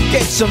ass,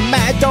 get some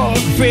Mad Dog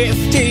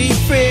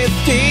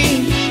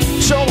 50-50.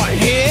 So I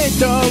hit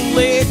the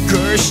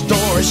liquor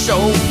store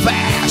so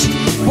fast,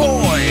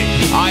 boy,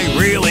 I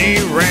really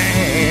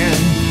ran.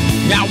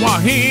 Now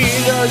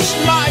Wahida's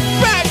my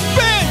fat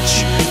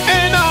bitch,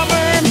 and I'm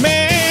her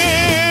man.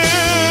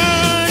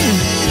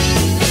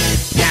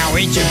 Now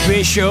it's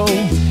official,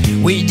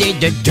 we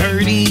did the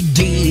dirty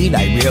deed.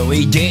 I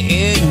really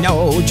didn't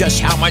know just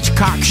how much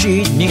cock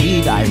she'd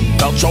need. I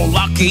felt so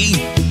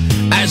lucky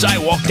as I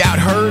walked out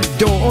her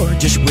door,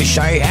 just wish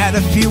I had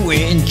a few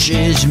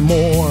inches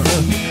more.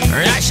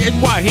 And I said,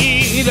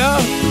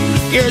 Wahida,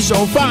 you're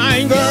so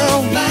fine,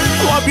 girl.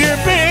 Love your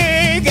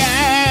big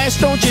ass,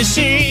 don't you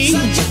see?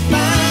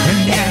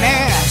 And that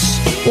ass,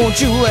 won't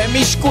you let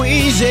me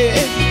squeeze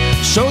it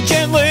so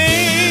gently?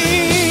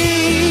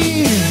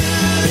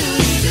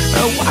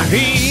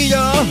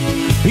 Wahida,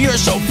 you're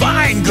so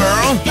fine,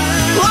 girl.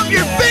 Love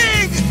your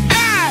big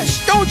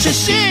ass, don't you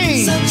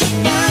see?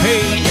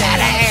 Hey, that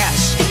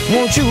ass,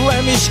 won't you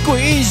let me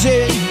squeeze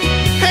it?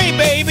 Hey,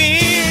 baby.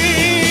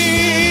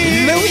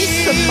 Louis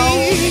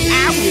Simone,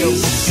 I will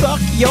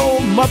suck your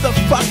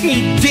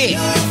motherfucking dick.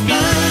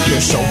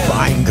 You're so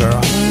fine,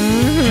 girl.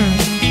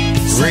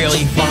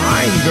 Really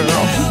fine,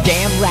 girl.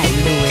 Damn right,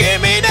 Louis.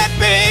 Give me that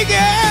big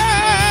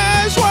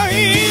ass,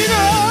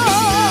 Wahida.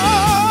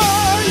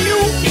 You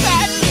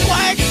fat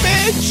black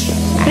bitch.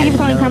 Thank you for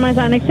calling Carmine's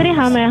Onyx City.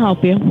 How may I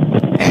help you?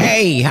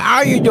 Hey,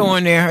 how you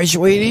doing there,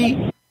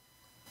 sweetie?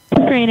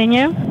 Great, and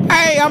you?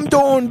 Hey, I'm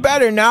doing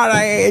better now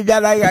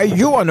that I got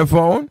you on the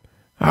phone.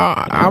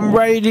 I'm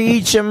ready to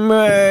eat some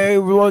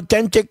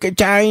authentic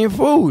Italian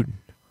food.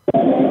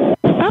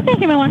 Okay,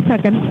 give me 1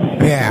 second.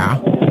 Yeah.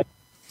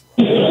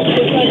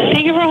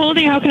 Thank you you for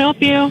holding. How can I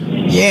help you?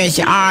 Yes,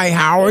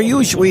 how are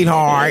you,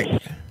 sweetheart?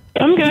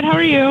 I'm good. How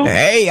are you?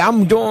 Hey,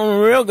 I'm doing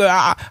real good.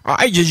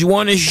 I just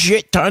won a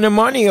shit ton of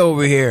money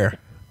over here.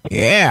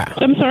 Yeah.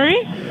 I'm sorry?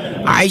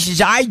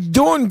 I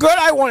doing good.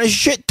 I won a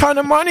shit ton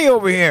of money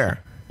over here.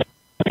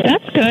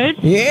 That's good.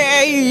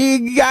 Yeah,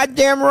 you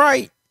goddamn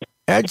right.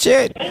 That's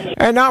it.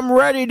 And I'm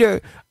ready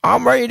to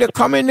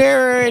come in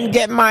there and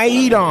get my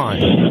eat on.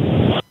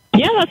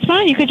 Yeah, that's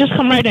fine. You could just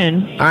come right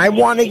in. I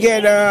want to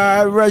get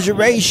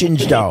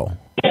reservations though.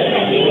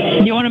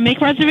 You want to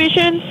make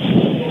reservations?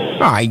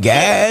 I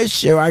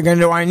guess. Do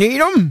I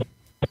need them?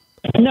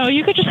 No,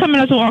 you could just come in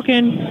as a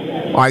walk-in.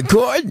 I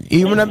could,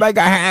 even if I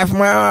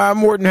got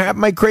more than half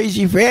my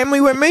crazy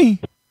family with me.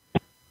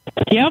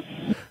 Yep.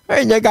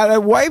 Hey, they got a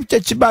wife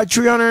that's about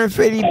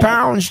 350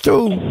 pounds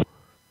too.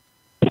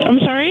 I'm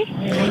sorry?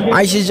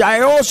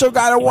 I also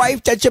got a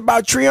wife that's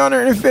about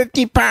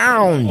 350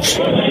 pounds.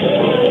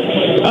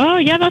 Oh,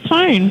 yeah, that's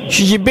fine.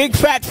 She's a big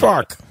fat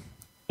fuck.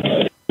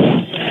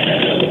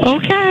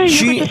 Okay,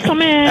 you can just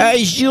come in.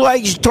 Hey, she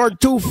likes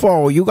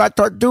tartufo. You got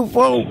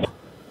tartufo?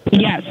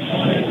 Yes.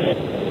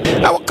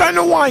 Now, what kind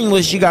of wine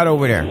list you got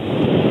over there?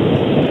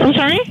 I'm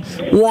sorry?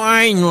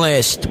 Wine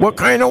list. What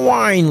kind of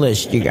wine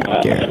list you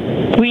got there?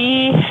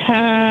 We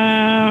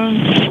have...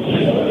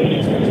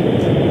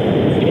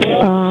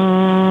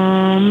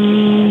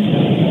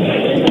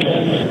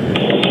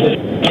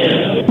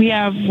 we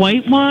have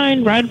white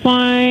wine, red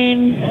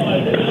wine.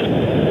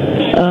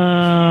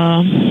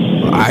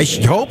 I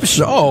hope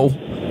so.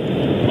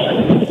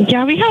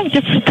 Yeah, we have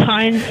different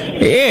kinds.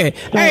 Yeah.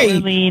 Hey,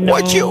 really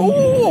what's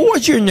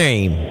your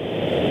name?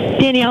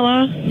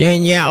 Daniela.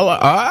 Daniela.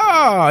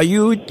 Ah,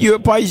 you a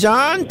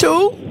paisan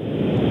too?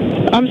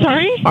 I'm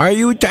sorry? Are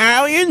you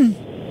Italian?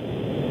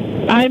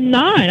 I'm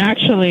not,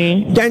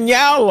 actually.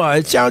 Daniela,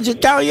 it sounds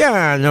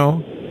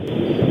Italiano.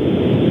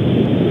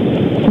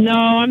 No,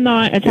 I'm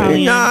not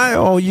Italian. You're not?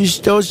 Oh, you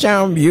still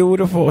sound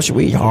beautiful,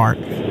 sweetheart.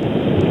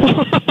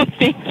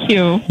 Thank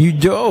you. You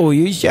do.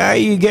 You say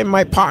you get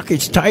my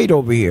pockets tight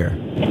over here.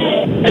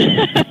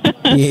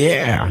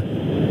 Yeah.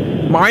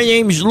 My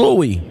name's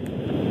Louie.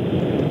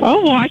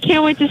 Oh, well, I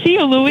can't wait to see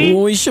you, Louie.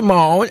 Louie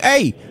Simone.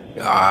 Hey,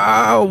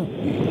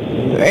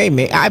 hey,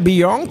 man, I be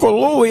your Uncle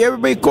Louie.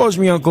 Everybody calls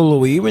me Uncle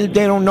Louie. Even if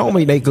they don't know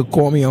me, they could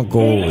call me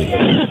Uncle Louie.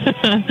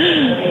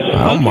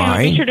 I don't mind.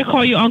 I'll be sure to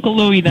call you Uncle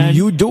Louie then.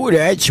 You do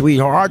that,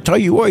 sweetheart. I'll tell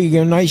you what, you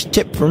get a nice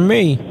tip from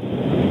me.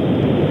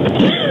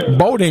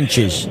 Both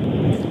inches.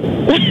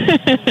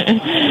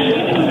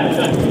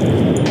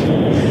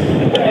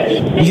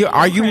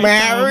 Are you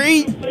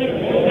married?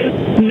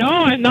 No,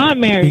 I'm not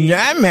married. You're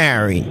not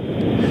married.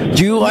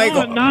 Do you like?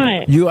 No, I'm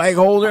not. You like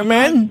older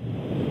men?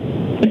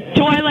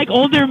 Do I like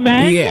older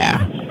men?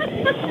 Yeah.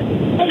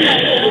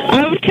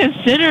 I would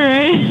consider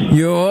it.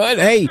 You would?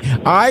 Hey,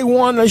 I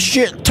won a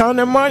shit ton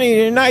of money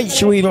tonight,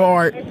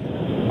 sweetheart.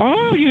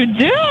 Oh, you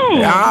do?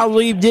 I'll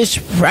leave this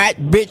fat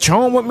bitch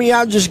home with me.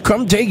 I'll just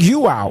come take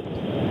you out.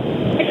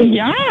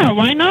 Yeah,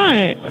 why not?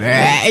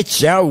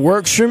 It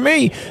works for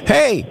me.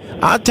 Hey,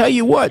 I'll tell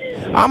you what.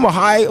 I'm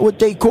what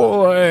they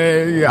call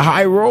a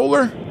high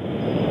roller.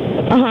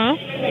 Uh-huh.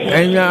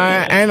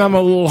 And I'm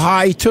a little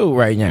high too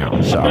right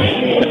now. So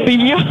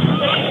Yeah.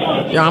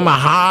 I'm a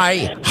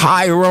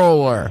high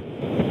roller.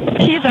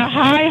 He's a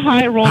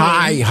high roller.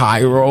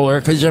 High roller,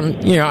 because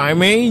I'm, you know what I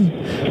mean?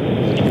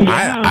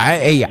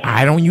 Yeah.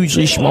 I don't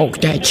usually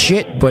smoke that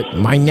shit, but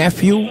my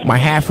nephew's a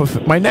half a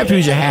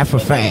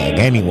fag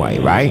anyway,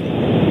 right?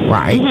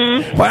 Right?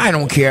 Mm-hmm. But I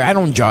don't care. I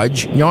don't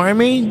judge. You know what I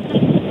mean?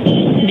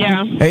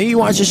 Yeah. Hey, he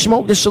wants to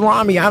smoke the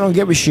salami. I don't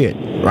give a shit.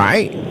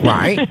 Right?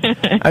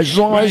 As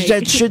long as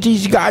that shit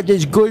he's got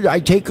is good, I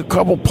take a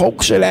couple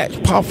pokes of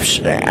that, puffs.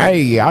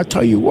 Hey, I'll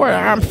tell you what,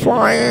 I'm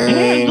flying.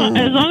 Yeah,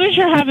 as long as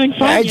you're having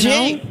fun, That's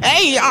it.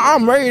 Hey,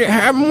 I'm ready to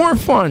have more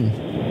fun.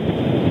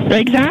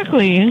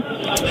 Exactly.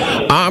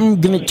 I'm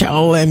gonna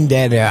tell them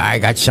that I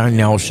got something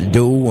else to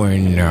do,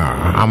 and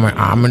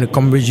I'm gonna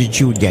come visit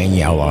you,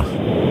 Daniela.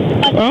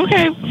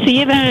 Okay, see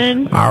you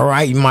then. All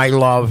right, my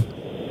love.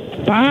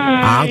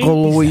 Bye.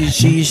 Uncle Louie,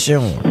 see you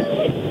soon. See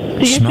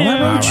you soon.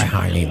 All right,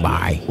 honey,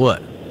 bye.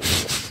 What?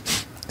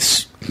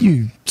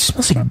 You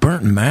smells like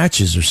burnt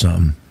matches or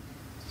something.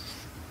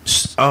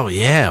 Oh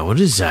yeah, what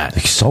is that?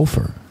 Like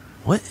sulfur.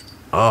 What?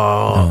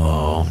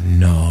 Oh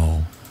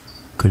no.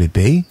 Could it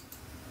be?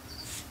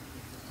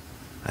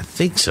 I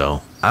think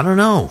so. I don't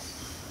know.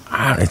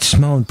 It's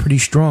smelling pretty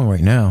strong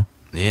right now.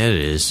 Yeah, it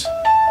is.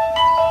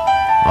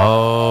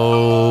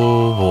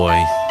 Oh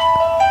boy.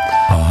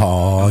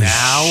 Oh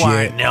Now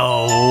shit. I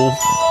know.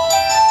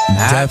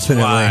 That's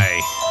Definitely.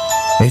 why.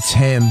 It's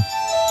him.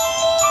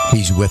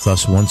 He's with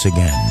us once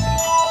again.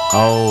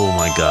 Oh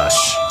my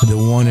gosh. The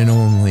one and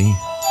only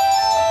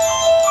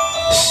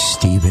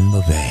Stephen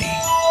LaVey,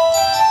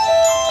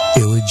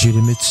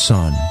 illegitimate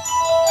son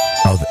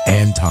of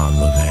Anton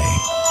LaVey,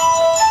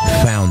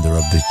 founder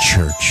of the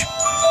Church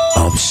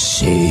of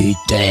Satan.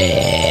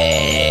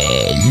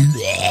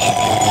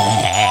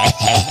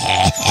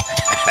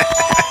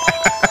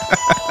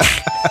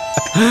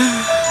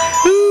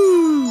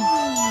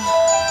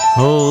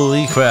 Holy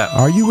Holy crap.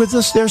 Are you with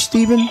us there,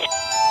 Steven?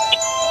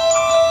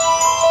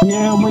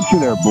 Yeah, I'm with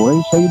you there,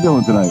 boys. How you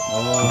doing tonight?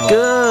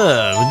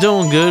 Good. We're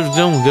doing good. We're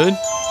doing good.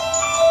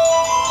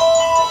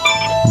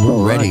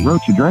 We're ready. Right.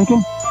 Roach, you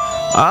drinking?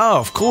 Oh,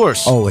 of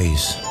course.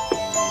 Always.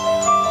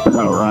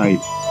 All right.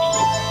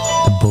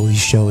 The Bully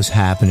Show is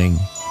happening.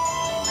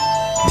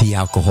 The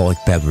alcoholic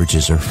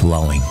beverages are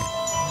flowing.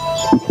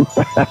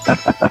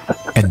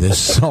 And the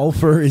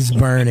sulfur is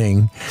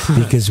burning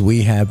because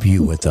we have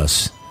you with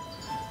us.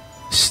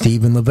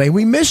 Stephen LeVay.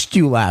 We missed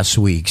you last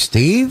week,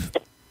 Steve.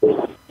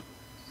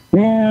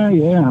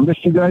 Yeah, I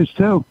missed you guys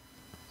too.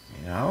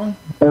 You know?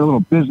 Had a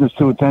little business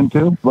to attend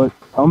to, but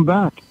I'm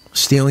back.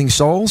 Stealing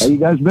souls? How you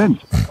guys been?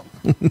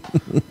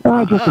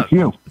 Just a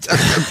few.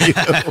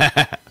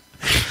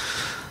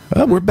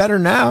 Well, we're better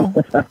now.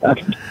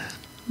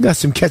 Got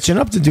some catching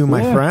up to do,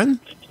 my friend.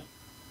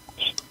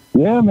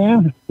 Yeah,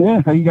 man.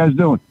 Yeah, how you guys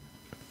doing?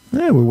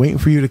 Yeah, we're waiting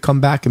for you to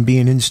come back and be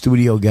an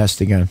in-studio guest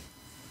again.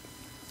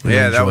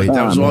 Yeah, that was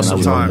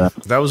awesome time.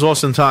 That was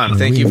awesome time.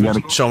 Thank you for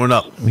showing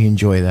up. We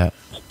enjoy that.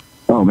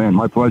 Oh, man,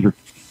 my pleasure.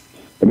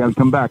 I got to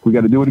come back. We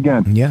got to do it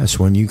again. Yes,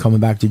 when you coming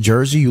back to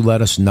Jersey, you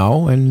let us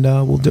know, and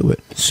we'll do it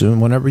soon,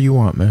 whenever you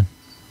want, man.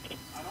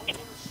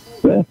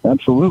 Yeah,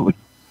 absolutely.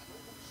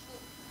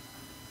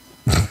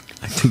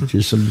 I think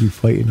there's somebody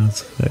fighting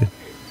outside.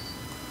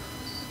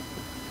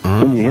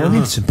 Can you hear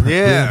me?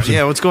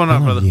 Yeah. What's going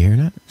on, brother? You hear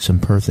that? Some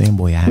Perth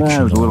Amboy action.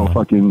 There was a little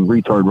fucking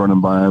retard running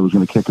by. I was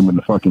going to kick him in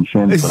the fucking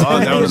shin. Is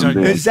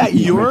that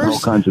yours? All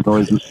kinds of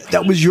noises.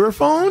 That was your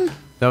phone?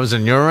 That was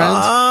in your end?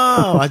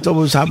 Oh, I thought it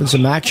was having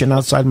some action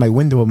outside my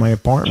window of my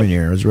apartment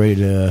here. I was ready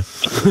to... I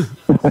think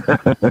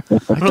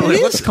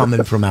it's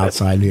coming from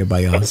outside here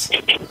by us.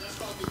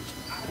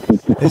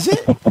 Is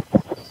it?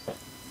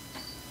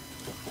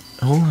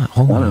 Hold on.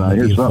 There might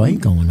be a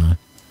fight going on.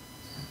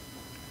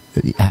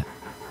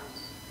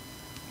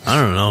 I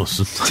don't know.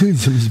 Dude,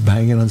 somebody's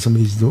banging on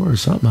somebody's door or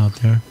something out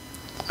there.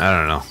 I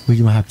don't know.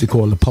 We might have to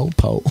call the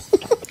po-po.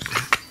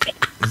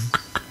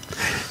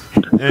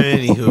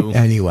 Anywho.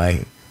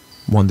 Anyway,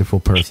 wonderful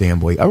Perth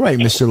Amboy. All right,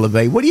 Mr.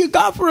 LeVay, what do you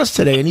got for us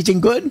today?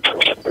 Anything good?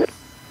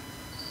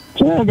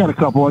 Yeah, I got a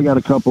couple, I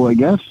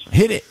guess.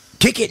 Hit it.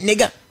 Kick it,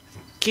 nigga.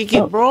 Kick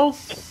it, bro.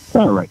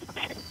 All right.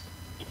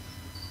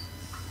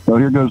 So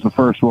here goes the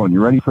first one.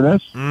 You ready for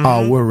this? Mm-hmm.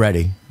 Oh, we're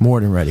ready.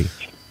 More than ready.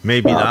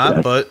 Maybe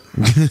not, but...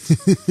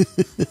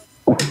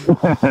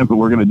 but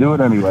we're going to do it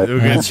anyway.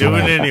 We're going to do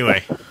it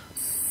anyway.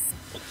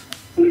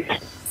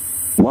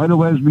 Why do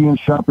lesbians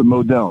shop at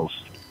Modell's?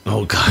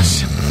 Oh,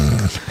 gosh.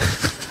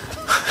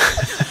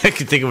 I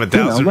can think of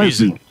 1,000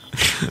 reasons.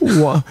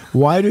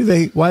 Why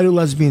do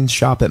lesbians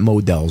shop at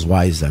Modell's?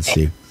 Why is that,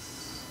 Steve?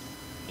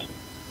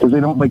 Because they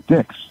don't like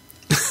dicks.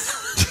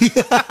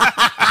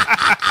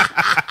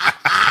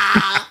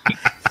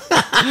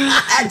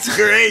 That's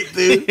great,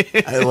 dude.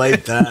 I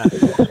like that.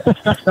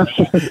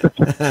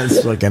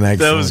 That's fucking excellent.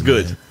 That was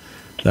good.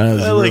 That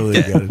was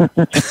really good.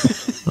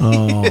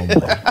 Oh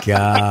my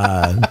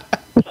god.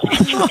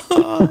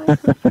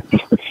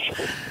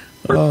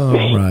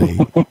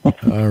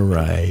 All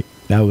right.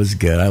 That was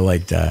good. I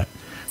like that.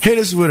 Hit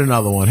us with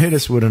another one.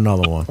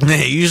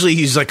 Hey, usually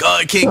he's like, oh,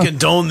 I can't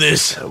condone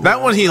this.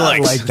 That one he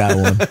likes. I like that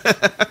one.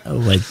 I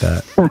like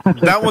that.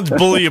 That one's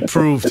bully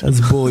approved.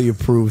 That's bully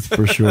approved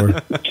for sure.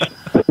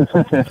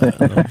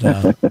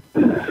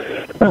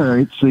 All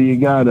right, so you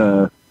got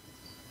a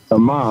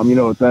mom. You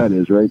know what that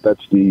is, right?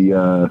 That's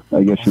the,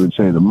 I guess you would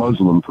say, the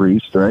Muslim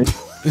priest, right?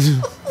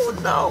 Oh,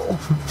 no.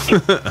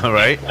 All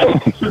right.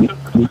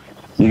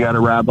 You got a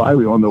rabbi.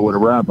 We all know what a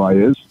rabbi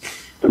is.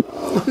 No.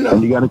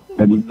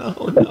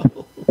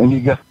 And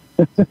you got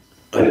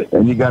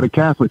and you got a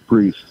Catholic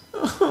priest.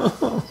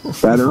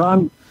 That are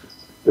on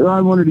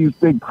one of these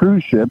big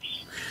cruise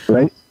ships,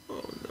 right?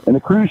 And the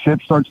cruise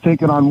ship starts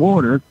taking on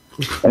water,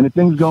 and the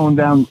thing's going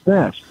down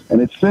fast,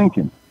 and it's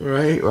sinking.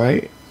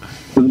 Right.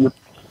 So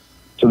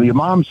the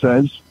imam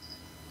says,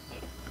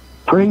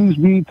 "Praise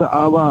be to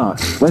Allah.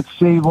 Let's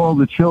save all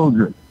the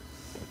children."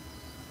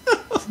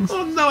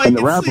 Oh no! And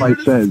the rabbi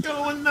says,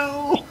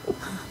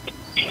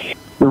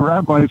 The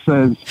rabbi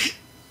says,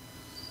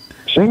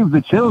 "Save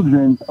the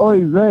children,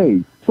 oy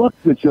vey, fuck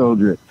the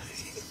children."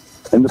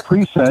 And the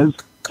priest says,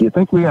 "Do you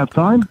think we have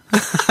time?"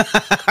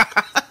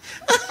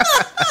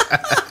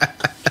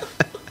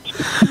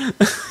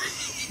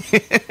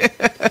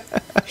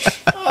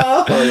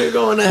 Oh, you're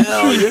going to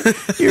hell.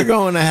 You're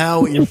going to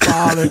hell with your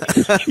father.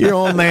 Your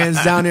old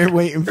man's down there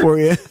waiting for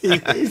you.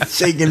 He's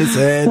shaking his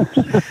head.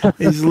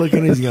 He's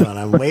looking. He's going,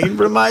 I'm waiting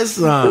for my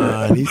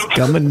son. He's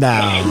coming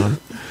down.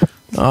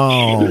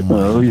 Oh,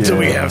 my. Yeah. Do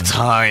we have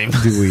time?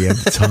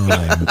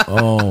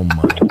 Oh,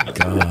 my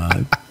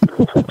God.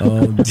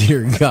 Oh,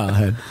 dear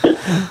God.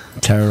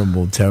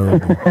 Terrible.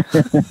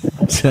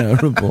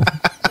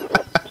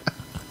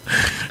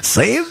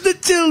 Save the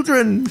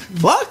children.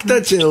 Fuck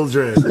the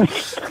children.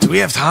 Do we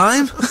have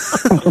time?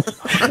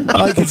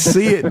 I can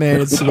see it,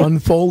 man. It's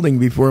unfolding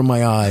before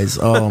my eyes.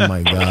 Oh,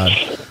 my God.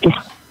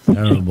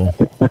 Terrible.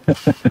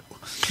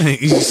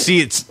 You see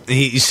it.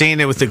 He's saying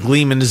it with a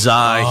gleam in his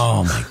eye.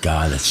 Oh my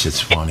God, that shit's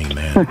funny,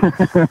 man.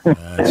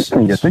 That's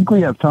You think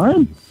we have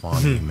time?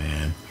 funny,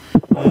 man.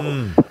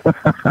 All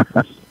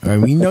right,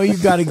 we know we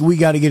got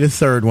to get a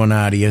third one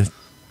out of you.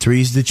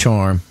 Three's the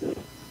charm.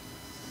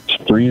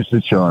 3 is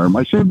the charm.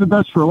 I saved the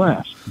best for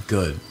last.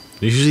 Good.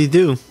 You usually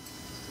do.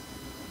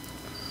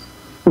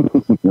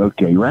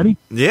 Okay, ready?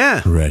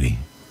 Yeah. Ready.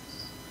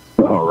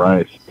 All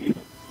right.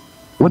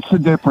 What's the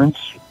difference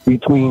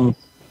between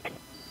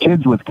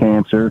kids with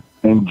cancer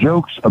and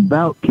jokes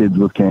about kids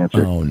with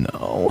cancer? Oh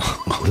no.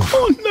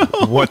 Oh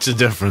no. What's the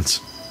difference?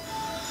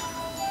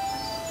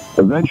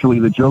 Eventually,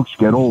 the jokes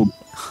get old.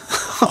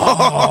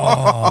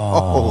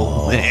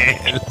 Oh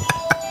man.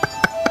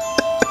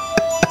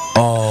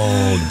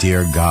 Oh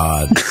dear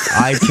God.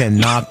 I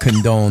cannot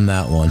condone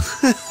that one.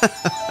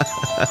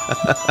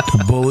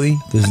 The bully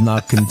does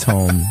not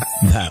condone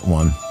that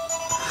one.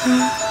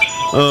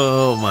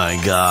 Oh my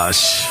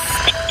gosh.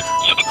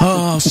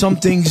 Oh, some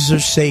things are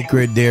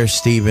sacred there,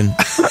 Stephen.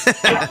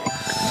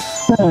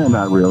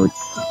 Not really.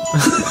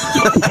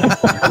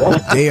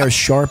 They are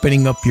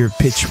sharpening up your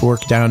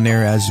pitchfork down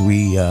there as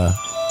we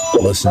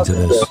listen to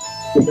this.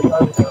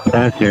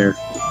 That's here.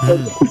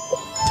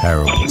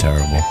 Terrible,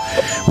 terrible.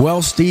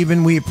 Well,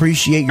 Stephen, we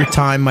appreciate your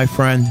time, my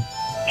friend.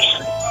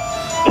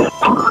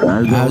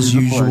 As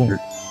usual.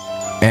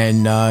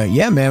 And,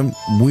 yeah, man,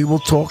 we will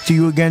talk to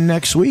you again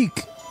next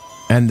week.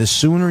 And the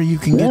sooner you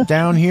can get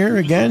down here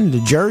again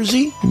to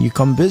Jersey and you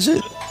come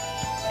visit,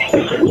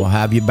 we'll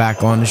have you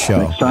back on the show.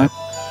 Next time?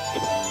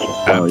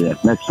 Oh, yeah.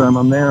 Next time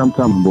I'm there, I'm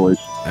coming, boys.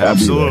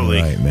 Absolutely.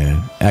 All right,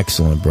 man.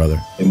 Excellent,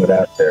 brother. In with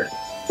that there.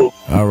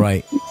 All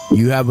right.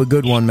 You have a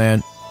good one,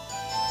 man.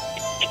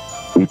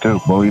 You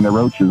too. Bully and the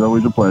Roach is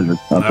always a pleasure.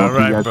 I'll talk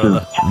to you guys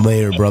brother. soon.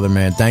 Later, brother,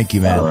 man. Thank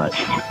you, man. All right.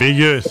 Be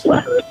good.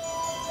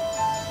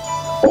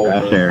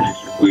 That's there.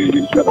 We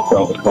got to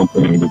tell the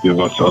company to give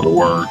us other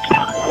work,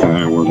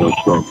 and we're going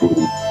to start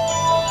moving.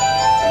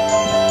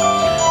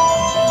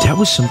 That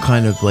was some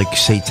kind of like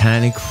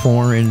satanic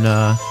foreign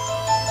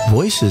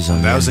voices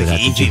on That was the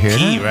like end an of that. Did you hear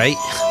EVP, that? right?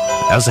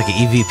 That was like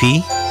an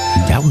EVP.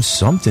 That was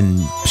something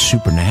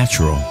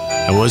supernatural.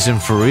 It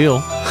wasn't for real.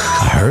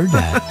 I heard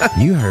that.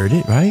 You heard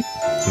it, right?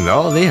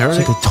 No, they heard It's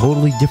it. like a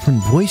totally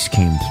different voice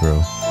came through.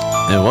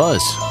 It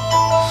was.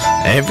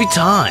 Every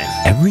time.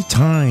 Every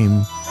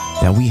time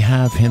that we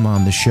have him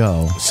on the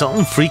show,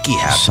 Something freaky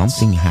happens.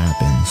 something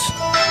happens.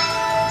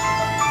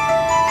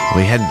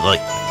 We had, like,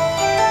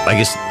 I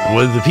guess,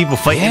 were the people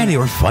fighting? Yeah, they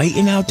were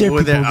fighting out there. Were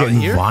People they were out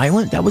getting here?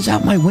 violent. That was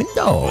out my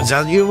window. Was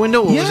out your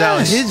window? Or was out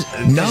Yes. his?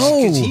 No.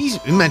 'Cause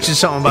he mentioned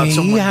something about And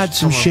someone. he had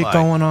some shit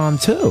going on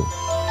too.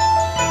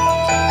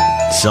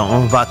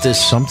 Something about this.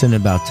 Something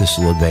about this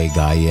LeVay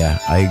guy. Yeah,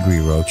 I agree,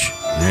 Roach.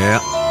 Yeah.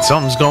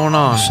 Something's going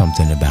on.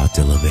 Something about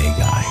the LeVay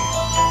guy.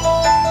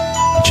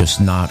 Just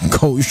not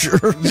kosher.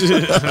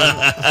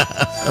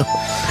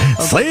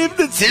 Save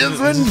the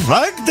children,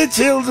 fuck the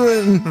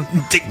children.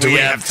 Do we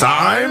have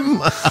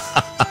time?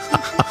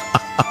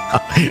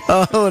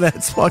 Oh,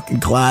 that's fucking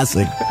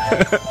classic.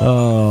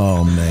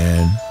 Oh,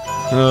 man.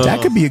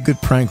 That could be a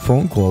good prank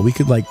phone call. We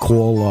could, like,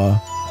 call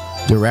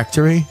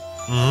Directory.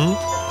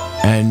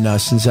 Mm-hmm.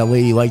 And since that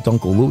lady liked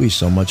Uncle Louie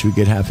so much, we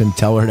could have him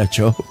tell her that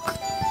joke.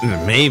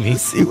 Maybe.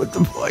 See what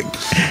the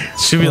fuck.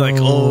 She'd be like,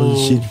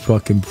 oh. She'd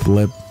fucking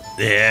flip.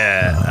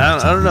 Yeah.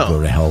 I don't Go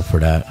know. to hell for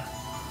that.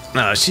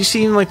 No, she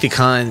seemed like the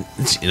kind,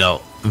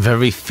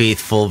 very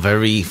faithful,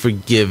 very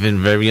forgiving,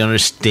 very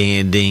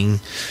understanding.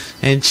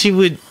 And she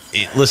would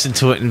listen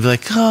to it and be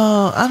like,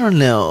 oh, I don't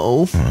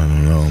know. I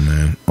don't know,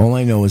 man. All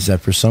I know is that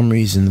for some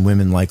reason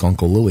women like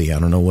Uncle Louie. I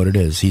don't know what it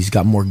is. He's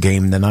got more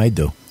game than I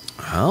do.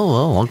 Oh,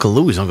 well, Uncle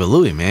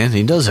Louie, man.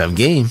 He does have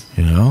game.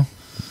 You know?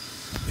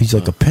 He's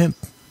like a pimp.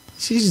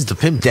 She's the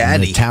pimp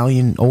An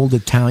daddy. old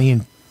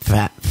Italian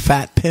fat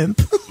pimp.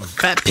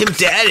 Fat pimp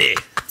daddy.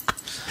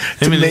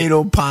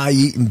 Tomato pie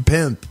eating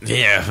pimp.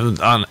 Yeah,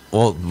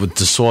 with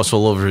the sauce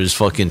all over his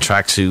fucking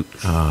tracksuit.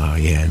 Oh,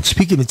 yeah. And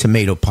speaking of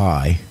tomato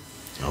pie,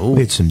 Oh,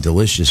 we had some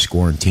delicious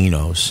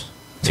Scortinos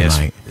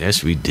tonight.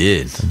 Yes, we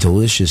did.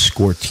 Delicious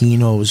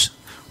Scortinos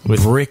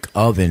With- brick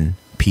oven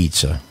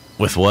pizza.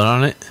 With what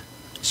on it?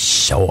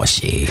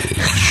 Sausage.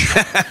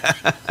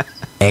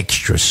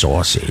 Extra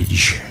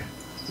sausage.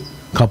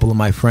 A couple of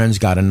my friends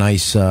got a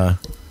nice a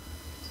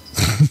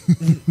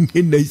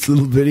nice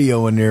little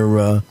video in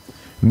their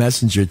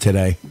messenger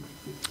today.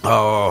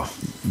 Oh,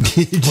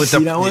 Did you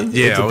see that one?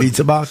 yeah, With the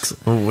pizza box.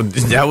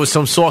 that was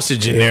some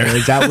sausage in there.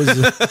 That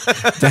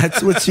was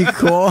that's what you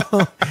call.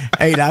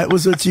 Hey, that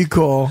was what you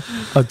call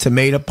a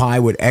tomato pie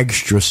with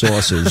extra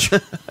sausage.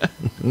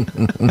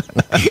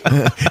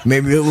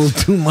 Maybe a little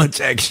too much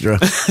extra.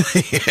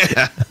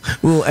 Yeah. A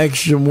little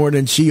extra more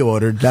than she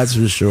ordered. That's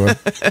for sure.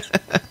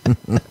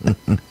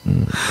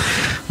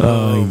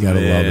 Oh, you gotta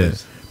love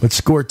it. But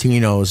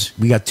Scortinos,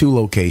 we got two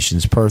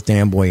locations: Perth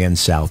Amboy and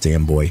South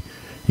Amboy.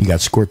 You got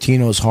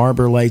Scortino's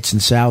Harbor Lights in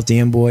South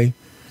Amboy,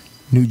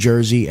 New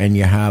Jersey, and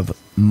you have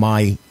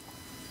my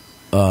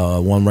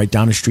one right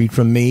down the street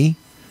from me,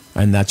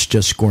 and that's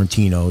just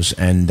Scortino's,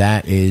 and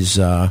that is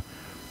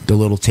the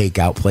little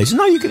takeout place.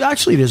 No, you could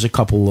actually. There's a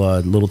couple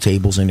little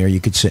tables in there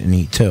you could sit and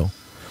eat too.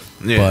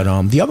 Yeah.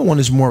 But the other one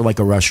is more like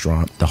a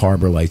restaurant, the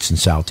Harbor Lights in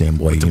South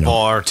Amboy. The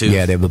bar, too.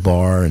 Yeah, they have a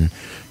bar, and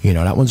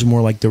that one's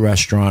more like the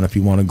restaurant if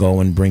you want to go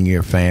and bring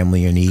your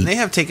family and eat. And they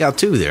have takeout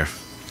too there.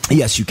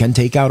 Yes, you can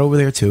take out over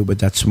there too, but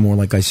that's more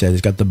like I said.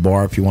 It's got the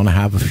bar if you want to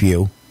have a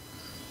few,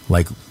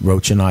 like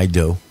Roach and I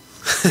do.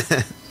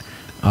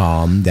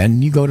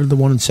 Then you go to the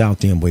one in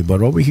South Amboy.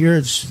 But over here,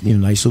 it's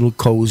nice little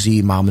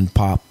cozy mom and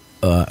pop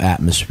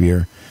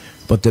atmosphere.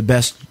 But the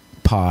best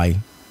pie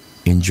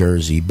in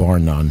Jersey, bar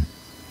none,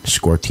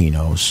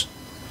 Scortino's.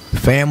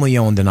 Family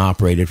owned and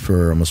operated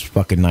for almost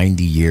fucking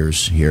 90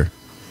 years here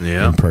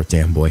in Perth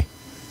Amboy.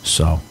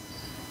 So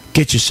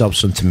get yourself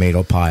some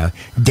tomato pie.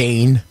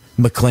 Dane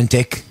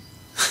McClintock.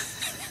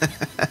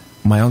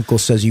 My uncle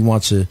says he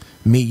wants to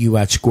meet you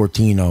at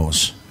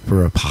Scortino's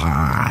for a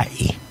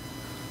pie.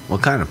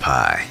 What kind of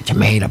pie?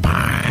 Tomato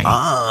pie.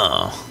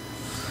 Oh.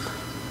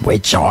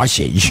 With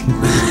sausage.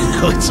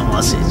 With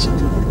sausage.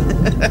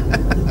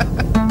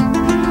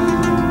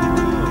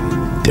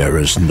 There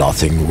is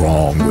nothing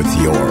wrong with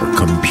your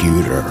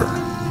computer.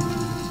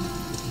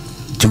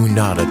 Do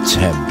not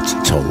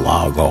attempt to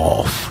log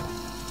off.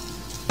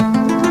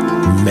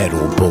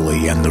 Metal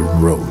Bully and the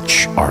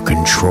Roach are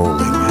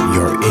controlling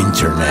your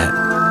internet.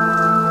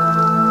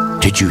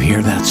 Did you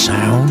hear that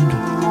sound?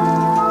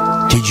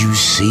 Did you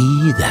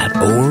see that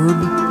orb?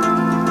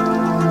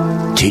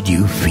 Did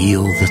you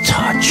feel the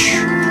touch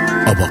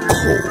of a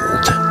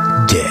cold,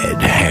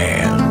 dead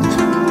hand?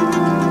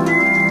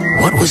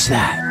 What was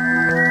that?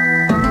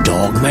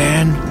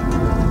 Dogman?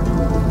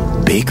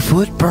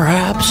 Bigfoot,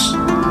 perhaps?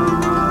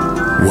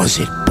 Was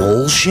it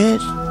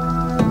bullshit?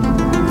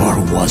 Or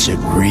was it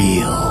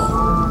real?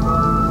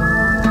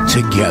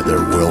 Together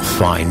we'll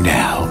find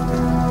out.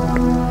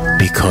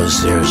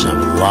 Because there's a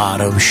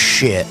lot of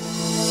shit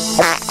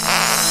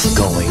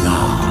going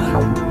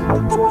on.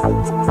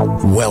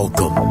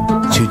 Welcome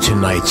to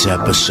tonight's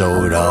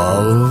episode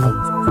of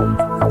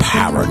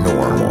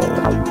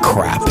Paranormal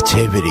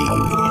Craptivity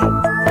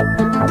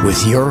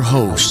with your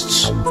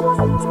hosts,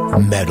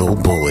 Metal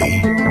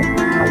Bully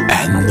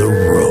and the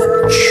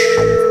Roach.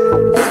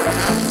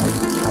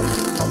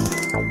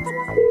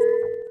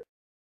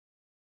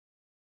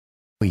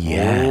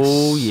 Yes.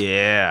 Oh,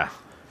 yeah.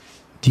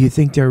 Do you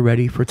think they're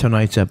ready for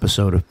tonight's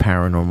episode of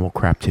Paranormal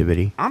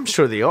Craptivity? I'm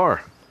sure they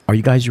are. Are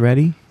you guys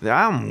ready?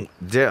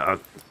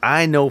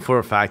 I know for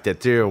a fact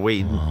that they're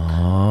waiting.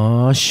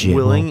 Oh, shit.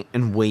 Willing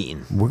and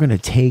waiting. We're going to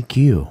take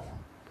you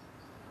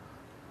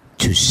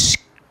to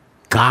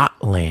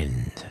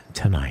Scotland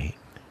tonight.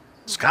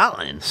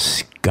 Scotland?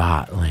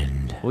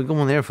 Scotland. What are we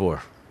going there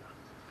for?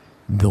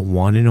 The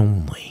one and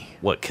only.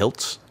 What,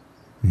 kilts?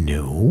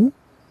 No.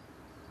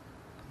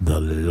 The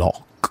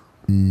Loch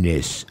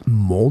Ness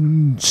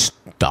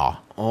Monster.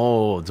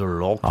 Oh, the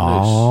Loch Ness.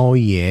 Oh,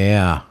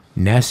 yeah.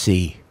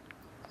 Nessie.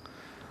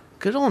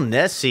 Good old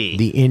Nessie.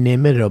 The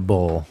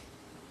inimitable.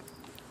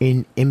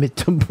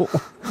 Inimitable.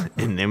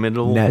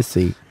 Inimitable.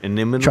 Nessie.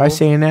 Inimitable. Try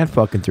saying that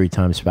fucking 3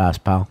 times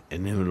fast, pal.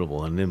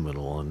 Inimitable,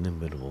 inimitable,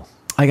 inimitable.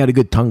 I got a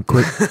good tongue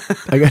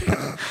I got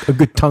a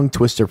good tongue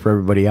twister for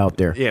everybody out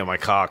there. Yeah, my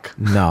cock.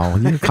 No,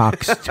 your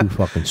cock's too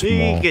fucking small.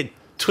 You can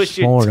twist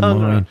Smaller your than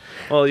tongue mine. around.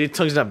 Well, your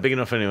tongue's not big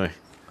enough anyway.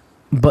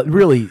 But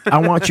really, I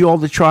want you all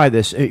to try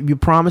this. If you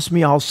promise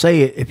me I'll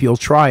say it if you'll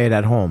try it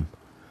at home.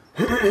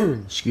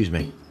 Excuse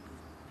me.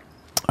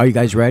 Are you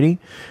guys ready?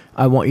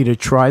 I want you to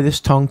try this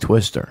tongue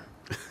twister.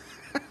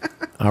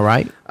 All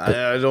right?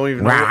 I don't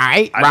even know.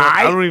 Right,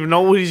 I don't even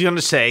know what he's going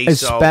to say.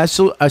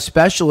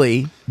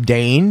 Especially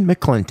Dane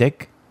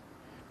McClintock,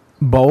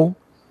 Bo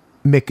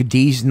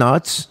McDee's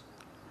Nuts,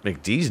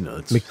 McDee's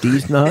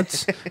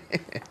nuts?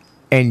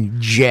 and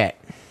Jet.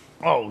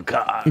 Oh,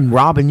 God. And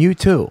Robin, you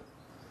too.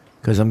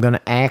 Because I'm going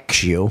to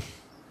axe you.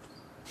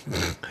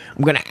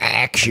 I'm going to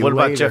axe you What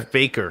about later. Jeff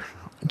Baker?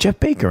 Jeff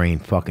Baker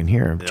ain't fucking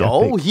here. Jeff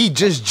Oh, Baker. he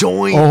just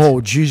joined. Oh,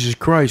 Jesus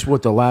Christ.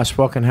 What, the last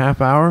fucking half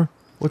hour?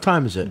 What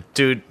time is it?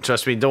 Dude,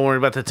 trust me, don't worry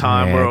about the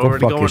time. Yeah, we're go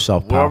already fuck going.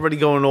 yourself, we're pal. already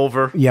going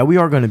over. Yeah, we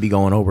are going to be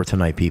going over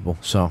tonight, people.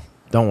 So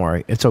don't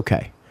worry. It's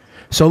okay.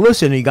 So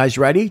listen, are you guys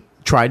ready?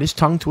 Try this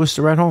tongue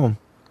twister at home.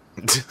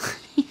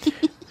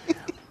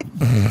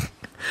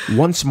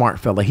 One smart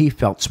fella, he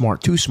felt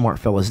smart. 2 smart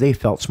fellas, they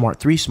felt smart.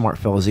 3 smart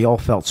fellas, they all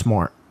felt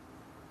smart.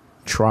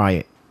 Try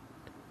it.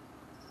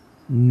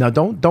 No,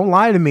 don't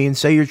lie to me and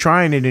say you're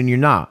trying it and you're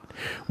not.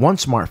 1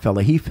 smart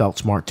fella, he felt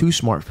smart. 2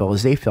 smart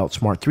fellas, they felt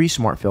smart. 3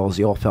 smart fellas,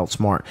 they all felt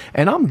smart.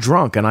 And I'm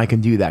drunk and I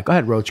can do that. Go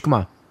ahead, Roach. Come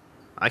on.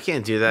 I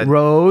can't do that.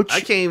 Roach. I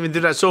can't even do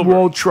that sober.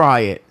 Well, try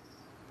it.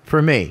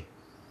 For me.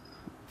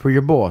 For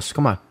your boss.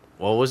 Come on.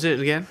 What was it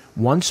again?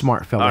 1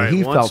 smart fella, All right,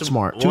 he one felt sm-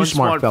 smart. 2 one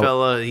smart fella.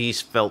 fella,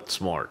 he's felt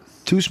smart.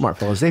 2 smart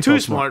fellas, they 2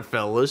 felt smart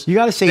fellas. You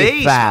got to say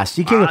it fast.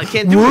 You can't. I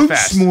can't do One it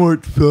fast.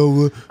 smart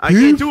fella. I he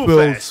can't do it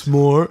felt fast.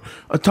 smart.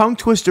 A tongue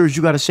twister is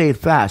you got to say it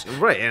fast.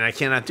 Right, and I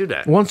cannot do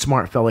that. 1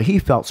 smart fella, he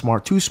felt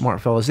smart. 2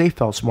 smart fellas, they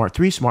felt smart.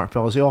 3 smart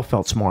fellas, they all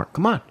felt smart.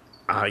 Come on.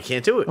 I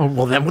can't do it. Oh,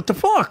 well, then what the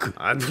fuck?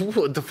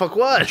 What the fuck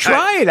what?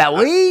 Try it at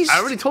least. I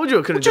already told you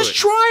I couldn't do it. Just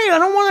try it. I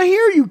don't want to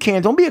hear you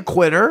can't. Don't be a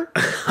quitter.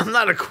 I'm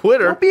not a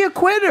quitter. Don't be a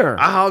quitter.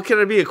 How can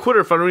I be a quitter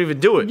if I don't even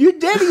do it? You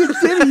did it. You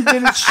did it. You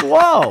did it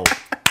slow.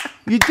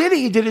 You did it.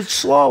 You did it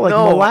slow like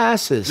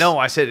molasses. No,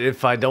 I said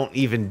if I don't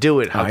even do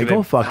it, how All right, can go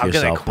I, fuck how can I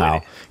yourself, quit pal.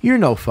 it? You're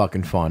no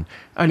fucking fun.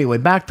 Anyway,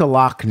 back to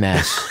Loch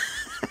Ness.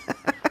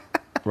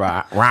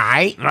 Right.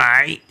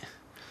 Right.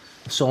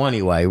 So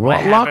anyway,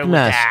 What Loch happened with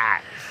Ness.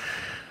 that?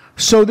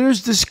 So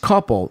there's this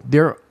couple.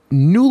 They're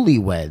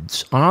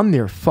newlyweds on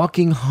their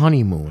fucking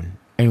honeymoon.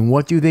 And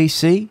what do they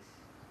see?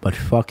 But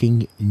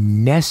fucking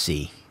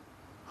Nessie.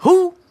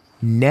 Who?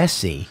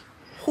 Nessie.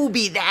 Who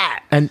be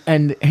that?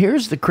 And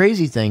here's the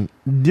crazy thing.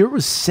 There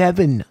was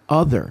 7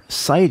 other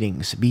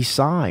sightings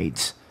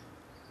besides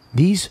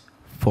these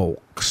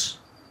folks,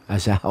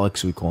 as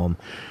Alex would call them.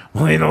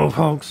 Well, you know,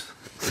 folks.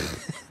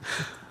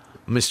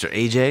 Mr.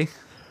 AJ?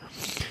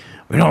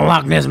 We know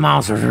Loch Ness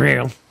Monster's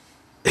real.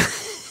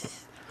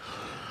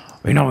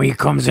 We know he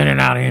comes in and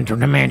out of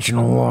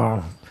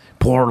interdimensional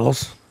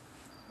portals.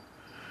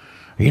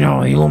 You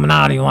know, the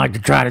Illuminati like to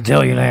try to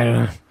tell you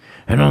that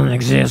it doesn't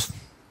exist.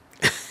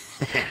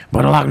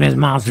 But a Loch Ness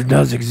Monster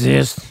does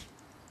exist.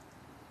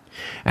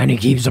 And he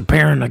keeps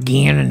appearing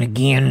again and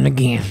again and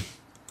again.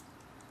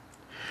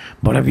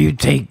 But if you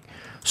take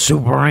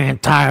super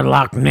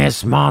anti-Loch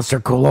Ness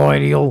Monster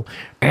colloidal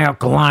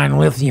alkaline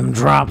lithium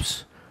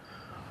drops,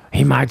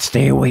 he might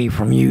stay away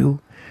from you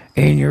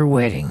and your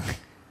wedding.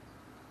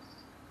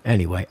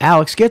 Anyway,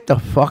 Alex, get the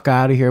fuck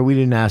out of here. We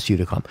didn't ask you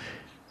to come.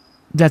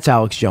 That's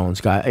Alex Jones,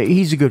 guy.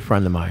 He's a good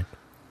friend of mine.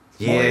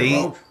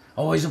 Yeah.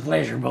 Always a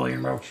pleasure, Bully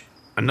and Roach.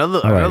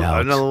 Another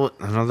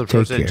Take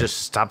person care. just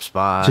stops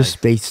by.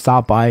 They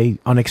stop by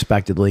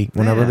unexpectedly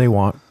whenever Yeah. they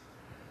want.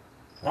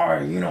 All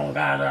right, you know,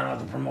 guys, I don't have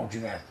to promote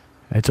you guys.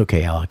 It's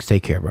okay, Alex.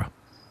 Take care, bro.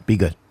 Be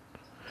good.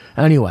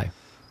 Anyway,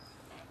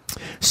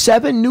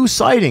 7 new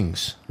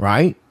sightings,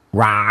 right?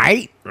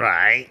 Right.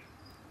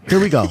 Here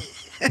we go.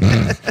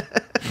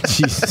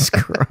 Jesus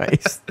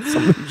Christ.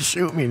 Somebody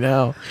shoot me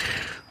now.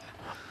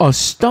 A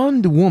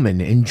stunned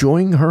woman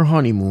enjoying her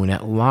honeymoon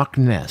at Loch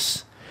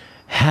Ness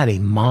had a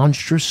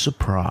monstrous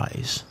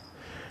surprise.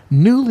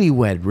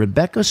 Newlywed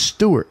Rebecca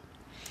Stewart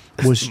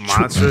was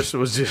Monstrous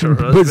was her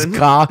was husband.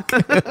 cock.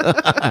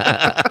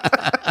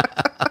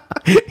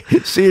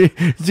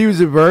 she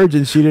was a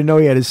virgin. She didn't know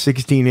he had a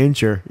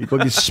 16-incher. He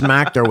fucking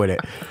smacked her with it.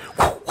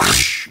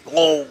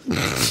 Oh,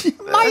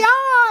 my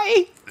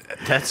eye!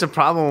 That's the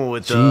problem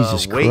with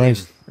Jesus waiting.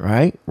 Christ!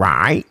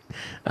 Right.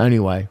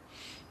 Anyway,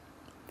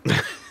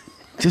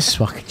 this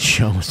fucking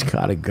show's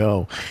gotta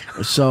go.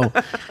 So,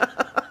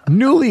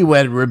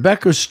 newlywed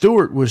Rebecca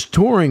Stewart was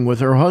touring with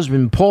her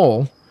husband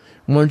Paul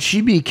when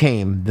she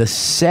became the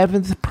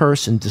 7th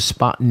person to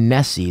spot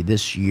Nessie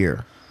this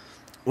year.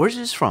 Where's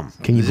this from?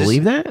 Can you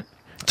believe that?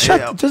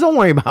 Just don't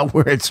worry about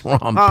where it's from.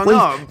 Oh, Please,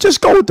 no.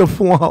 just go with the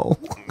flow.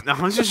 I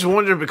was just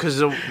wondering because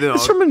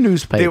It's from a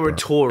newspaper. They were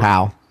touring.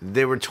 Pal.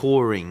 They were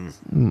touring.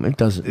 It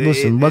doesn't.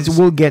 Listen, it's-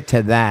 we'll get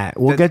to that.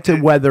 We'll get to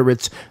whether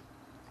it's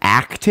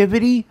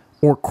activity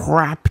or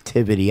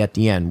craptivity at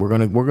the end. We're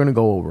gonna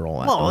go over all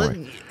that. Well, don't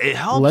worry. it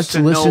helps. Let's to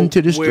listen know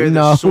to this. where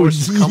No, the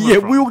source is coming yeah,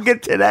 from. we will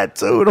get to that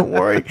too. Don't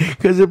worry,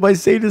 because if I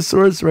say the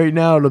source right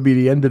now, it'll be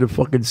the end of the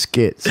fucking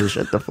skit. So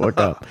shut the fuck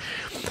up.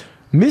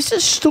 Mrs.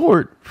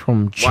 Stewart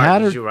from Why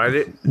Chatter. did you write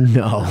it?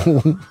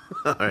 No.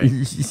 right.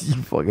 You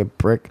fucking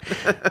prick.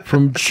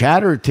 From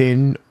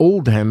Chatterton,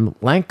 Oldham,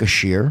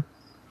 Lancashire,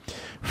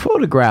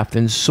 photographed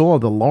and saw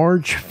the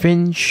large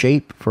fin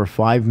shape for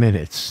 5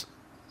 minutes.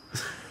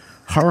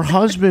 Her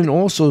husband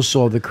also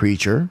saw the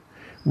creature,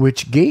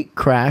 which gate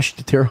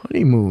crashed their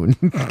honeymoon.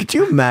 Could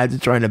you imagine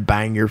trying to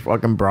bang your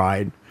fucking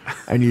bride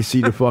and you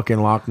see the fucking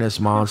Loch Ness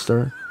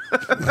Monster?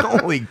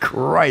 Holy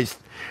Christ.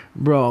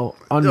 Bro,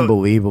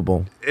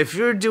 unbelievable. If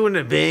you're doing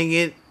a bang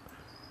it,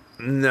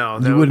 no,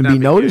 that You would wouldn't not be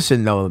good.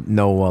 noticing no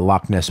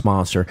Loch Ness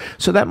Monster.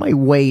 So that might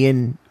weigh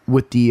in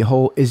with the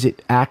whole, is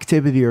it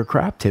activity or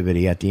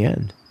craptivity at the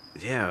end?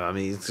 Yeah, I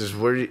mean, it's just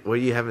where are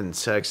you having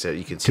sex that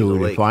you can see Dude,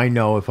 the lake? if I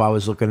know, if I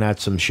was looking at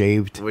some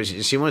shaved. Well,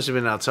 she must have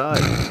been outside.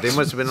 They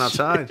must have been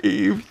outside.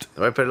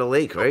 Right by the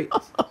lake, right?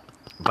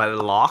 By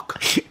the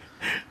lock?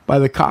 By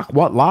the cock?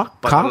 What? Lock?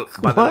 By Cock?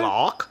 the What?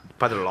 lock?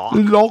 By the lock?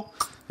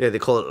 Lock. Yeah, they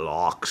call it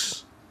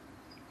locks.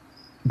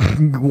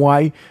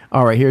 Why?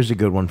 All right, here's a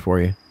good one for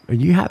you.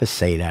 You had to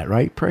say that,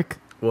 right, prick?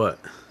 What?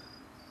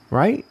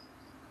 Right?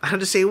 I had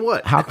to say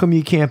what? How come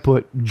you can't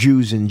put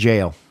Jews in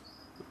jail?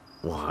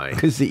 Why?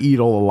 Because they eat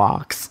all the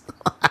locks.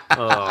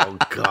 Oh,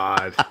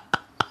 God.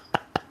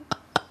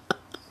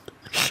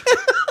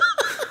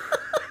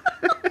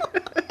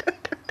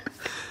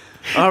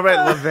 All right,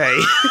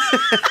 LeVay.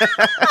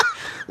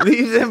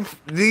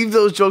 Leave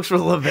those jokes for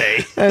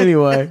LeVay.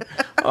 Anyway.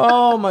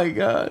 Oh, my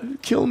God.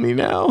 Kill me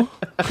now.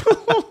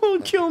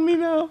 Kill me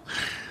now.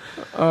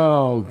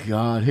 Oh,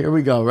 God. Here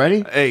we go.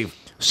 Ready? Hey,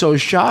 So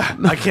shop.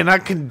 I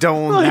cannot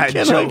condone I that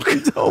cannot joke.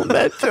 condone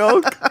that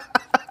joke.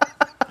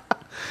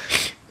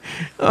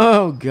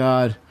 Oh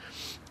God,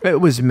 it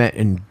was meant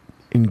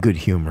in good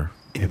humor.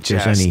 If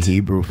there's any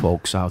Hebrew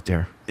folks out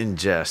there.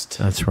 Ingest.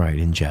 That's right,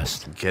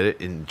 ingest. Get it?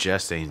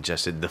 Ingest. They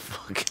ingested the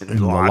fucking In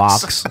the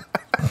locks.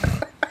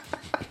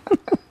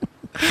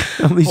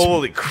 At least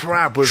Holy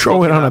crap. We're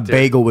throw it fucking on a out there.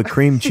 bagel with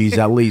cream cheese,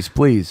 at least,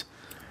 please.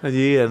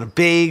 Yeah, and a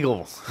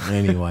bagel.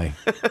 Anyway.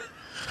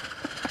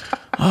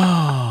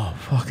 Oh,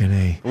 fucking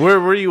A. Where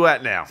are you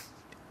at now?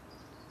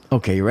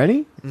 Okay, you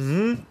ready?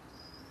 Mm-hmm.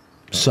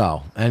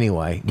 So,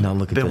 anyway, now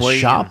look at Been this.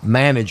 waiting. Shop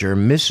manager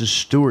Mrs.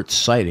 Stewart's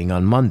sighting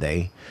on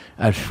Monday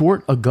at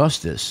Fort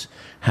Augustus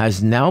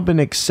has now been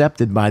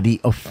accepted by the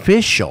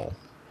official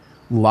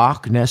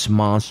Loch Ness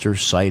Monster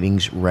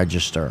Sightings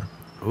Register.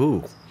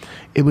 Ooh.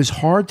 It was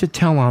hard to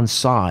tell on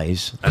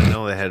size. I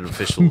know they had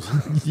officials.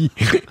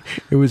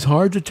 It was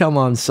hard to tell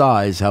on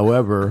size.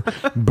 However,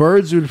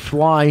 birds would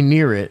fly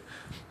near it.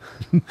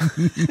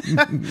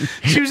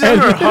 She was on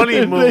her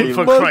honeymoon, They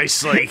for looked- Christ's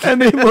sake.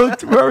 And they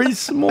looked very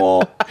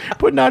small,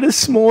 but not as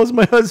small as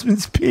my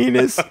husband's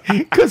penis,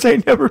 because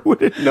I never would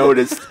have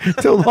noticed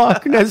till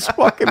Loch Ness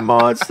fucking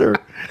monster.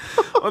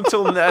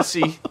 Until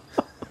Nessie.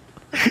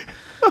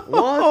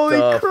 What Holy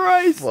the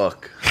Christ.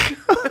 fuck?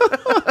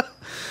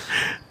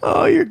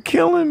 Oh, you're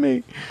killing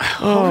me.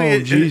 Oh, yeah,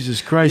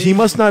 Jesus Christ. He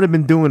must not have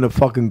been doing a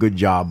fucking good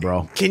job,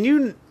 bro. Can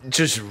you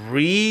just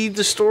read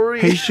the story?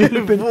 He should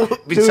have been-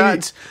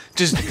 Besides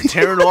just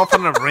tearing off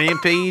on a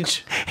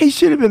rampage. He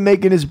should have been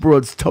making his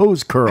broad's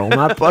toes curl,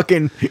 not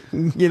fucking,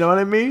 you know what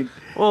I mean?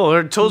 Well,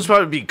 her toes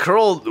probably be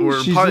curled,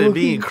 or She's probably looking-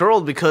 being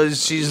curled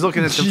because she's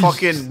looking at the She's-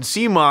 fucking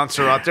sea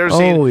monster out there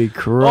saying, Holy "Oh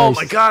Christ.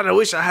 my god, I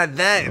wish I had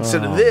that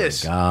instead of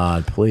this."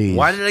 God, please.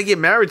 Why did I get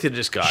married to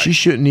this guy? She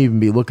shouldn't even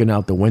be looking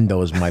out the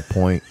window, is my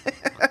point.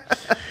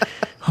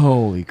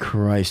 Holy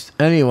Christ.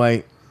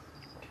 Anyway.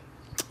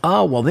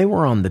 Oh, well, they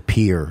were on the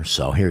pier.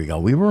 So here we go.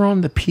 We were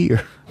on the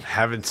pier.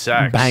 Having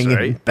sex, Banging,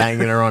 right?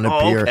 banging her on the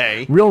Oh, pier.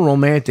 okay. Real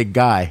romantic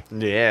guy.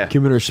 Yeah.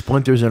 Giving her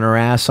splinters in her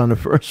ass on the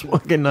first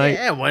fucking night.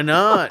 Yeah, why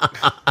not?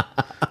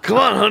 Come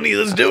on, honey,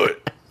 let's do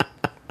it.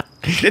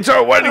 It's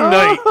our wedding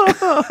night.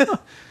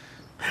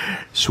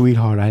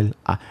 Sweetheart,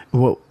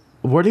 well,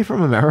 were they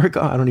from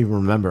America? I don't even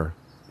remember.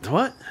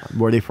 What?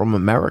 Were they from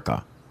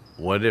America?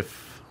 What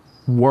if...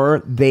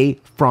 Were they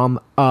from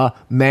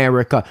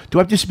America? Do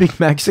I have to speak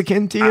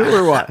Mexican to you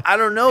or what? I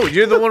don't know.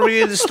 You're the one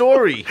reading the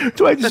story.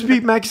 Do I have to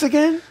speak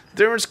Mexican?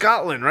 They're in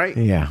Scotland, right?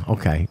 Yeah,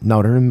 okay.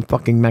 No, they're in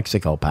fucking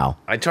Mexico, pal.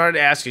 I tried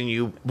asking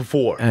you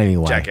before.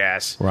 Anyway.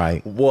 Jackass.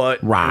 Right.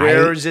 What? Right.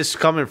 Where is this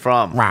coming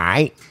from?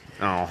 Right.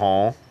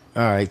 Uh-huh.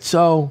 All right,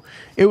 so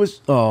it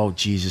was... Oh,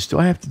 Jesus, do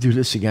I have to do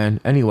this again?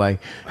 Anyway,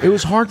 it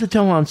was hard to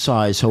tell on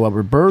size.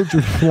 However, birds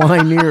would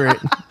fly near it.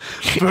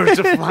 Birds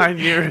are flying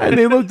near And it.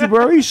 they looked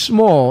very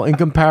small in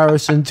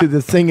comparison to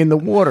the thing in the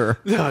water,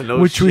 No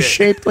which was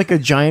shit. shaped like a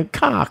giant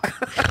cock.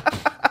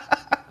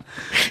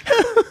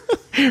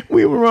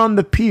 We were on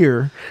the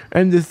pier,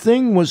 and the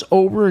thing was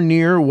over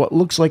near what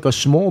looks like a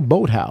small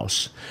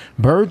boathouse.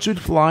 Birds would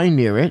fly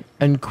near it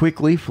and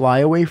quickly fly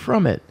away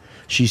from it,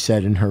 she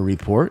said in her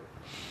report.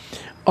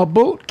 A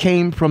boat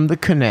came from the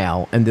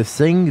canal, and the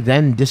thing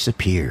then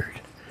disappeared.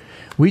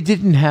 We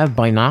didn't have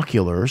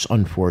binoculars,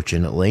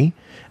 unfortunately,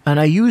 and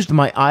I used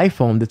my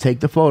iPhone to take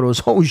the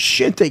photos. Oh,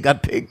 shit, they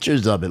got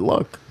pictures of it.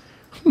 Look.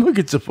 Look,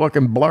 it's a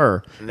fucking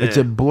blur. It's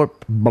a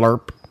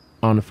blurp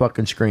on the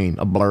fucking screen.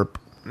 A blurp.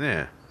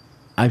 Yeah.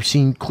 I've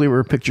seen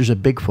clearer pictures of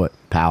Bigfoot,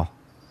 pal.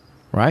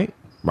 Right?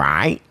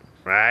 Right?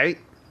 Right?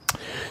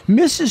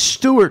 Mrs.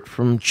 Stewart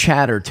from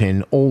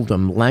Chatterton,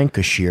 Oldham,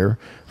 Lancashire,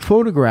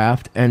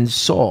 photographed and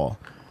saw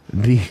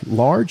the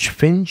large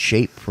fin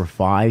shape for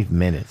 5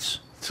 minutes.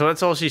 So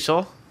that's all she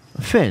saw?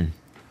 A fin.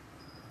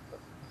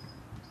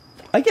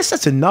 I guess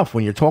that's enough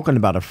when you're talking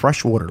about a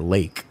freshwater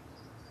lake.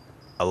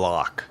 A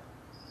lock.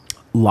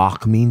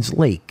 Loch means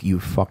lake, you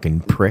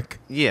fucking prick.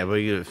 Yeah, but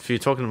if you're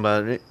talking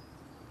about it,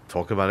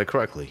 talk about it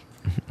correctly.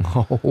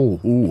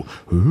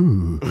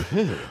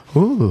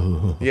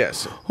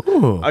 Yes.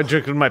 I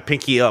drink with my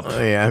pinky up.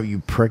 Yeah, you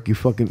prick, you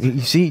fucking...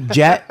 You see,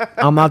 Jet,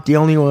 I'm not the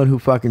only one who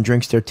fucking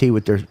drinks their tea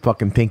with their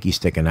fucking pinky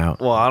sticking out.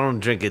 Well, I don't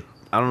drink it.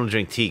 I don't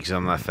drink tea because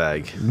I'm not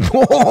fag.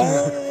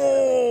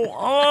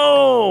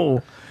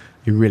 Oh!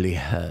 It really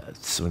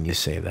hurts when you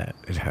say that.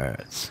 It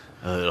hurts.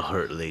 It'll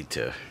hurt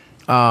later.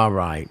 All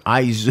right.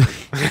 I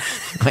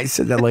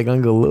said that like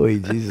Uncle Louie.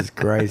 Jesus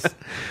Christ.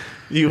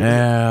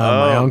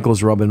 My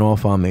uncle's rubbing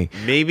off on me.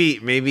 Maybe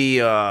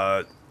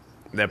that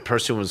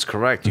person was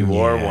correct. You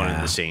are one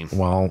and the same.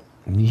 Well,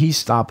 he's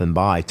stopping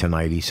by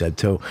tonight, he said,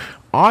 too.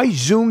 I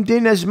zoomed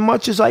in as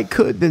much as I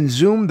could, then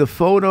zoomed the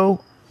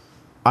photo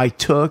I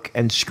took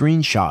and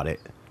screenshot it.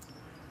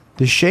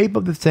 The shape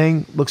of the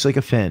thing looks like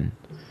a fin.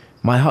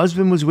 My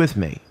husband was with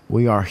me.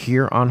 We are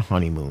here on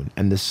honeymoon,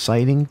 and the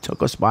sighting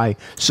took us by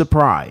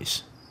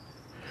surprise.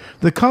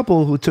 The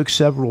couple, who took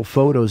several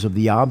photos of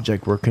the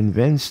object, were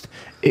convinced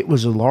it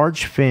was a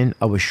large fin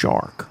of a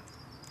shark.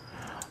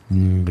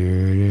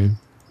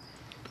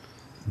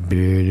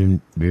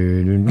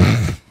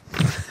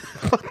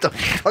 What the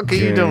fuck are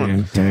you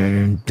doing?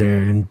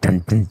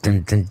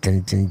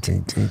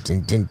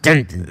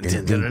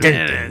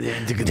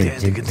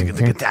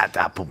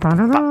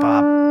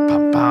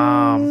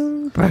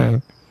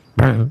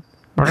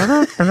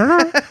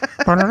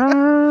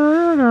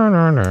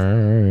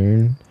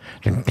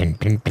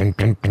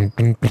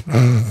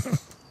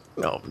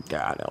 Oh,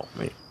 God, help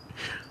me.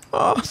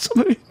 Oh,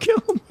 somebody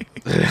kill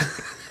me.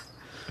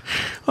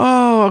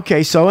 Oh,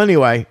 okay. So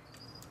anyway,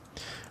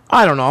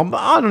 I don't know.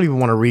 I don't even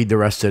want to read the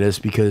rest of this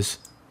because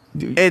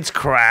It's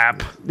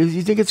crap. do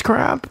you think it's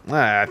crap?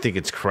 I think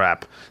it's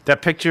crap.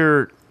 That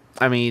picture,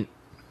 I mean,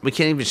 we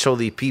can't even show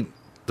the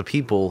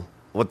people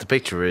what the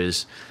picture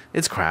is.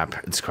 It's crap.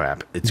 It's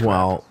crap. It's crap.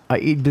 Well,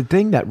 the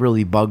thing that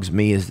really bugs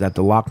me is that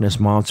the Loch Ness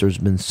Monster has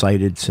been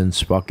sighted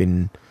since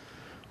fucking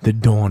the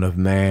dawn of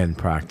man,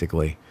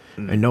 practically.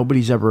 And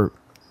nobody's ever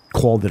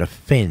called it a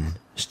fin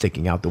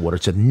sticking out the water.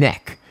 It's a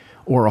neck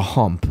or a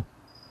hump,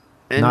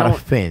 And not no a one-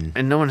 fin.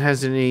 And no one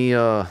has any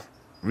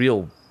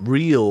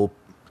real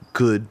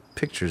good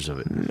pictures of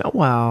it. No,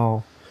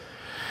 well,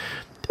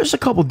 there's a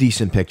couple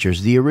decent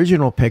pictures. The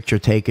original picture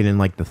taken in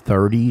like the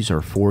 30s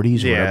or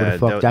 40s, or whatever the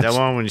fuck. that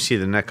one when you see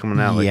the neck coming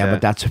out like that. Yeah,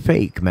 but that's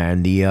fake,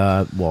 man.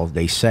 Well,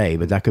 they say,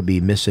 but that could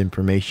be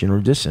misinformation or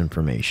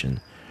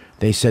disinformation.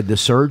 They said the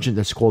surgeon,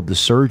 that's called the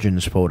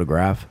surgeon's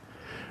photograph,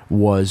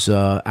 was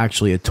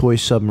actually a toy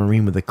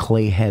submarine with a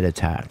clay head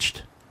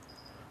attached.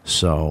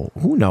 So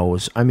who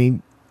knows? I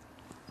mean,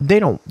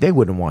 they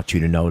wouldn't want you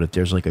to know that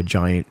there's like a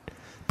giant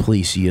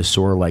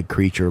plesiosaur-like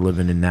creature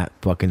living in that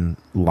fucking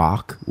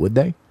loch, would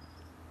they?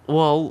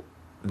 Well,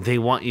 they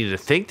want you to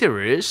think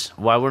there is.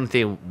 Why wouldn't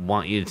they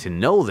want you to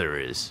know there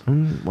is?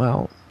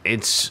 Well,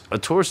 It's a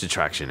tourist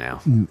attraction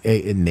now.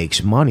 it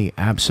makes money,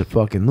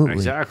 absolutely.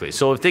 Exactly.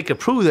 So if they could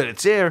prove that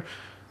it's there,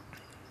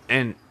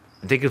 and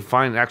they could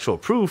find actual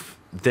proof,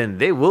 then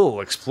they will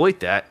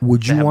exploit that.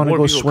 Would you have want to more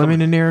go people swimming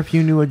come- in there if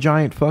you knew a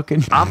giant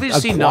fucking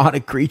Obviously not.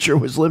 aquatic creature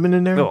was living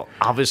in there? No,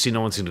 obviously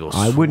no one's gonna go.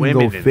 I wouldn't swimming go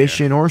in there.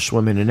 fishing or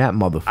swimming in that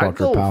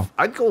motherfucker, pal.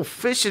 I'd go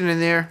fishing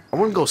in there. I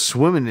wouldn't go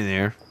swimming in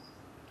there.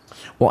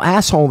 Well,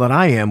 asshole that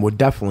I am would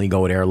definitely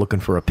go there looking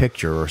for a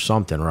picture or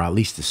something, or at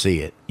least to see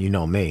it. You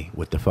know me,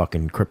 with the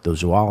fucking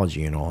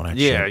cryptozoology and all that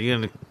Yeah, shit. you're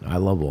gonna I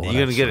love all that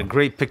you're gonna get a stuff.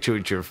 great picture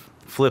with your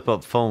flip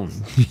up phone.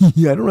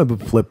 Yeah, I don't have a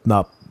flip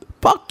up.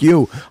 Fuck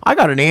you. I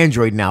got an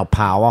Android now,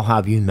 pal. I'll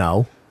have you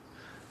know.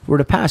 For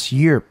the past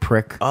year,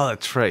 prick. Oh,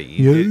 that's right.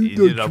 You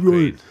did that's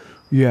upgrade. right.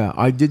 Yeah,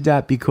 I did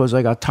that because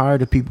I got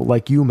tired of people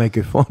like you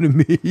making fun of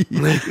me.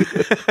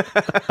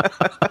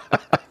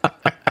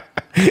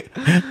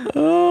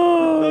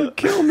 Oh,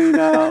 kill me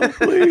now,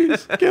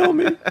 please. Kill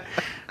me.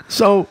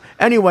 So,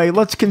 anyway,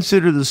 let's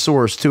consider the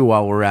source, too,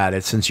 while we're at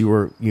it, since you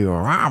were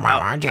I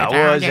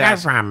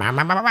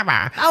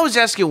was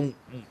asking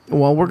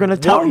well, we're going to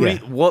tell you.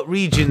 what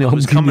region it I'm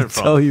was going coming to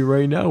from. tell you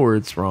right now where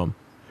it's from.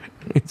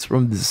 It's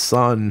from the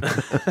Sun.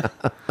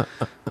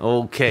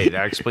 Okay,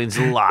 that explains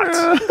a lot.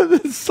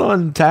 The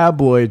Sun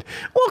tabloid.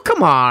 Well,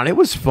 come on. It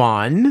was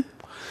fun.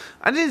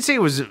 I didn't say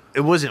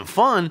it wasn't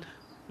fun.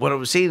 What I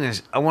was saying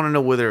is I want to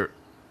know whether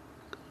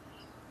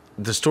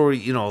the story,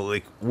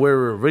 like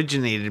where it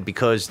originated,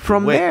 because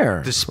From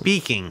there. the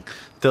speaking,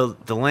 the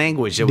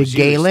language that The was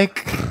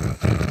Gaelic.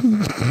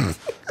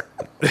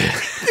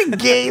 The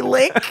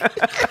Gaelic.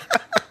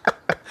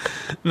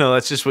 No,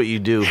 that's just what you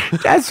do.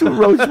 That's what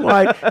Roach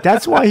why.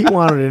 That's why he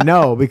wanted to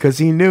know, because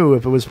he knew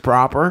if it was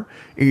proper,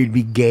 it'd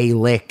be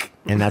Gaelic,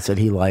 and that's what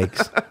he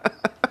likes.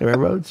 Right,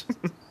 Roach?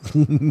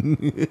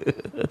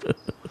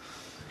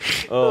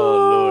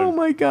 Oh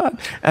my God.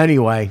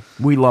 Anyway,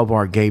 we love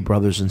our gay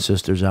brothers and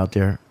sisters out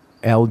there.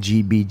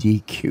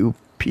 LGBTQ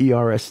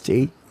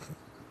PRST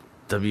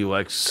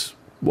WXYZ.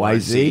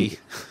 YZ.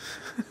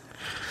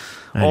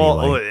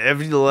 All Anyway,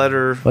 every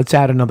letter. let's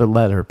add another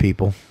letter,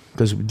 people,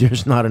 because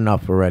there's not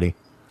enough already.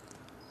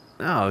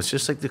 No, it's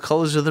just like the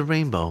colors of the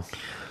rainbow.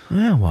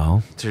 Yeah,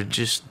 well, They're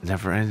just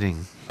never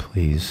ending.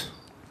 please.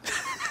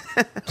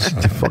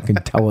 The fucking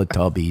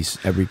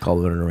Teletubbies, every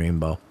color in the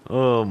rainbow.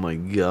 Oh my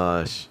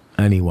gosh.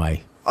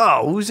 Anyway.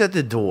 Oh, who's at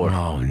the door?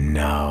 Oh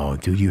no,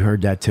 dude, you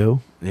heard that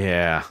too?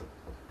 Yeah.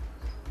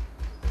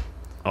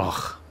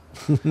 Ugh.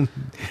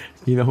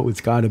 You know who it's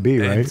got to be,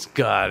 right? It's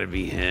gotta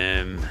be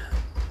him.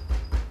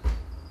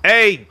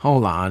 Hey,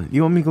 Hold on.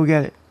 You want me to go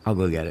get it? I'll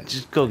go get it.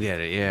 just go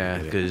get it, yeah,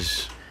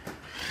 because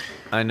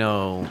I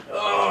know.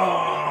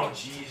 Oh,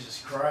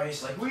 Jesus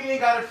Christ. Like, we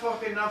ain't got it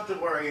fucking enough to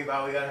worry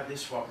about. We gotta have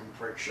this fucking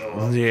prick show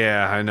up.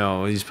 Yeah, I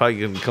know. He's probably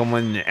gonna come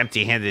in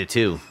empty-handed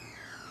too.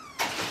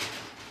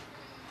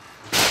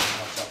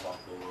 What's up,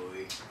 Uncle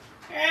Louie?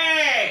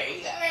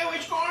 Hey,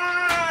 what's going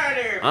on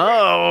here?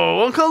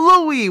 Oh, Uncle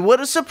Louie, what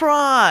a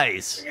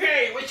surprise!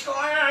 Hey, what's going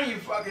on, you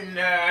fucking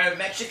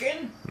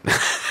Mexican?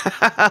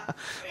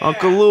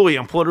 Uncle Louie,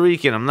 I'm Puerto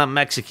Rican. I'm not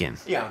Mexican.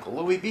 Yeah, Uncle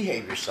Louie,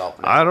 behave yourself.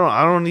 I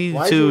don't need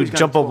Why is he to always gotta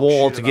jump a talk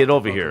wall shit to about get the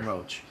over fucking here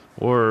Roach?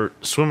 or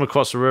swim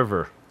across the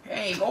river.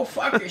 Hey, go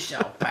fuck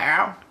yourself,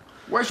 pal.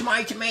 Where's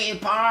my tomato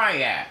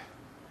pie at?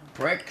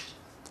 Pricks.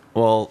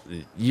 Well,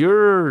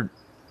 you're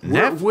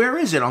Where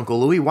is it, Uncle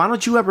Louie? Why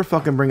don't you ever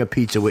fucking bring a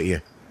pizza with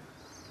you?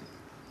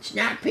 It's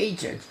not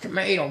pizza, it's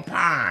tomato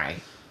pie.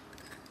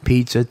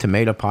 Pizza,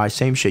 tomato pie,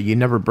 same shit. You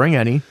never bring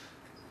any.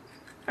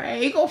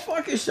 Hey, go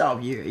fuck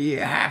yourself, you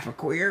half a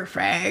queer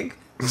fag.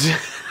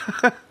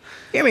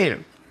 Give me the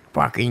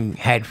fucking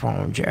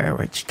headphones,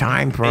 Jerry. It's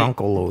time for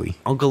Uncle Louie.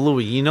 Uncle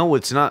Louie, you know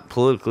it's not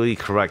politically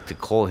correct to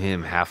call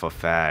him half a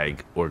fag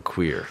or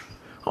queer.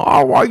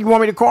 Oh, well, you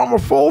want me to call him a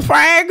full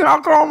fag?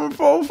 I'll call him a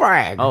full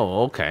fag.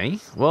 Oh, okay.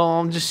 Well,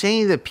 I'm just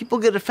saying that people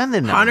get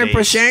offended nowadays.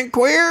 100%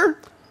 queer?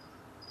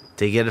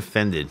 They get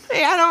offended.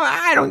 Hey,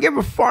 I don't give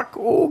a fuck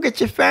who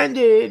gets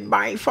offended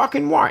by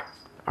fucking what.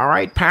 All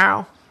right,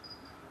 pal?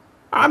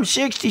 I'm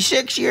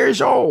 66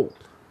 years old.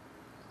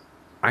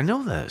 I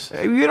know this.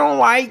 If you don't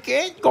like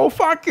it, go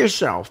fuck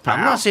yourself, pal.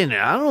 I'm not saying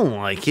that I don't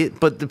like it,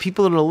 but the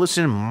people that are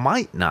listening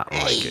might not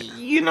like it.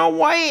 You know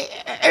what?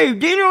 Hey,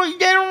 they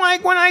don't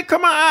like when I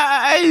come out.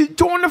 I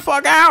tune the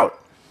fuck out.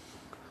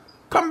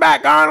 Come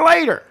back on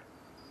later.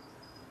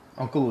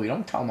 Uncle Louie,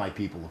 don't tell my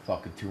people to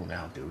fucking tune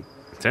out, dude.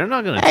 They're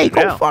not going to Hey,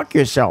 tune go out. fuck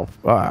yourself,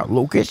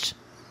 Lucas.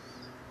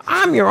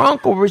 I'm your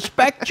uncle.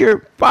 Respect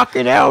your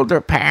fucking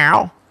elder,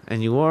 pal.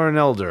 And you are an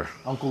elder.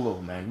 Uncle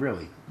Lou, man,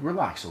 really,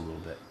 relax a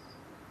little bit.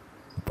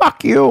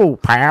 Fuck you,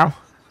 pal.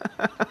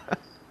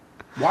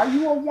 Why are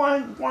you all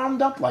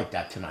wound up like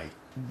that tonight?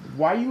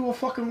 Why are you all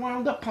fucking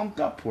wound up, pumped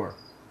up for?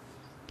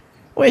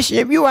 Listen,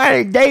 if you had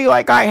a day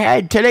like I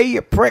had today,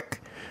 you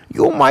prick,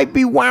 you might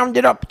be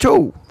wounded up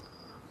too.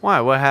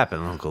 Why? What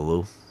happened, Uncle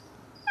Lou?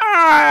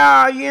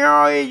 You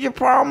know, it's a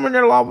problem in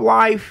the love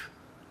life.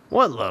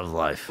 What love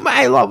life?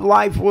 My love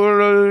life with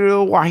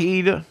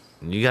Wahida.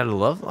 You got a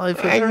love life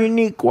with And her?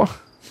 Uniqua.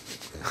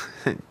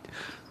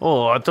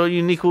 Oh, I thought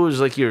Uniqua was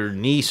like your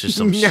niece or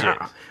some shit.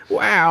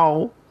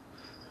 Wow.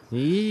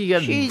 You got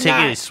to She's take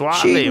not, it suave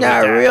she's with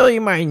not that. really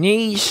my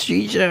niece.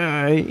 She's, you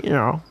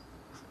know.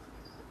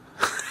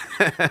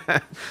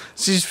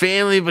 She's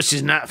family, but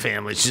she's not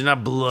family. She's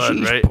not blood,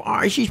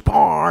 right? She's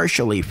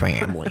partially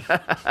family.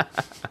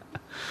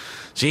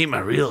 She ain't my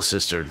real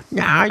sister.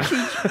 Nah,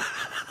 she's...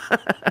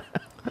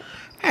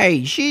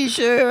 Hey,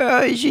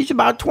 she's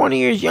about 20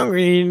 years younger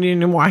than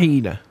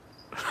Wahida.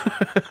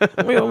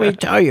 Let me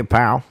tell you,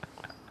 pal.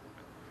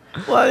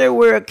 Well, they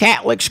wear a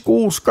Catholic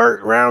school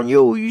skirt around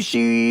you. You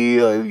see,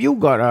 you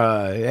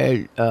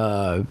gotta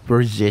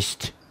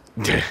resist.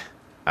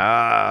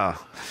 I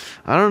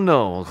don't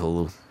know, Uncle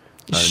Lou.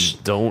 I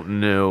don't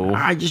know.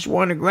 I just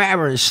want to grab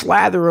her and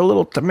slather a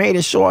little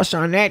tomato sauce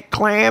on that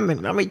clam,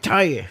 and let me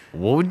tell you,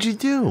 What would you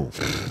do?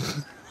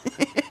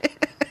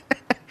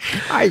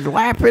 I'd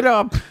lap it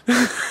up.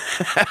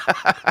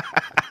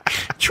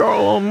 Throw a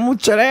little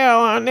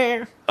mozzarella on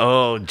there.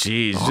 Oh,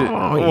 jeez.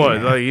 Oh, What?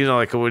 yeah. Like, you know,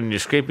 like when you're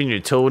scraping your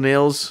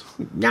toenails?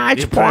 Nah,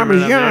 it's You put 'em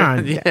right on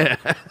Parmesan. there?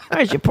 Yeah.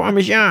 That's your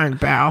Parmesan,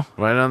 pal.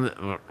 Right on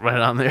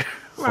there.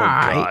 Oh,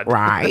 Right, God.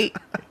 right.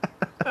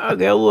 I'll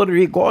get a little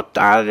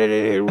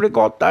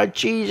ricotta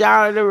cheese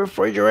out of the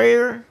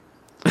refrigerator.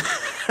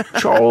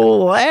 Throw a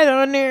little of that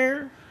on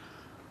there.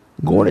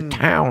 Go to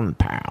town,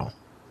 pal.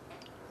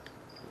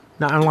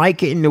 Not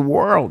like it in the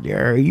world,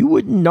 there. You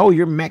wouldn't know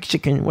you're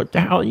Mexican. What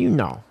the hell you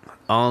know?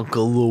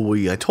 Uncle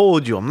Louie, I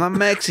told you, I'm not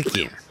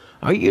Mexican.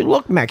 Oh, you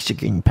look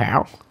Mexican,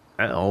 pal.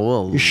 Oh,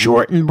 well. You're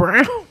short and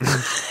brown.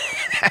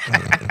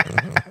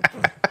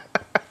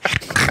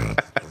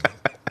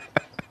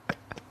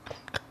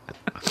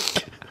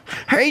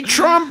 Hey,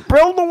 Trump,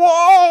 build a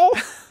wall.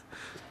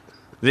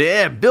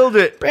 Yeah, build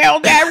it.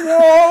 Build that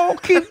wall.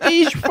 Keep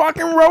these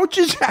fucking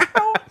roaches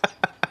out.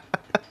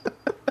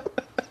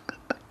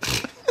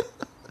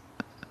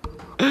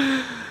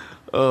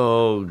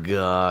 Oh,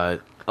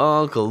 God.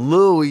 Uncle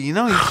Louie, you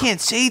know, you can't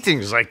say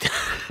things like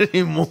that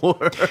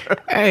anymore.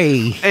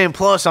 Hey, And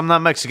plus, I'm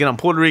not Mexican. I'm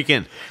Puerto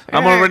Rican.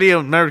 I'm Hey, already an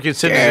American there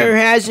citizen.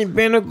 hasn't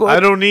been a good... I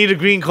don't need a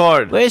green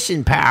card.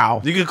 Listen,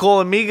 pal. You can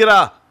call it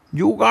migra.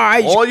 You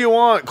guys... All you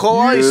want. Call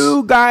ICE.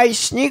 You guys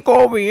sneak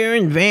over here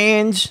in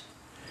vans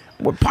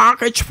with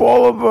pockets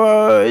full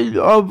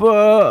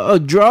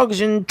of drugs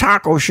and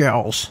taco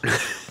shells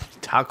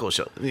Taco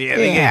shell. Yeah.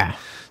 They Yeah. get,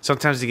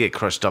 sometimes they get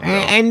crushed up.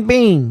 and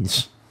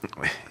beans.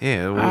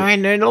 Yeah.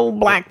 And the little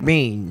black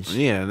beans.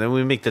 Yeah, then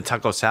we make the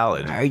taco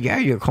salad. Yeah,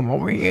 you come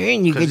over here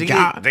and you Because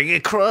get, they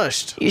get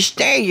crushed.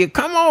 you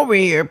come over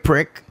here,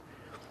 prick,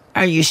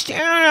 and you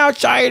stand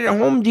outside the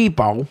Home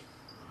Depot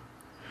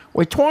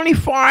with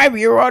 25 of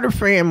your other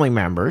family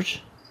members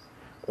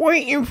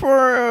waiting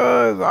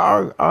for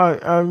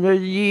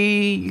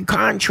the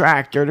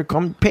contractor to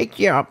come pick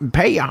you up and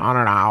pay you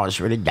 $100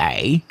 for the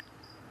day.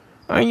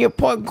 And you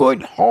put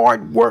good,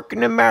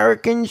 hard-working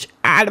Americans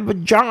out of a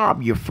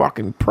job, you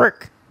fucking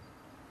prick.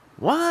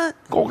 What?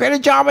 Go get a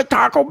job at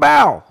Taco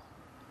Bell.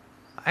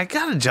 I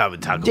got a job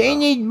at Taco They Bell.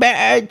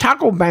 need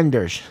taco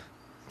benders.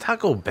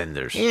 Taco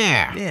benders.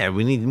 Yeah. Yeah,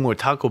 we need more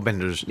taco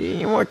benders. They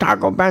need more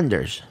taco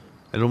benders.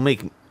 It'll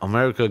make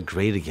America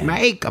great again.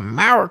 Make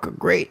America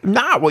great.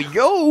 Not with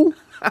you.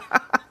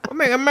 We'll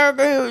make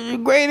America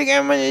great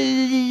again when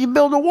you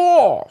build a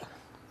wall.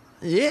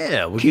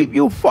 Yeah, we Keep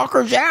you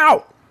fuckers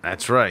out.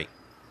 That's right.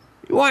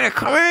 You want to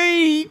come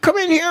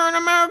in here in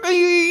America,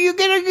 you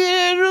gotta do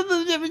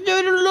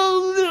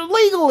it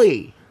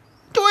legally.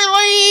 Do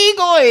it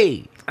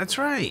legally. That's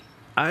right.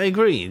 I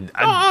agree.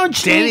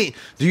 Don't Danny,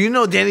 do you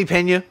know Danny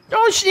Pena?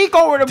 Don't sneak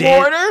over the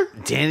border.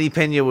 Danny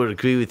Pena would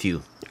agree with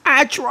you.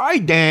 That's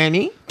right,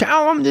 Danny.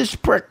 Tell him this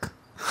prick.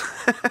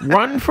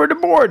 Run for the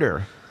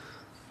border.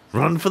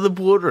 Run for the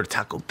border,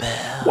 Taco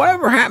Bell.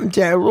 Whatever happened to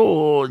that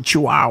little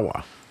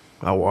chihuahua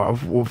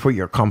for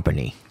your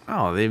company?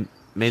 Oh, they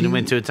made him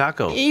into a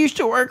taco. He used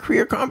to work for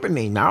your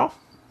company, no?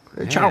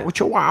 The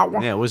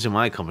chihuahua. Yeah, it wasn't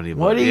my company.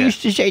 What he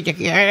used to say, "Yo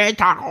quiero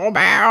Taco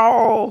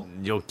Bell."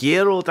 Yo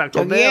quiero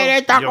Taco Bell.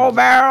 Yo quiero Taco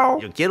Bell.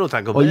 Yo quiero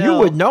Taco Bell. Well, you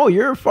would know.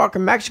 You're a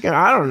fucking Mexican.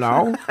 I don't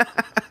know.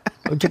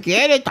 Yo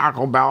quiero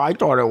Taco Bell. I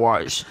thought it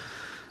was.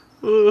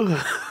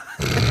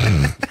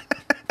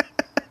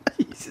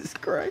 Jesus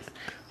Christ.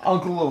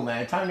 Uncle Lou,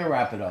 man, time to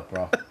wrap it up,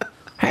 bro.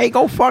 Hey,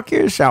 go fuck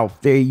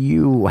yourself there,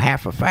 you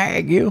half a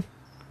fag, you.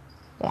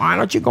 Why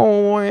don't you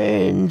go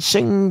and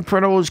sing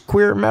for those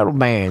queer metal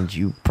bands,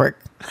 you prick?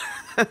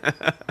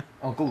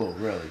 Uncle Lou,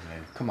 really,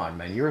 man. Come on,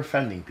 man. You're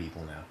offending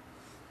people now.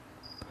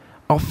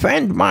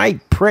 Offend my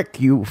prick,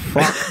 you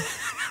fuck.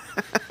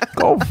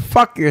 Go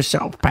fuck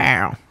yourself,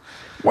 pal.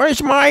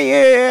 Where's my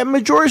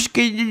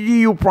Majorski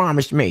you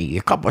promised me?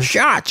 A couple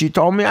shots. You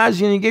told me I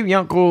was going to give you,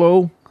 Uncle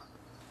Lou.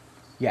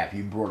 Yeah, if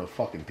you brought a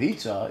fucking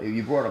pizza, if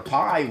you brought a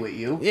pie with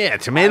you. Yeah,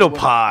 tomato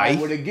pie.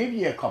 I would have given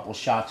you a couple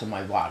shots of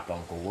my vodka,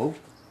 Uncle Lou.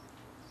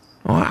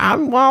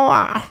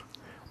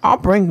 I'll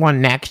bring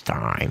one next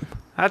time.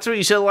 That's what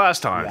you said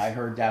last time. Yeah, I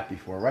heard that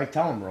before. Right?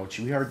 Tell him, Roach.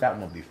 We heard that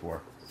one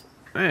before.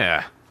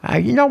 Yeah.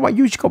 You know what?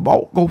 You should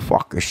go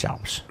fuck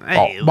yourselves.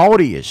 Hey,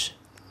 both of yous.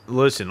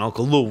 Listen,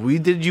 Uncle Lou, we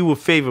did you a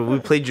favor. We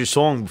played your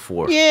song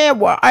before. Yeah,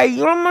 well, I'm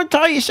going to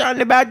tell you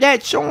something about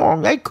that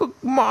song.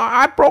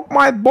 I broke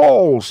my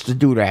balls to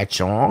do that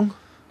song.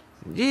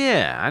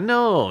 Yeah, I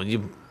know.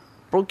 You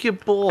broke your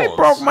balls. I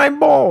broke my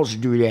balls to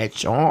do that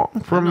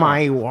song for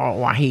my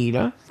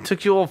Wahida. It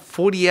took you all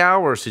 40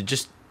 hours to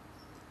just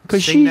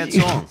sing that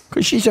song.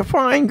 Because she's a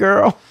fine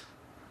girl.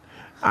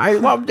 I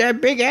love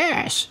that big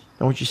ass.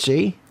 Don't you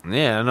see?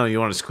 Yeah, I know.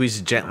 You want to squeeze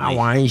it gently. I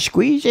want to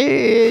squeeze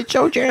it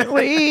so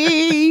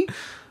gently.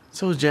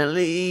 So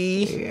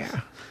gently.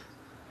 Yeah.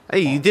 Hey,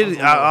 you did it.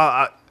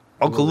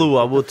 Uncle Lou,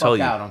 I will tell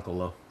you. Out, Uncle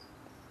Lou.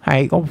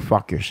 Hey, go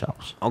fuck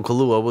yourselves. Uncle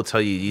Lou, I will tell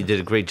you, you did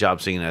a great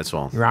job singing that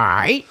song.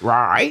 Right.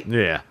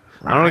 Yeah.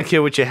 I don't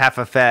care what your half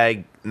a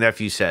fag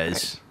nephew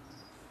says.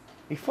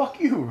 Hey, fuck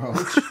you,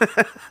 Roach.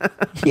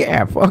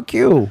 Yeah, fuck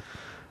you.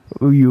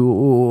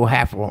 You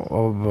half of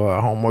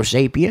Homo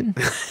sapien,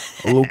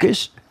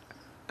 Lucas.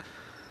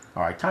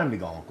 All right, time to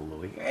go, Uncle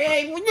Louie.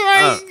 Hey, what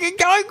are you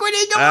doing?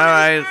 All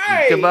right,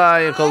 hey,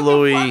 goodbye, Uncle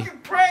Louie.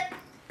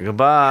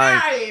 Goodbye.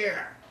 Out of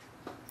here.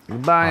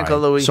 Goodbye, Uncle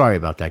Louie. Sorry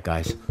about that,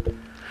 guys.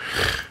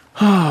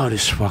 Oh,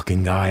 this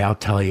fucking guy, I'll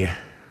tell you.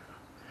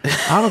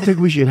 I don't think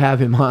we should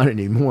have him on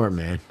anymore,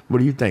 man. What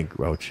do you think,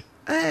 Roach?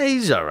 Hey,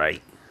 he's all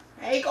right.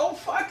 Hey, go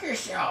fuck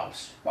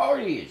yourselves.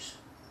 Parties.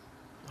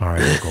 All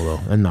right, Uncle Lou,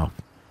 enough.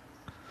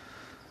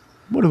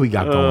 What do we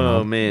got going on?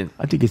 Oh, man.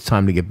 I think it's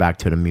time to get back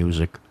to the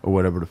music or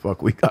whatever the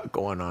fuck we got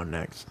going on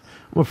next.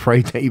 I'm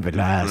afraid to even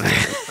ask.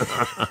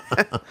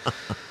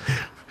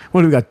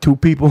 What do we got? 2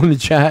 people in the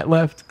chat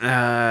left?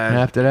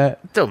 After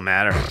that? Don't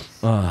matter.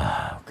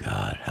 Oh,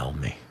 God, help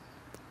me.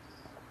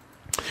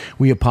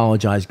 We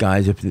apologize,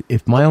 guys.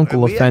 If my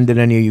uncle offended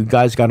any of you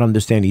guys, got to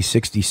understand he's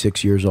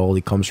 66 years old.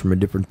 He comes from a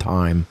different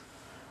time,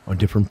 a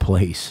different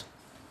place.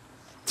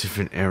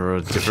 Different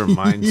era, different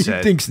mindset.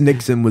 He thinks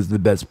Nixon was the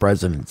best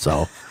president,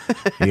 so,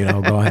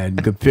 go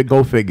ahead.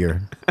 Go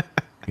figure,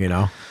 Oh,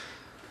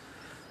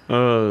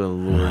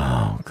 Lord.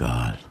 Oh,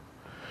 God.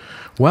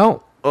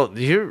 Well. Oh,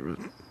 you're...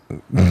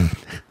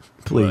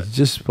 Please,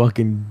 just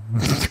fucking...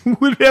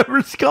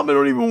 whatever's coming,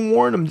 don't even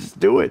warn them. Just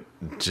do it.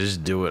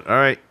 Just do it. All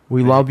right.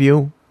 We love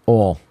you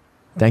all.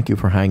 Thank you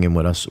for hanging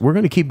with us. We're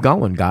going to keep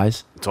going,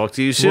 guys. Talk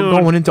to you soon. We're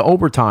going into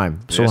overtime,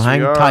 so Yes, hang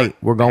tight.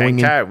 We're going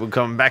hang tight. We're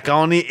coming back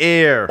on the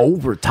air.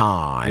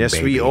 Overtime, yes,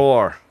 baby. we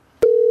are.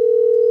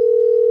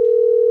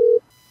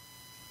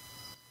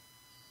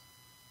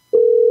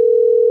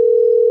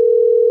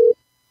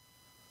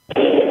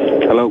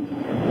 Hello.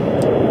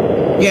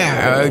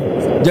 Yeah,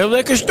 the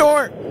liquor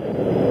store?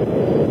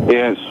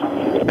 Yes.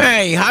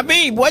 Hey,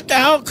 Habib, what the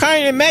hell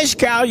kind of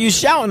mezcal you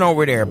selling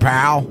over there,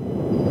 pal?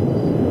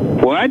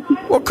 What?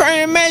 What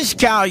kind of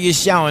mezcal you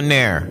selling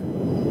there?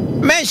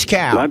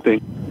 Mezcal?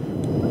 Nothing.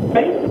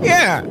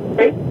 Yeah.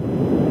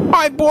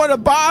 I bought a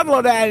bottle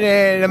of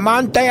that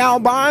Monte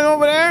Albano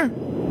over there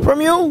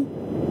from you.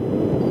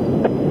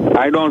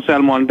 I don't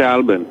sell Monte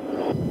Alban.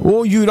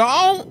 Well, you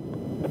don't?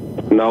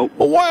 No.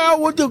 Well,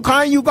 what the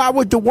kind you got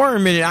with the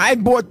worm in it? I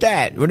bought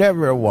that,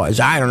 whatever it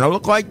was. I don't know.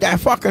 Look like that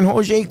fucking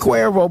Jose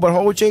Cuervo, but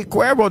Jose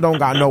Cuervo don't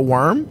got no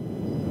worm.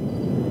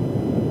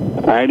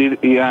 I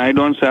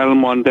don't sell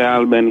Monte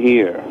Alban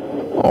here.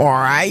 All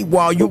right.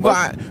 Well, you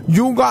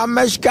got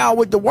mezcal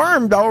with the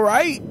worm, though,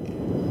 right?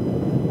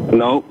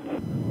 No.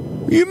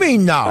 You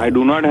mean no? I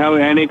do not have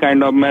any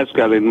kind of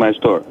mezcal in my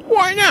store.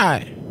 Why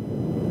not?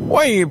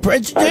 Why are you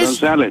prejudiced? I don't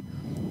sell it.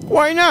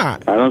 Why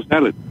not? I don't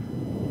sell it.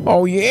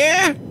 Oh,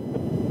 yeah?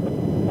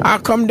 I'll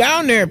come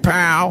down there,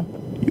 pal.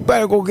 You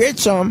better go get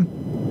some.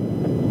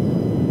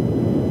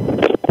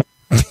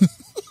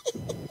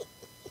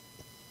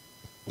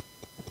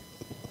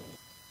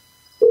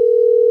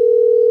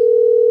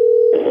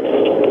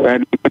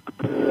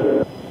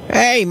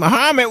 Hey,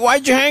 Muhammad,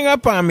 why'd you hang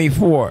up on me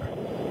for?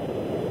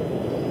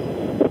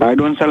 I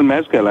don't sell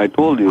mezcal. I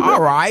told you.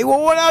 All right.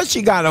 Well, what else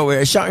you got over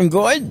here? Something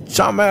good?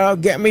 Something that'll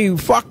get me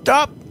fucked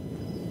up?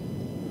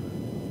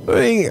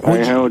 I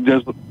have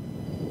just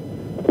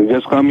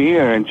come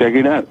here and check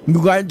it out.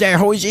 You got that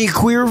Jose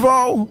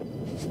Cuervo?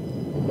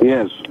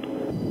 Yes.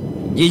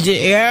 Is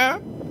it, yeah?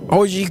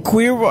 Jose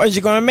Cuervo, is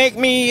it gonna make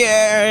me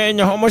a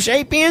Homo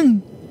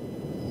sapien?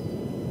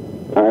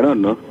 I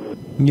don't know.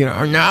 You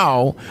know,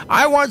 no.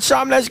 I want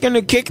something that's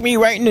gonna kick me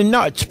right in the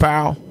nuts,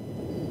 pal.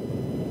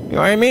 You know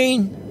what I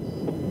mean?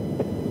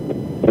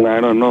 I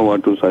don't know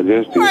what to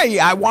suggest you. Hey,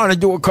 I want to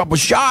do a couple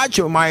shots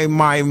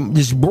with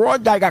this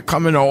broad that I got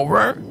coming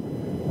over.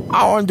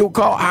 I want to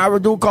have her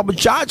do a couple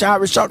shots.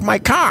 Have her suck my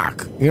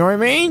cock. You know what I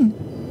mean?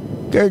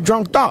 Get her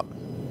drunked up.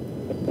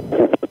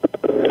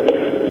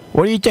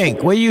 What do you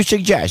think? What do you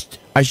suggest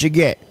I should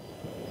get?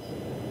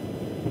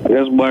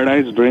 Just Bud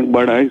Ice. Drink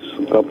Bud Ice.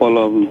 Couple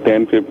of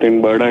 10,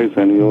 15 Bud Ice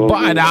and you...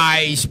 Bud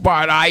Ice.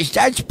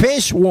 That's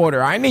piss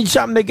water. I need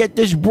something to get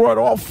this broad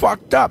all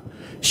fucked up.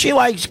 She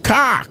likes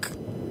cock. You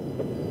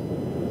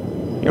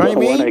know what I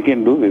mean? What I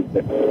can do with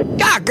that?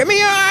 Yeah, give me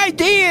an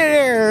idea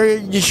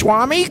there,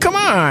 Swami. Come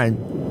on.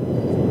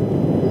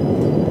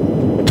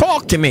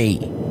 Talk to me.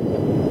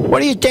 What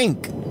do you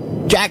think?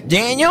 Jack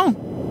Daniel?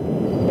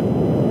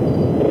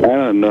 I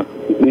don't know.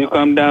 You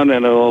come down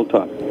and we'll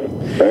talk.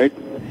 Right?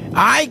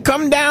 I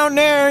come down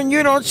there and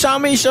you don't sell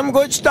me some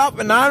good stuff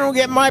and I don't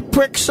get my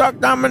prick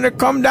sucked. I'm going to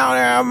come down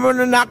there. I'm going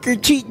to knock your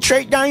teeth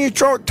straight down your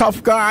throat,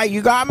 tough guy.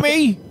 You got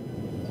me?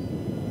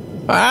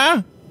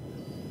 Huh?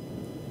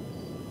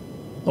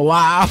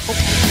 Wow.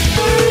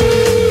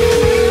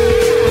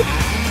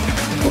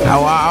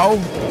 Hello?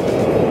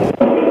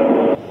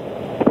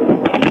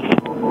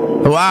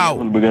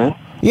 Hello?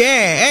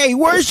 Yeah, hey,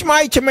 where's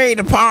my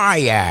tomato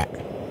pie at?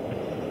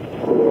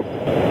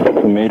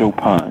 Tomato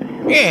pie.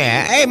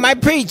 Yeah, hey, my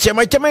pizza,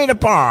 my tomato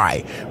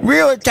pie.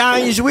 Real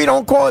Italians, we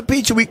don't call it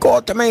pizza, we call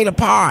it tomato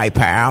pie,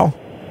 pal.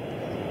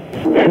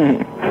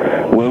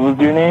 What was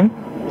your name?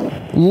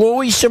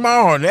 Louis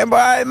Simone.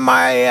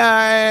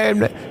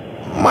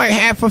 My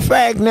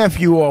half-a-fag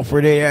nephew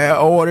ordered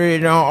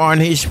it on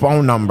his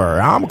phone number.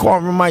 I'm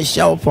calling from my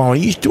cell phone.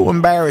 He's too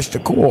embarrassed to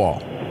call.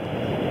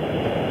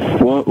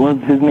 What was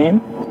his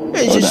name?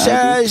 It just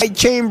says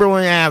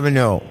Chamberlain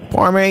Avenue,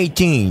 apartment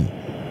 18.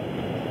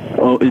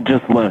 Oh, it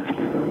just left.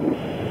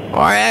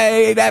 Oh,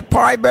 hey, that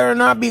pie better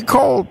not be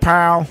cold,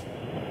 pal.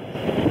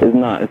 It's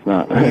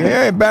not.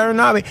 Yeah, it better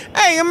not be.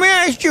 Hey, let me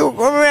ask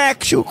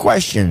you a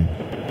question.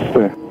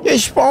 Sure.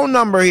 This phone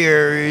number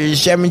here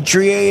is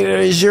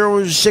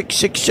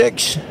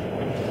 738-0666.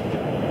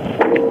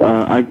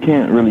 I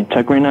can't really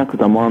check right now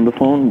because I'm on the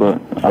phone, but...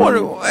 What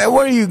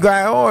are you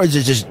guys... Oh, is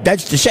it just...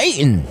 That's the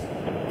Satan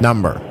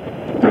number.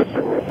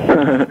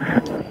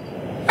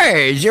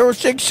 Hey,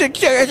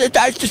 0666,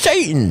 that's the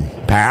Satan,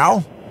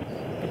 pal.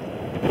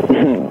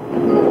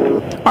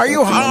 Are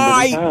you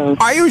high?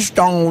 Are you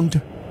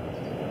stoned?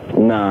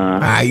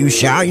 Nah. You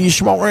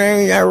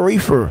smoking that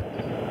reefer.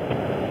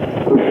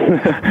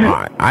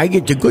 I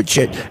get the good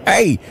shit.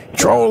 Hey,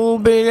 throw a little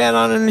bit of that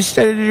on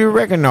instead of the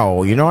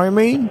oregano. You know what I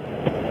mean?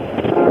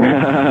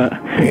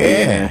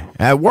 Yeah,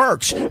 that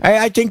works. Hey,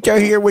 I think they're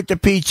here with the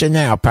pizza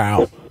now,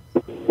 pal.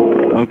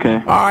 Okay.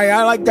 All right,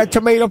 I like that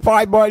tomato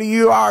pie, buddy.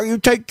 You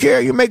take care.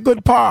 You make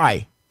good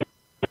pie.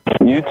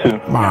 You too.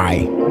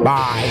 Bye.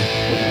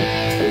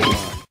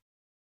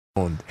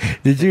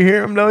 Did you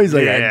hear him though? He's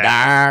like,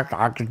 Yeah.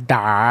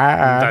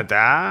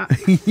 da.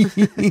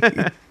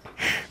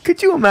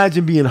 Could you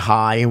imagine being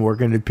high and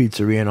working at a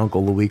pizzeria and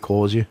Uncle Louis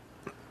calls you?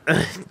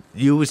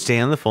 You would stay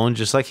on the phone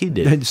just like he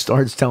did. And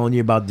starts telling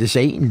you about this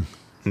Satan.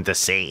 The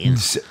Satan.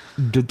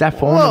 Did that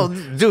phone? Well,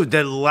 dude,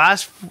 the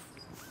last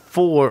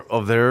four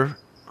of their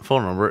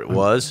phone number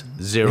was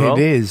 0. It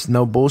is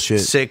no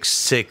bullshit.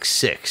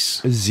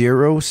 666.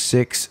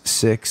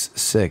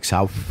 0666.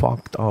 How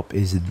fucked up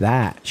is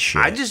that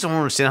shit? I just don't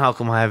understand how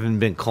come I haven't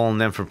been calling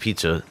them for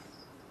pizza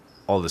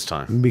all this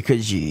time.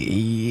 Because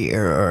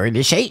you're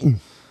the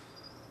Satan.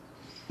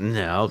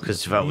 No,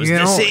 because if I was You the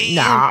don't- Satan,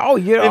 no,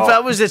 you don't- if I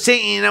was the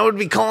Satan, I would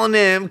be calling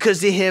them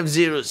because they have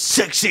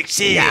 0666.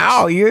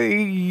 No,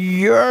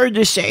 you're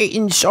the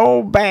Satan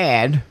so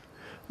bad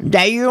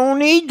that you don't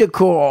need to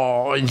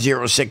call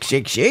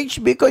 0666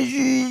 because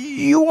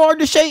you are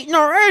the Satan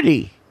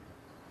already.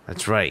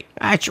 That's right.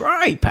 That's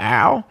right,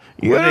 pal.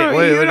 You What don't-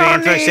 did you the don't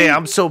answer say? need-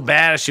 I'm so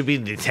bad I should be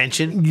in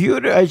detention?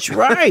 That's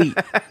right.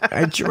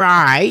 That's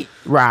right.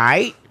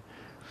 Right.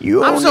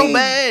 You I'm don't so need-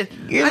 bad.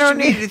 You I don't should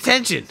be in need.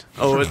 detention.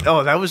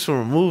 Oh, that was from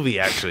a movie,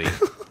 actually.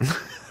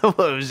 What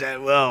was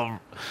that?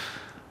 Well,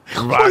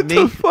 What Rodney?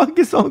 the fuck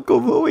is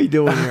Uncle Louie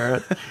doing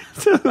here?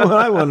 That's what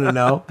I want to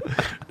know.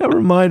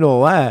 Never mind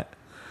all that.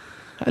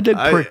 I did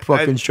prick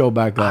fucking show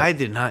back up. I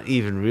did not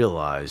even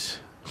realize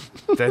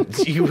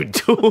that you were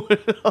doing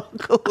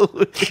Uncle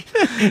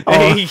Louie.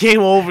 And he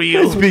came over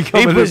you. It's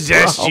becoming He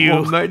possessed a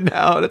problem you. right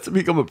now. That's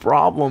become a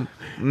problem.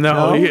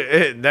 No,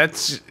 No?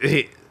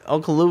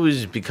 Uncle Louie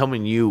is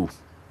becoming you.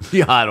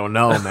 Yeah, I don't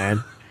know,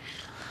 man.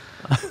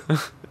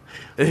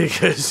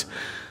 because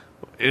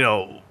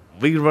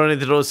we can run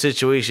into those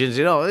situations.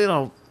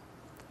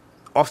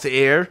 Off the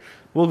air,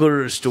 we'll go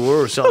to the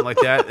store or something like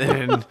that,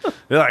 and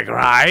they're like,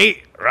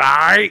 right.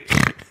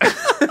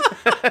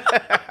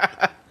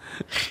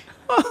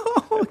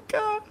 Oh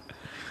God.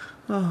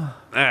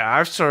 Yeah,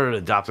 I've started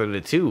adopting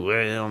it too.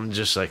 And I'm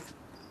just like,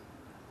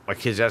 my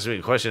kids ask me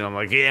a question, I'm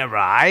like, yeah,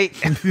 right.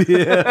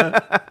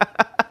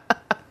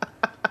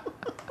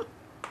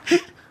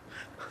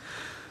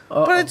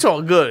 But it's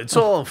all good. It's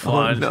all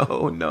fun.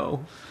 Oh,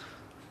 no.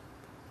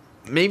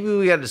 Maybe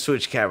we got to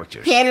switch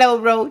characters. Hello,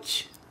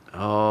 Roach.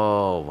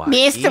 Oh,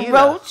 Mr. Wahida.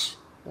 Roach,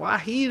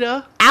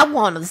 Wahida. I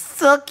want to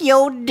suck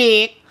your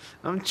dick.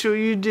 I'm sure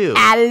you do.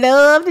 I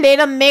love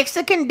little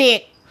Mexican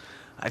dick.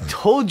 I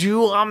told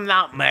you I'm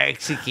not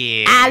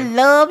Mexican. I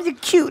love the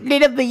cute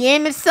little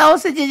Vienna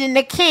sausages in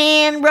the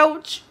can,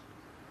 Roach.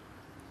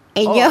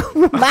 And you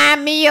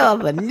remind me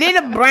of a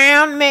little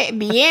brown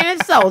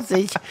Vienna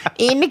sausage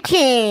in the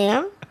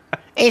can.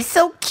 It's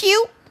so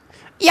cute.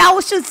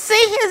 Y'all should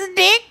see his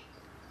dick.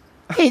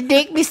 His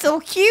dick be so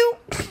cute.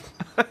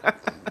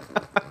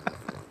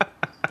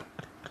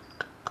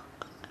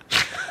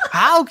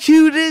 How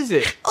cute is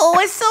it? Oh,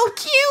 it's so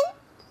cute.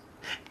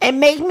 It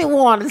makes me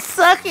want to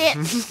suck it.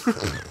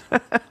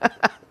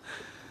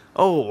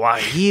 Oh,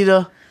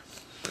 Wahida.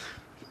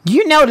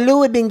 You know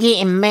Louis been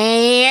getting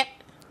mad.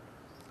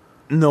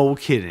 No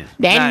kidding.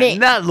 That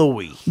not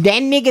Louis.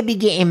 That nigga be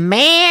getting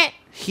mad.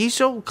 He's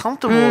so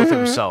comfortable with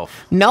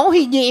himself. No,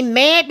 he getting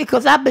mad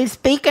because I've been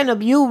speaking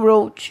of you,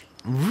 Roach.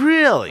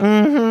 Really?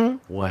 Mm-hmm.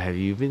 What have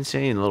you been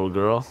saying, little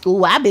girl?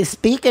 Ooh, I've been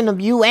speaking of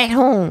you at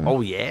home.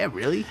 Oh, yeah?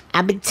 Really?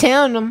 I've been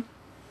telling them,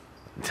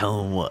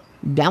 Tell him what?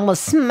 I'm gonna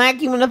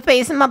smack you in the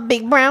face with my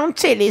big brown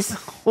titties.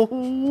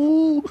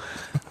 Oh,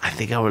 I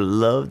think I would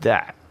love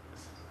that.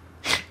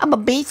 I'm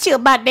gonna beat you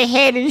about the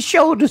head and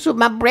shoulders with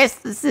my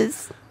breasts.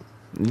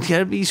 You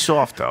gotta be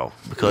soft, though,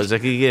 because I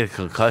could get a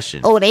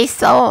concussion. Oh, they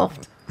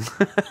soft.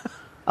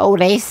 Oh,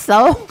 they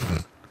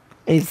soft.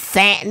 It's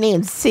satiny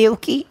and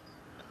silky.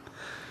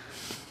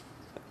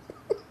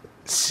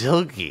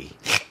 Silky.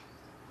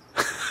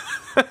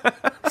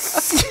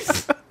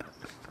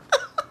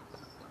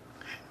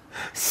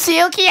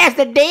 Silky as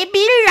the day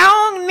be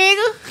long,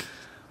 nigga.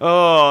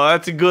 Oh,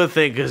 that's a good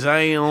thing, because I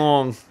ain't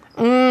long.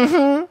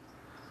 Mm-hmm.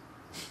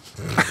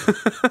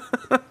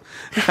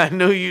 I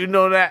know you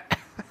know that.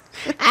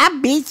 I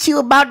beat you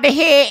about the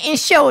head and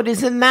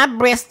shoulders and my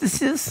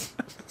breasts.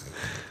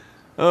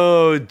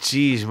 Oh,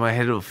 jeez, my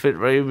head will fit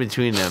right in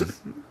between them.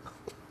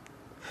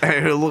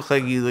 It'll look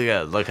like you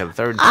got like a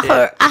third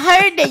tit. I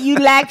heard that you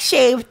like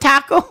shaved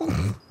taco.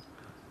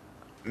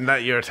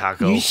 Not your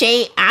taco.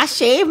 I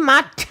shave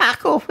my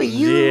taco for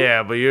you.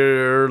 Yeah, but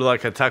you're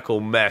like a taco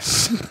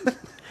mess.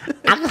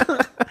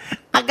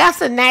 I got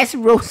some nice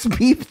roast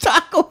beef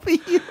taco for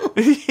you.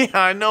 Yeah,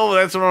 I know.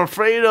 That's what I'm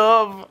afraid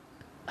of.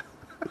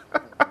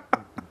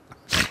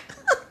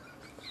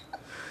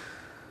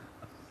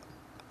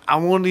 I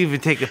won't even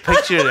take a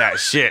picture of that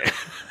shit.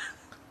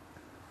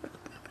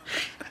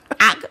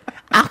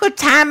 I could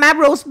tie my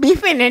roast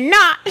beef in a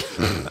knot.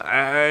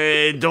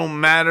 It don't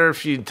matter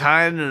if you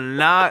tie it in a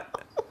knot.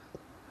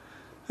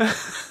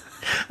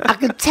 I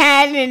could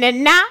tie it in a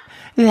knot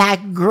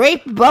like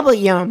grape bubble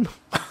yum.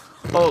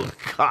 Oh,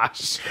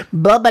 gosh.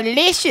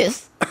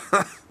 Bubblicious.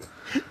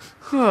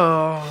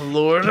 Oh,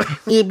 Lord.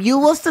 If you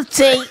was to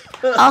take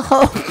a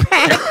whole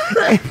pack,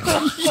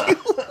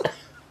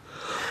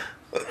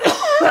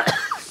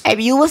 if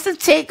you was to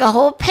take a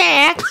whole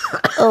pack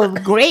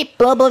of grape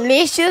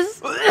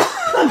bubblicious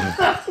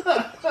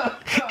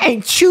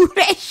and chew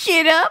that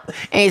shit up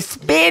and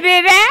spit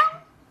it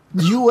out,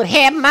 you would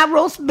have my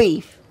roast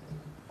beef.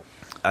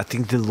 I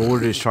think the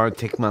Lord is trying to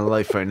take my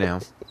life right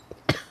now.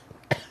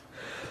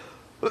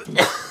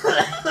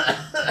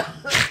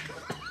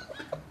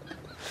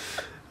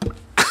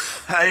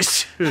 I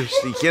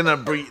seriously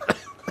cannot breathe.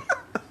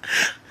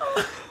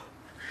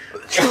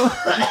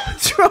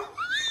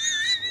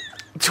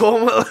 To all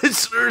my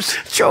listeners,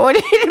 Throw it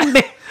in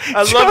the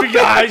I love you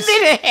guys.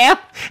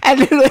 A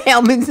little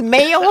Hellman's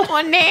mayo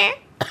on there.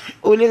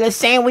 A little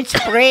sandwich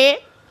spread.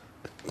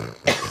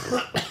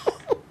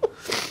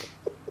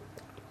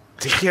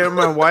 Take care of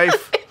my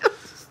wife.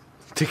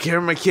 Take care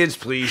of my kids,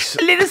 please.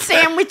 A little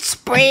sandwich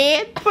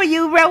spread for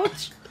you,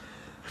 Roach.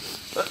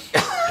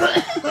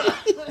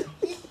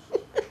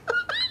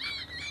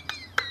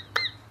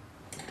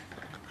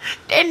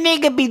 That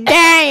nigga be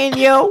dying,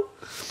 yo.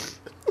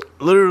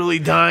 Literally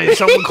dying.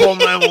 Someone call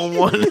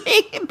 911.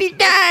 Nigga be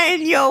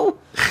dying, yo.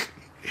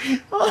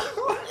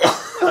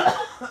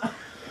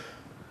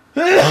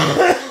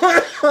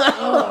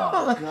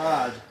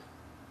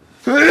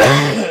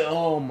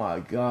 Oh my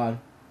God.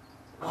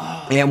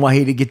 And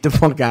Wahida, get the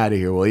fuck out of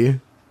here, will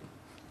you?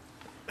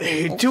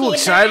 You're too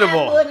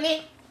excitable.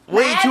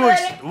 Way too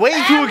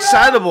Bye,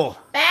 excitable.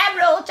 Bye,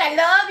 Roach. I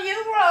love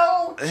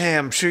you, Roach. Hey,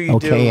 I'm sure you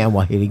do. Okay, and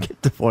Wahida,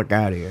 get the fuck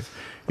out of here.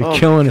 You're Oh,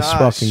 killing my this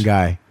gosh. fucking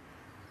guy.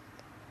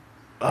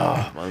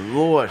 Oh, my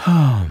Lord.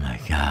 Oh my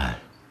God.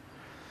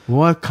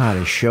 What kind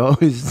of show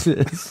is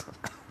this?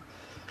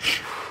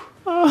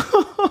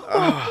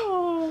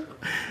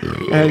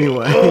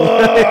 Anyway,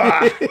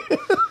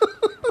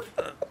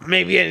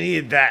 Maybe I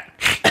needed that.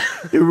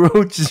 the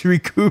Roach is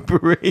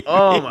recuperating.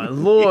 Oh my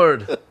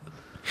lord!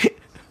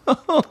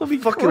 Fucking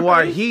Fucking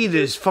Wahid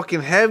is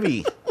fucking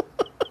heavy.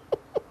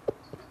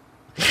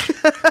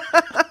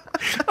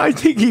 I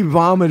think he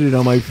vomited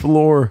on my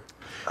floor.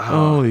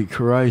 Holy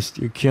Christ,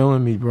 you're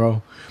killing me,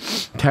 bro.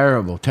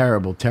 Terrible,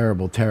 terrible,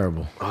 terrible,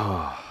 terrible.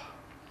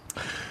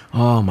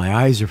 Oh, my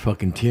eyes are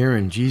fucking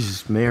tearing.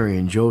 Jesus, Mary,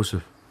 and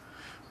Joseph.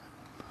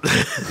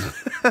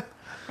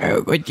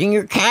 Good thing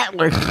you're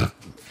Catholic.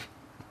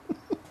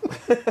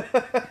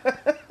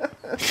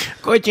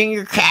 Good thing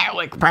you're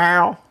Catholic,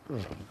 pal.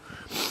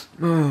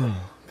 Oh,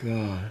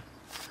 God.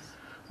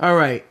 All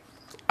right.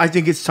 I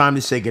think it's time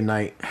to say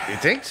goodnight. You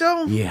think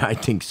so? Yeah, I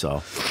think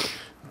so.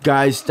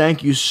 Guys,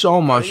 thank you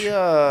so much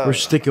for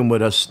sticking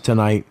with us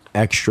tonight.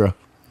 Extra.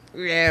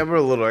 Yeah, we're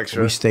a little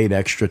extra. We stayed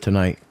extra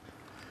tonight.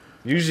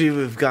 Usually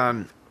we've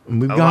gone. A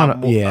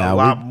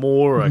lot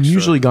more extra.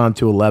 Usually gone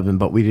to 11,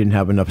 but we didn't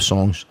have enough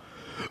songs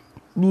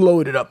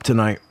loaded up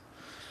tonight.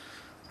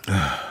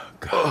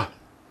 God.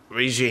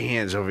 Raise your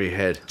hands over your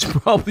head. It's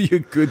probably a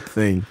good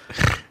thing.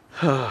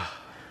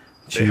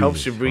 It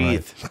helps you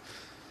breathe.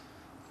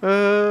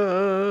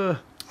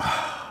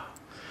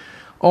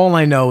 All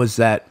I know is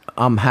that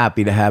I'm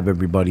happy to have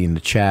everybody in the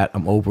chat.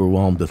 I'm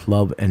overwhelmed with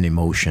love and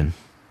emotion.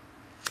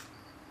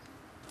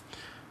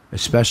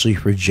 Especially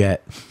for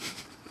Jet.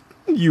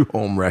 You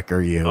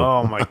homewrecker, you.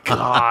 Oh my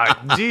God.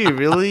 Do you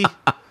really?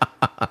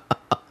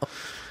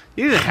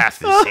 You didn't have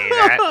to say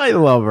that. I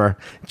love her.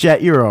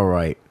 Jet, you're all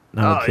right.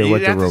 I don't care you what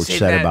didn't the have to Roach say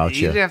said that. about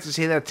you. You didn't have to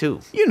say that too.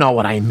 You know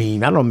what I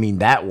mean. I don't mean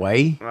that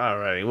way. All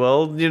right.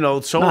 Well, you know,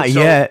 so Not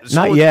yet.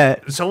 Not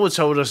yet. So and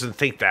so doesn't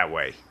think that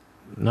way.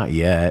 Not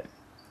yet.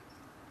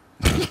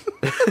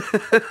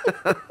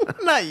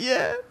 Not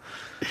yet.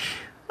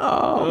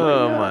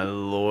 Oh my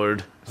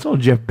lord. It's all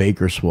Jeff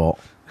Baker's fault.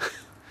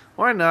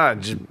 Why not?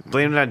 Just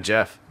blame it on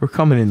Jeff. We're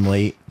coming in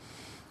late.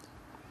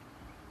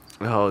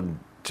 Oh,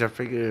 Jeff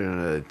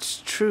Baker.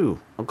 It's true.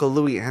 Uncle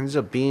Louie ends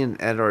up being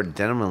at our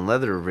denim and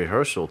leather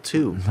rehearsal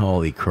too.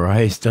 Holy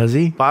Christ, does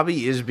he?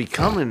 Bobby is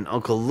becoming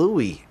Uncle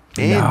Louie.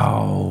 And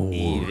No,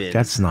 even.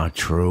 that's not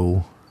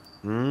true.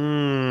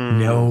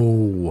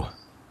 No.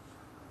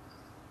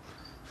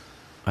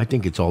 I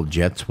think it's all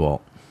Jet's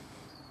fault.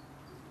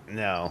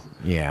 No,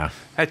 Yeah.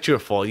 that's your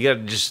fault. You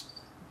gotta just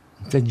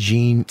It's a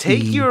Gene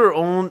take E. your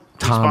own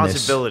Thomas.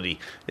 responsibility.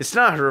 It's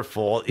not her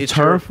fault. It's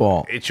her your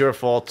fault. It's your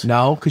fault.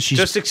 No, because she's...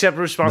 Just accept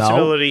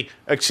responsibility.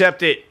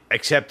 Accept it.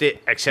 Accept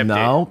it. Accept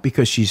No,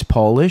 because she's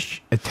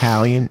Polish,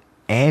 Italian,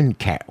 and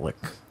Catholic.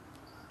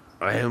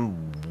 it.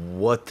 And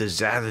what does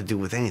that have to do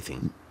with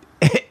anything?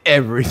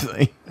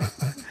 Everything.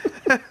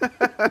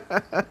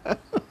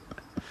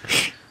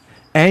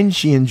 And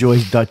she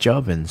enjoys Dutch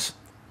ovens.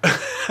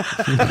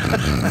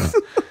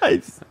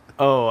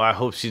 Oh, I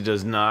hope she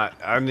does not.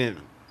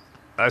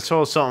 I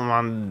saw something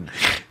on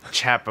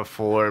chat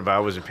before, but I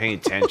wasn't paying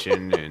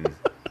attention, and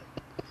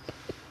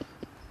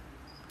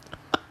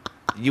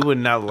you would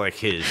not like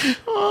his.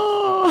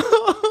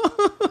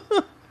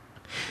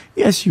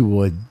 Yes, you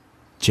would,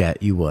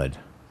 Jet. You would.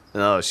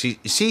 No, she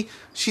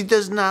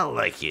does not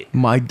like it.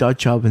 My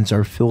Dutch ovens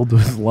are filled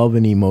with love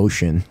and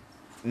emotion.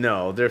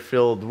 No, they're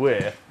filled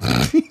with.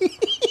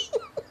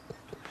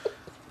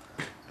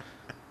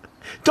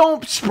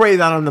 Don't spray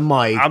that on the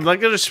mic. I'm not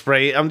gonna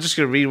spray. I'm just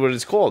gonna read what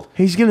it's called.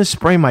 He's gonna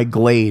spray my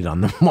Glade on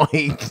the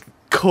mic.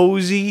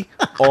 Cozy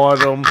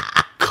Autumn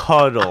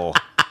Cuddle.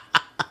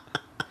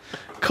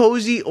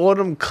 Cozy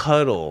Autumn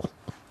Cuddle.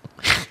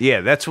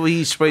 Yeah, that's what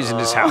he sprays in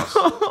his house.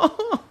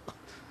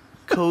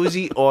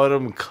 Cozy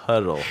Autumn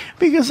Cuddle.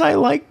 Because I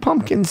like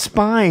pumpkin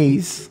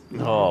spice.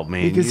 Oh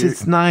man, Because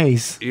it's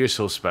nice. you're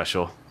so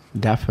special.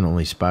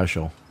 Definitely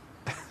special.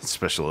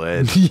 Special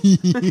ed.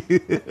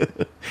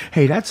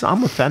 Hey,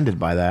 I'm offended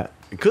by that.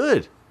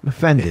 Good. I'm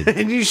offended.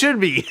 And you should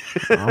be.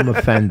 I'm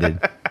offended.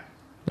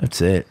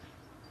 That's it.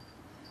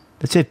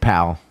 That's it,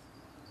 pal.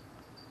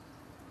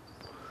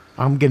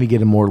 I'm going to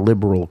get a more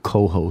liberal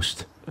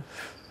co-host.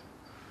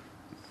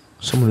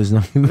 Someone who's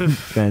not going to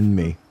offend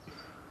me.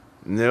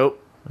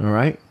 Nope. All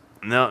right?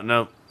 No,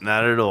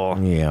 not at all.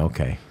 Yeah,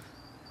 okay.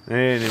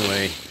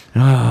 Anyway.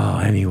 Oh,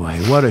 anyway,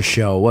 what a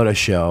show. What a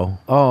show.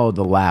 Oh,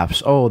 the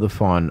laughs. Oh, the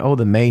fun. Oh,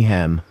 the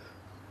mayhem.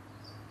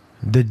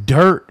 The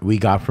dirt we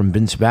got from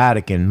Vince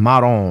Vatican.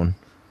 Maron.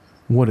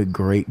 What a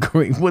great.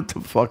 What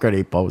the fuck are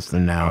they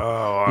posting now?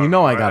 Oh, you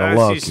know I gotta I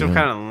look. see some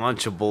kind of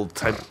lunchable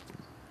type.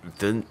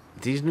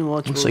 These new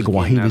lunchables. Looks like getting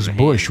out Wahida's of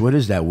bush. hand. What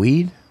is that,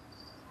 weed?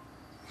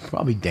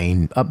 Probably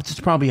Dane. It's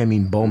probably,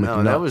 Bowman.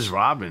 No, that was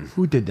Robin.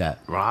 Who did that?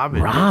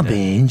 Robin.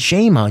 Robin.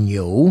 Shame on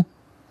you.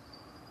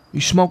 You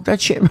smoked that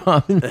shit,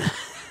 Robin?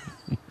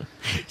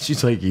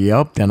 She's like,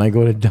 yep. Then I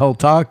go to Del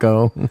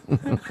Taco.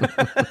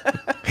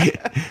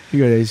 You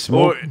gotta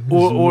smoke.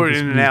 Or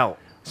In-N-Out.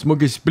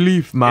 Smoke a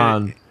spleef,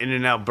 man.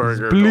 In-N-Out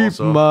burger. Spleef,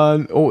 also.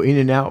 man. Oh,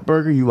 In-N-Out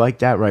burger. You like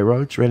that, right,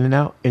 Roach?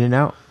 In-N-Out?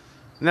 In-N-Out?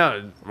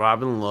 No,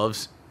 Robin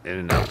loves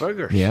In-N-Out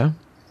burgers. Yeah.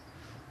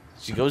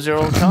 She goes there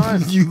all the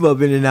time. You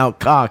love In-N-Out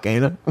cock,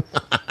 ain't it?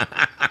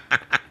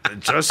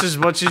 Just as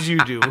much as you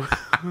do.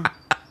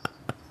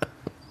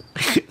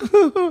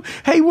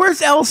 Hey,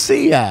 where's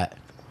LC at?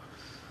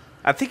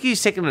 I think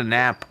he's taking a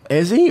nap.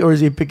 Is he, or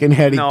is he picking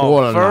heady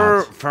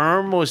cola?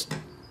 Firm is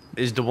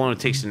the one who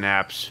takes the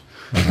naps.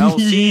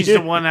 LC's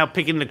the one out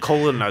picking the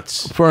cola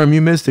nuts. Firm,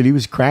 you missed it. He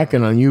was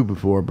cracking on you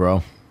before,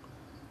 bro.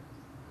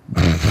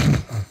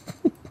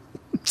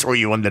 Throw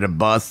you under the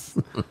bus.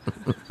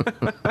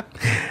 I'm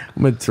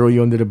gonna throw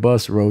you under the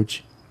bus,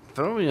 Roach.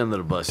 Throw me under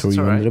the bus. Throw it's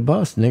you all under right. the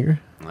bus, nigger.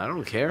 I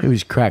don't care. He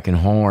was cracking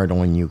hard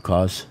on you,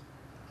 cuz.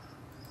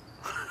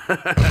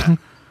 What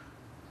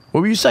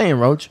were you saying,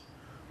 Roach?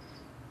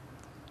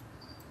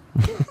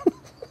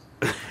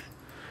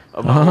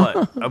 About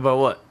what? About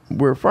what?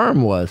 Where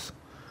Firm was.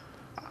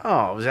 Oh,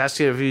 I was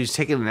asking if he was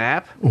taking a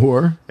nap.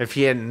 Or? If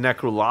he had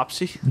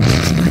necropsy.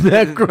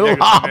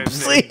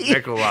 Necropsy.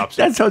 Necropsy.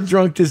 That's how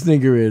drunk this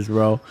nigger is,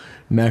 bro.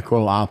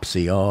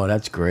 Necropsy. Oh,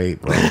 that's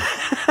great, bro.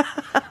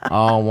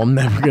 Oh, I'm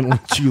never going to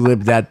let you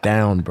live that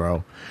down,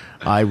 bro.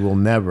 I will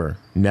never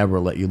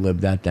let you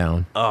live that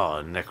down.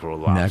 Oh,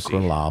 necropsy.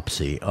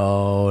 Necropsy.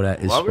 Oh,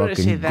 that is Why would I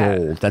say fucking that?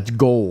 gold. That's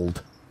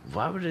gold.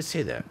 Why would I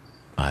say that?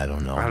 I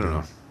don't know. I don't dude.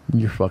 know.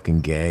 You're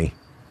fucking gay.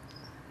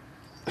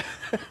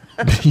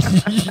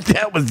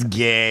 That was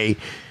gay.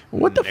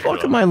 What the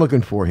fuck am I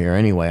looking for here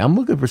anyway? I'm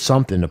looking for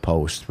something to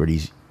post for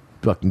these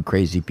fucking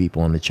crazy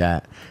people in the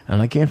chat,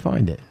 and I can't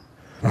find it.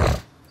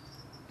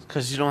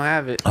 Because you don't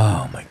have it.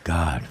 Oh my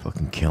god,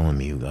 fucking killing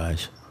me, you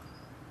guys.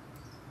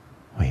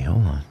 Wait,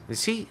 hold on. You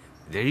see,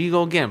 there you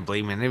go again,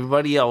 blaming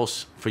everybody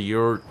else for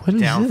your What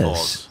is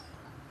downfalls. this?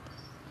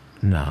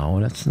 No,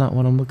 that's not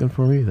what I'm looking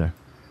for either.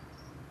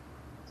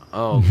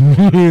 Oh, we're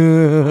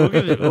gonna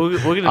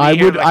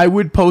be I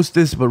would post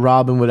this, but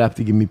Robin would have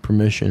to give me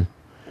permission.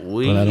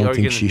 We but I don't are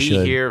think going to she be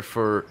should. here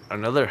for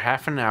another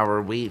half an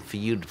hour waiting for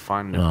you to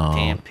find the Oh,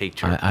 damn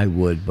picture. I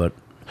would, but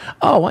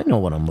I know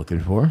what I'm looking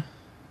for.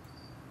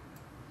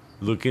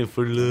 Looking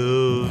for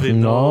love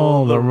in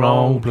all the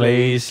wrong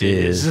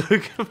places.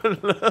 Looking for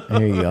love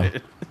There you go.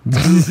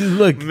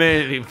 Look, in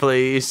many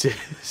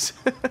places.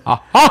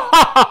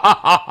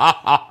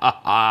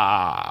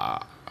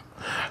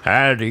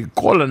 Harry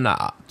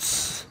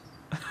Colonats.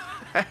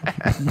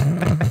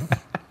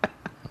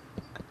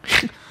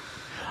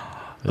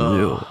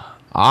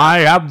 I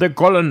have the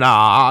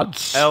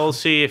Colonats.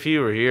 LC, if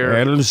you were here,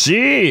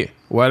 LC,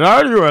 where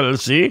are you,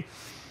 LC?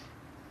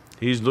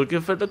 he's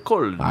looking for the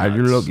coordinates. Are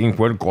you looking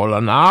for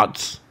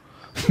Colonats?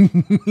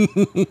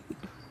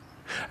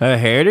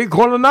 Harry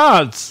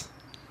Colonats.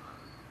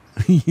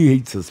 He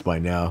hates us by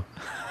now.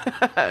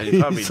 He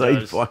probably He's like,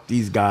 does. fuck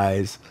these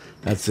guys.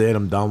 That's it.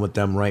 I'm done with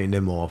them, writing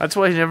them off. That's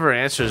why he never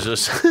answers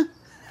us.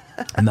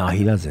 No,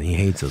 he doesn't. He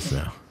hates us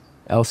now.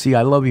 LC,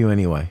 I love you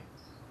anyway.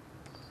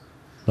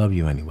 Love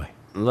you anyway.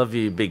 Love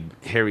you, big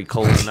hairy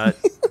cola nut.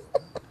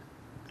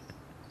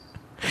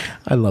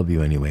 I love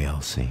you anyway,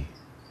 LC.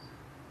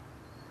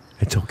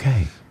 It's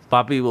okay.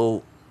 Bobby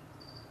will.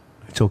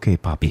 It's okay,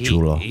 Papi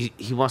Chulo.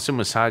 He wants to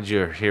massage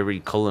your hairy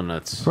cola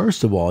nuts.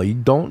 First of all, you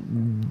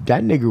don't.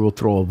 That nigger will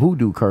throw a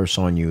voodoo curse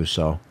on you.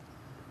 So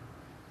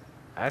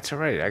That's all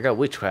right. I got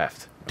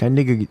witchcraft. that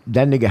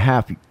nigga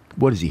half.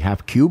 What is he?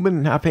 Half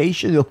Cuban, half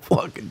Haitian? He'll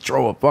fucking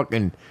throw a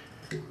fucking,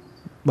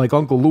 like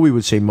Uncle Louis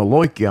would say,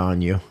 Maloika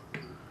on you.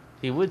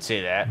 He would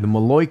say that. The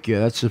Maloika,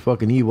 that's the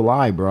fucking evil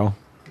eye, bro.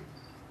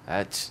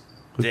 That's.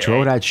 He'll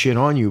throw that shit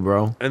on you,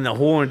 bro. And the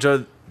horns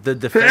are the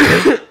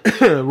defender.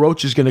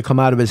 Roach is gonna come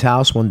out of his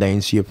house one day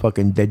and see a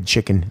fucking dead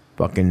chicken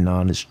fucking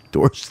on his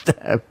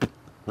doorstep.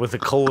 with a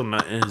cola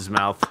nut in his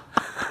mouth.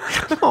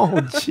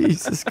 Oh,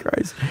 Jesus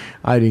Christ.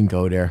 I didn't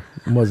go there.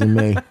 It wasn't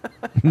me.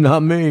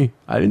 Not me.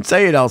 I didn't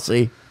say it,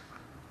 Elsie.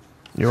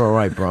 You're all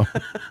right, bro.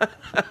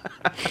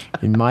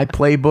 In my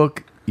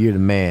playbook, you're the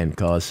man,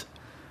 cuz.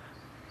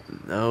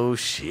 No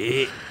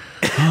shit.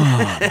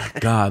 Oh, my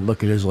God. Look,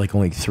 there's like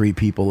only 3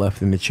 people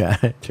left in the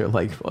chat. They're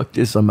like, fuck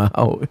this, I'm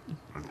out.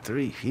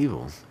 3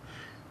 people.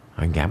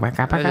 I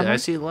I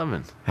see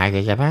 11.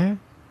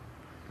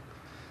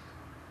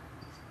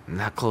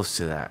 Not close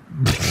to that.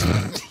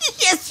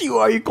 Yes, you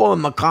are. You call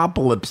him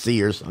apocalypse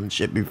or some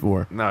shit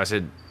before. No, I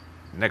said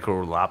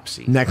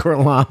necropsy.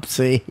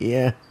 Necropsy,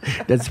 yeah.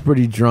 That's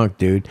pretty drunk,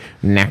 dude.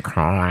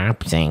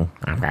 Necropsy.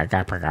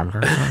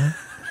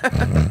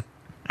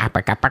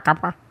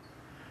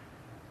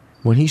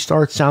 When he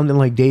starts sounding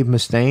like Dave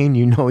Mustaine,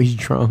 you know he's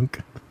drunk.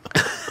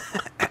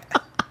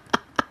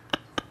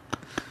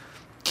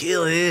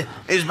 Kill it.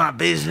 It's my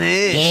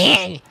business.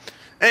 Yeah.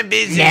 That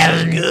business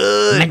is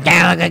good.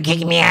 Metallica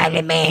kicked me out of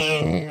the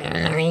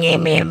band.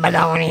 Give me a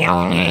bologna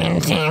on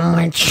hand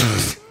sandwich.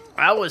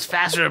 I was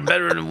faster and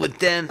better than with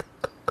them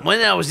when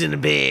I was in the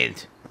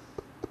band.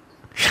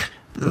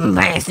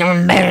 Faster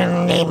and better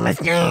than Dave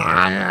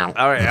Mustaine.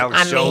 All right,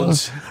 Alex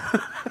Jones.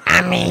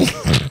 I mean,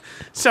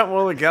 Something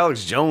more like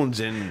Alex Jones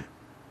and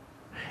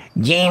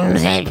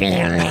James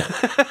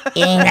Hetfield.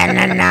 He ain't got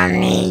nothing on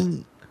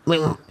me.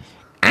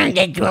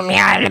 They threw me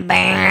out of the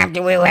band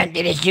after we went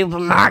to the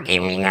supermarket.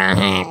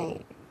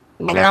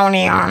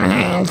 bologna on a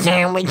ham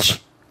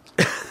sandwich.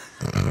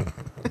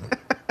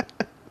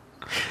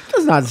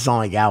 Does not sound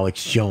like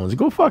Alex Jones.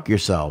 Go fuck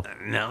yourself.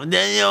 No.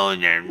 That's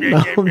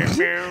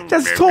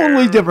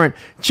totally different.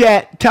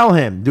 Chat, tell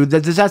him. Dude,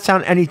 does that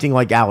sound anything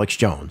like Alex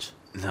Jones?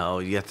 No,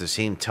 you got the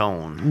same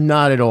tone.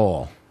 Not at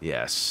all.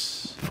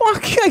 Yes.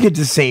 Fuck, I get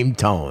the same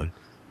tone.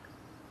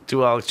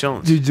 To Alex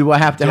Jones. Do I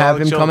have to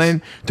have him come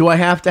in? Do I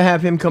have to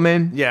have him come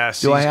in? Yes,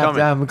 Do I he's have coming.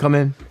 to have him come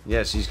in?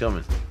 Yes, he's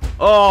coming.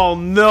 Oh,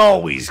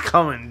 no, he's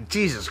coming.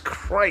 Jesus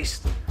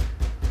Christ.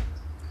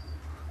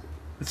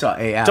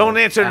 Hey, Alex, Don't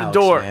answer the Alex,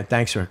 door. Man,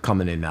 thanks for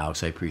coming in,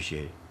 Alex. I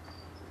appreciate it.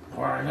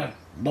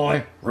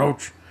 Boy,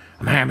 Roach,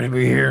 I'm happy to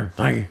be here.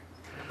 Thank you.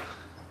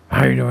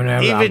 How you doing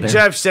out Even there?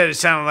 Jeff said it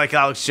sounded like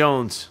Alex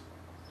Jones.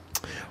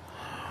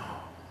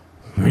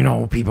 You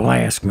know, people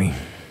ask me,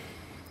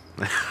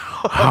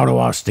 how do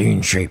I stay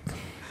in shape?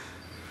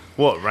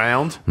 What,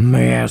 round? And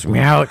they ask me,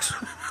 Alex,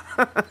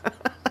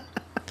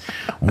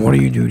 what do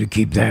you do to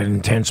keep that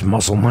intense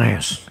muscle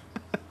mass?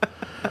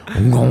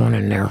 I'm going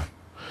in there.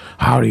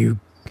 How do you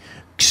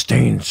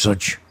stay in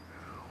such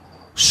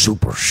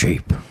super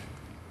shape?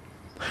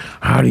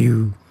 How do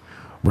you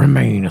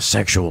remain a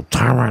sexual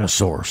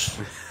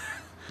tyrannosaurus?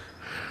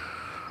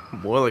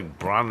 More like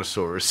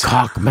brontosaurus.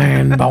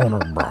 Cockman boner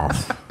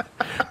broth.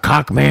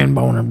 Cockman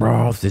boner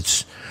broth.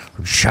 It's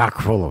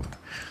chock full of.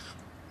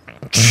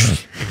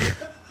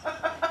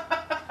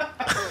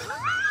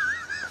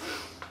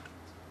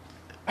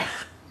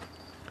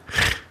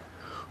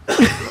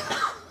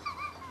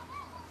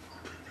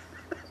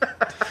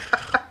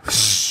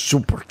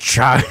 Super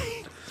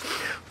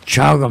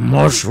chaga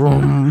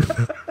mushroom,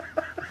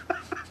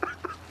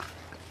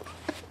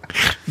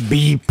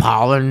 bee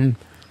pollen.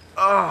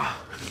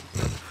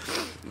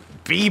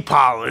 Bee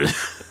pollen.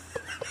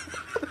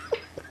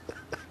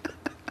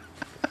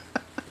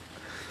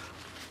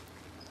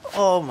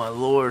 Oh, my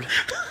Lord.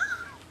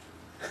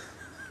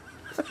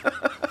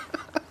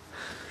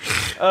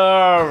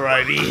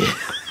 Alrighty.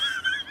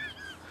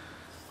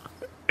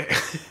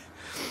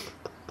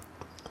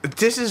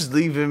 This is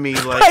leaving me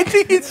like. I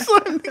think it's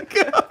time to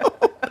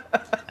go.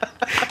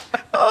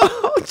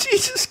 Oh,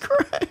 Jesus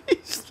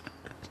Christ.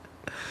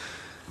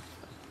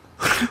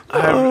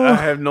 I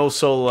have no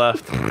soul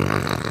left.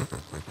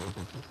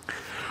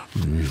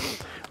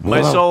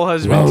 My soul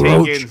has been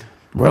taken.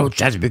 Roach,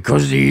 that's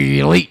because the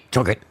elite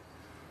took it.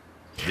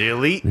 The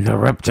elite? The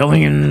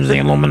reptilians, the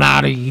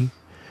Illuminati,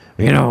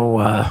 you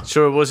know,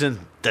 Sure, it wasn't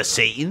the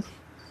Satan?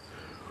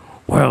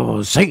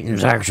 well,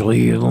 Satan's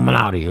actually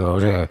Illuminati.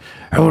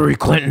 Hillary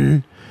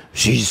Clinton,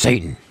 she's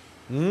Satan.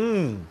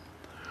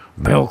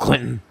 Bill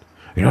Clinton,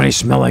 you know, they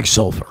smell like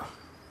sulfur.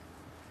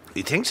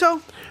 You think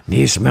so?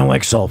 They smell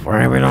like sulfur.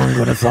 I have it on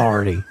good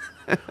authority.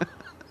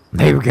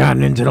 They've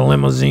gotten into the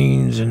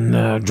limousines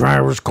and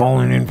drivers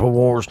calling in for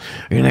wars,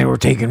 and they were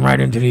taken right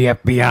into the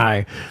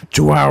FBI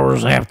 2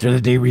 hours after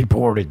they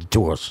reported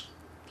to us.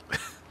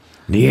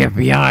 The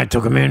FBI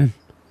took them in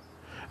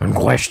and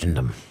questioned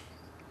them.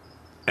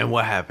 And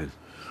what happened?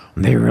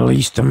 They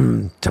released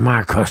them to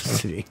my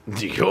custody.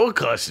 To your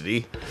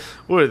custody?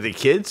 What are the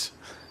kids?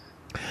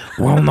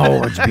 Well,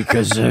 no, it's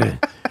because You're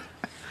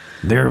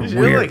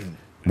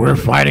we're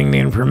fighting the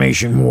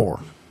information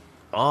war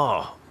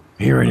Oh,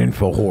 here at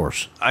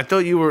InfoHorse. I thought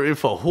you were in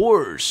for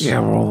whores. Yeah,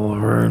 well,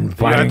 we're Yeah,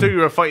 fighting. I thought you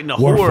were fighting the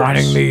We're whores.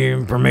 fighting the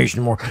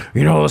information war.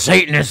 You know, the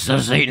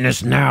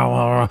Satanists now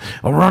are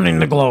running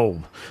the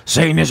globe.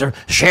 Satanists are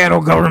shadow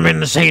government,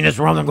 and the Satanists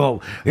run the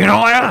globe. You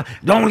know,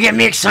 don't get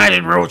me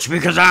excited, Roach,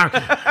 because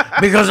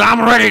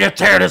I'm ready to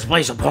tear this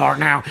place apart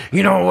now.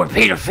 You know,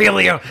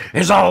 pedophilia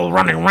is all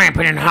running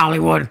rampant in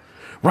Hollywood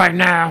right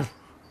now.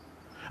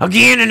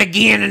 Again and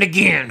again and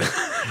again.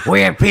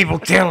 We have people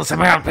tell us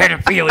about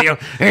pedophilia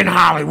in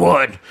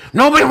Hollywood.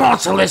 Nobody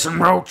wants to listen,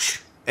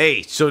 Roach.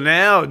 Hey, so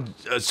now,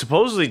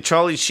 supposedly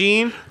Charlie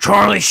Sheen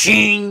Charlie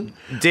Sheen.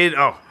 did...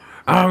 Oh,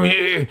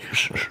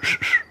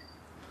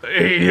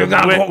 You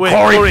got With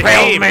Corey Corey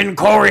Feldman,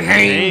 Corey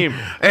Haim.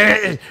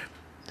 Haim.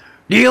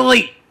 The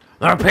elite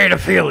are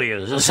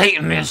pedophilias, the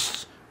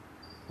Satanists.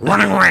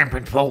 Running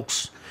rampant,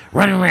 folks.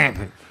 Running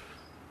rampant.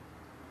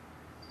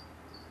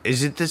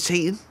 is it the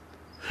Satan?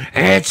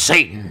 It's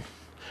Satan.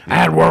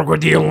 I'd work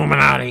with the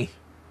Illuminati.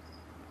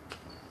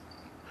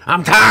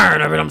 I'm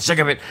tired of it. I'm sick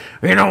of it.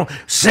 You know,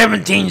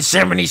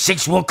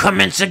 1776 will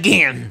commence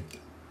again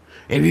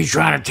if you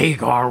try to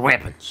take our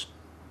weapons.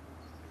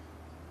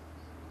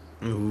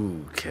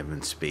 Ooh,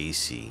 Kevin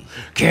Spacey.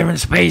 Kevin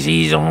Spacey,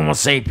 he's a Homo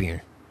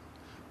sapien.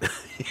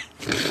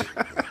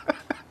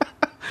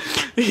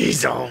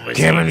 He's almost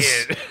Kevin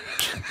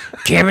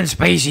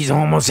Spacey's a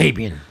Homo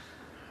sapien.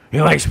 He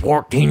likes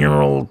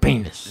 14-year-old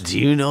penis. Do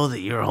you know that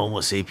you're a Homo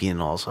sapien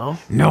also?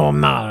 No, I'm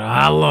not.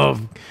 I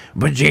love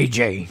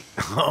BJJ.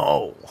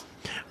 Oh.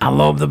 I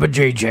love the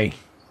BJJ.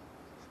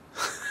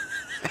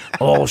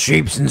 All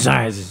shapes and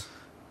sizes.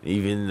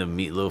 Even the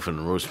meatloaf and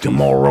the roast beef. The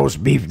more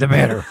roast beef, the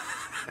better.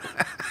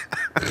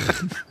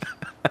 As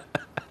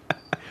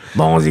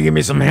long as you give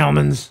me some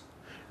Hellmann's,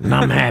 and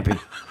I'm happy.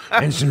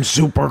 And some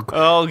super.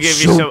 I'll give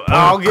you some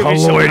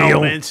colloidal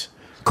helmets.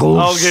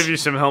 I'll give you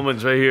some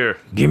helmets right here.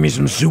 Give me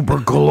some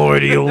super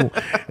colloidal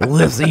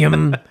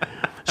lithium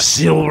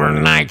silver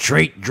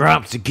nitrate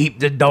drops to keep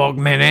the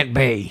dogmen at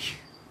bay.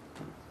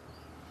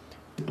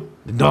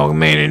 The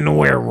dogman and the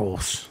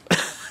werewolves.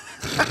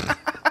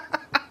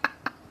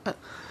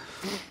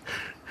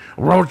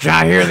 Roach,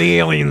 I hear the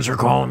aliens are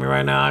calling me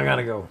right now. I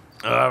gotta go.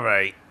 All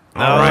right.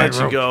 All I'll right, let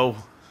you Roach. go.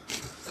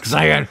 Because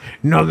I got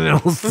nothing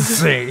else to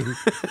say.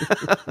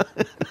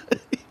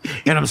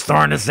 And I'm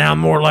starting to sound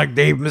more like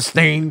Dave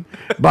Mustaine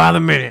by the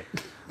minute.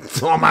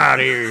 So I'm out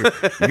of here.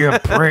 You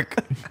prick.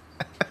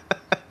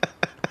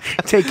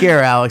 Take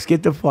care, Alex.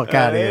 Get the fuck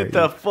out of here. Get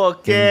the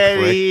fuck out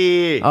of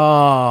here.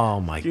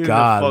 Oh, my Give me the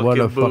God. What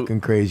a fucking boot.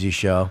 fucking crazy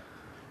show.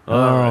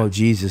 All right.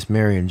 Jesus,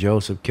 Mary and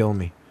Joseph, kill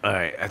me. All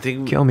right. I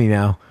think. Kill me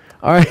now.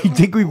 All right, I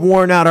think we've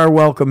worn out our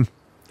welcome.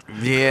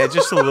 Yeah,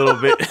 just a little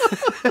bit.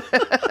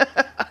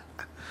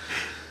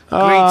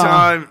 Great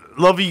time.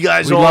 Love you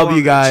guys We all. love in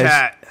you the guys.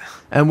 Chat.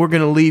 And we're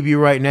going to leave you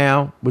right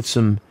now with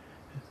some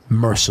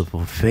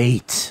merciful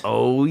fate.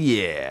 Oh,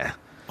 yeah.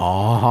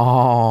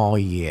 Oh,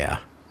 yeah.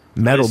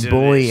 Metal Listen to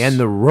Bully this. and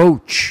the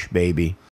Roach, baby.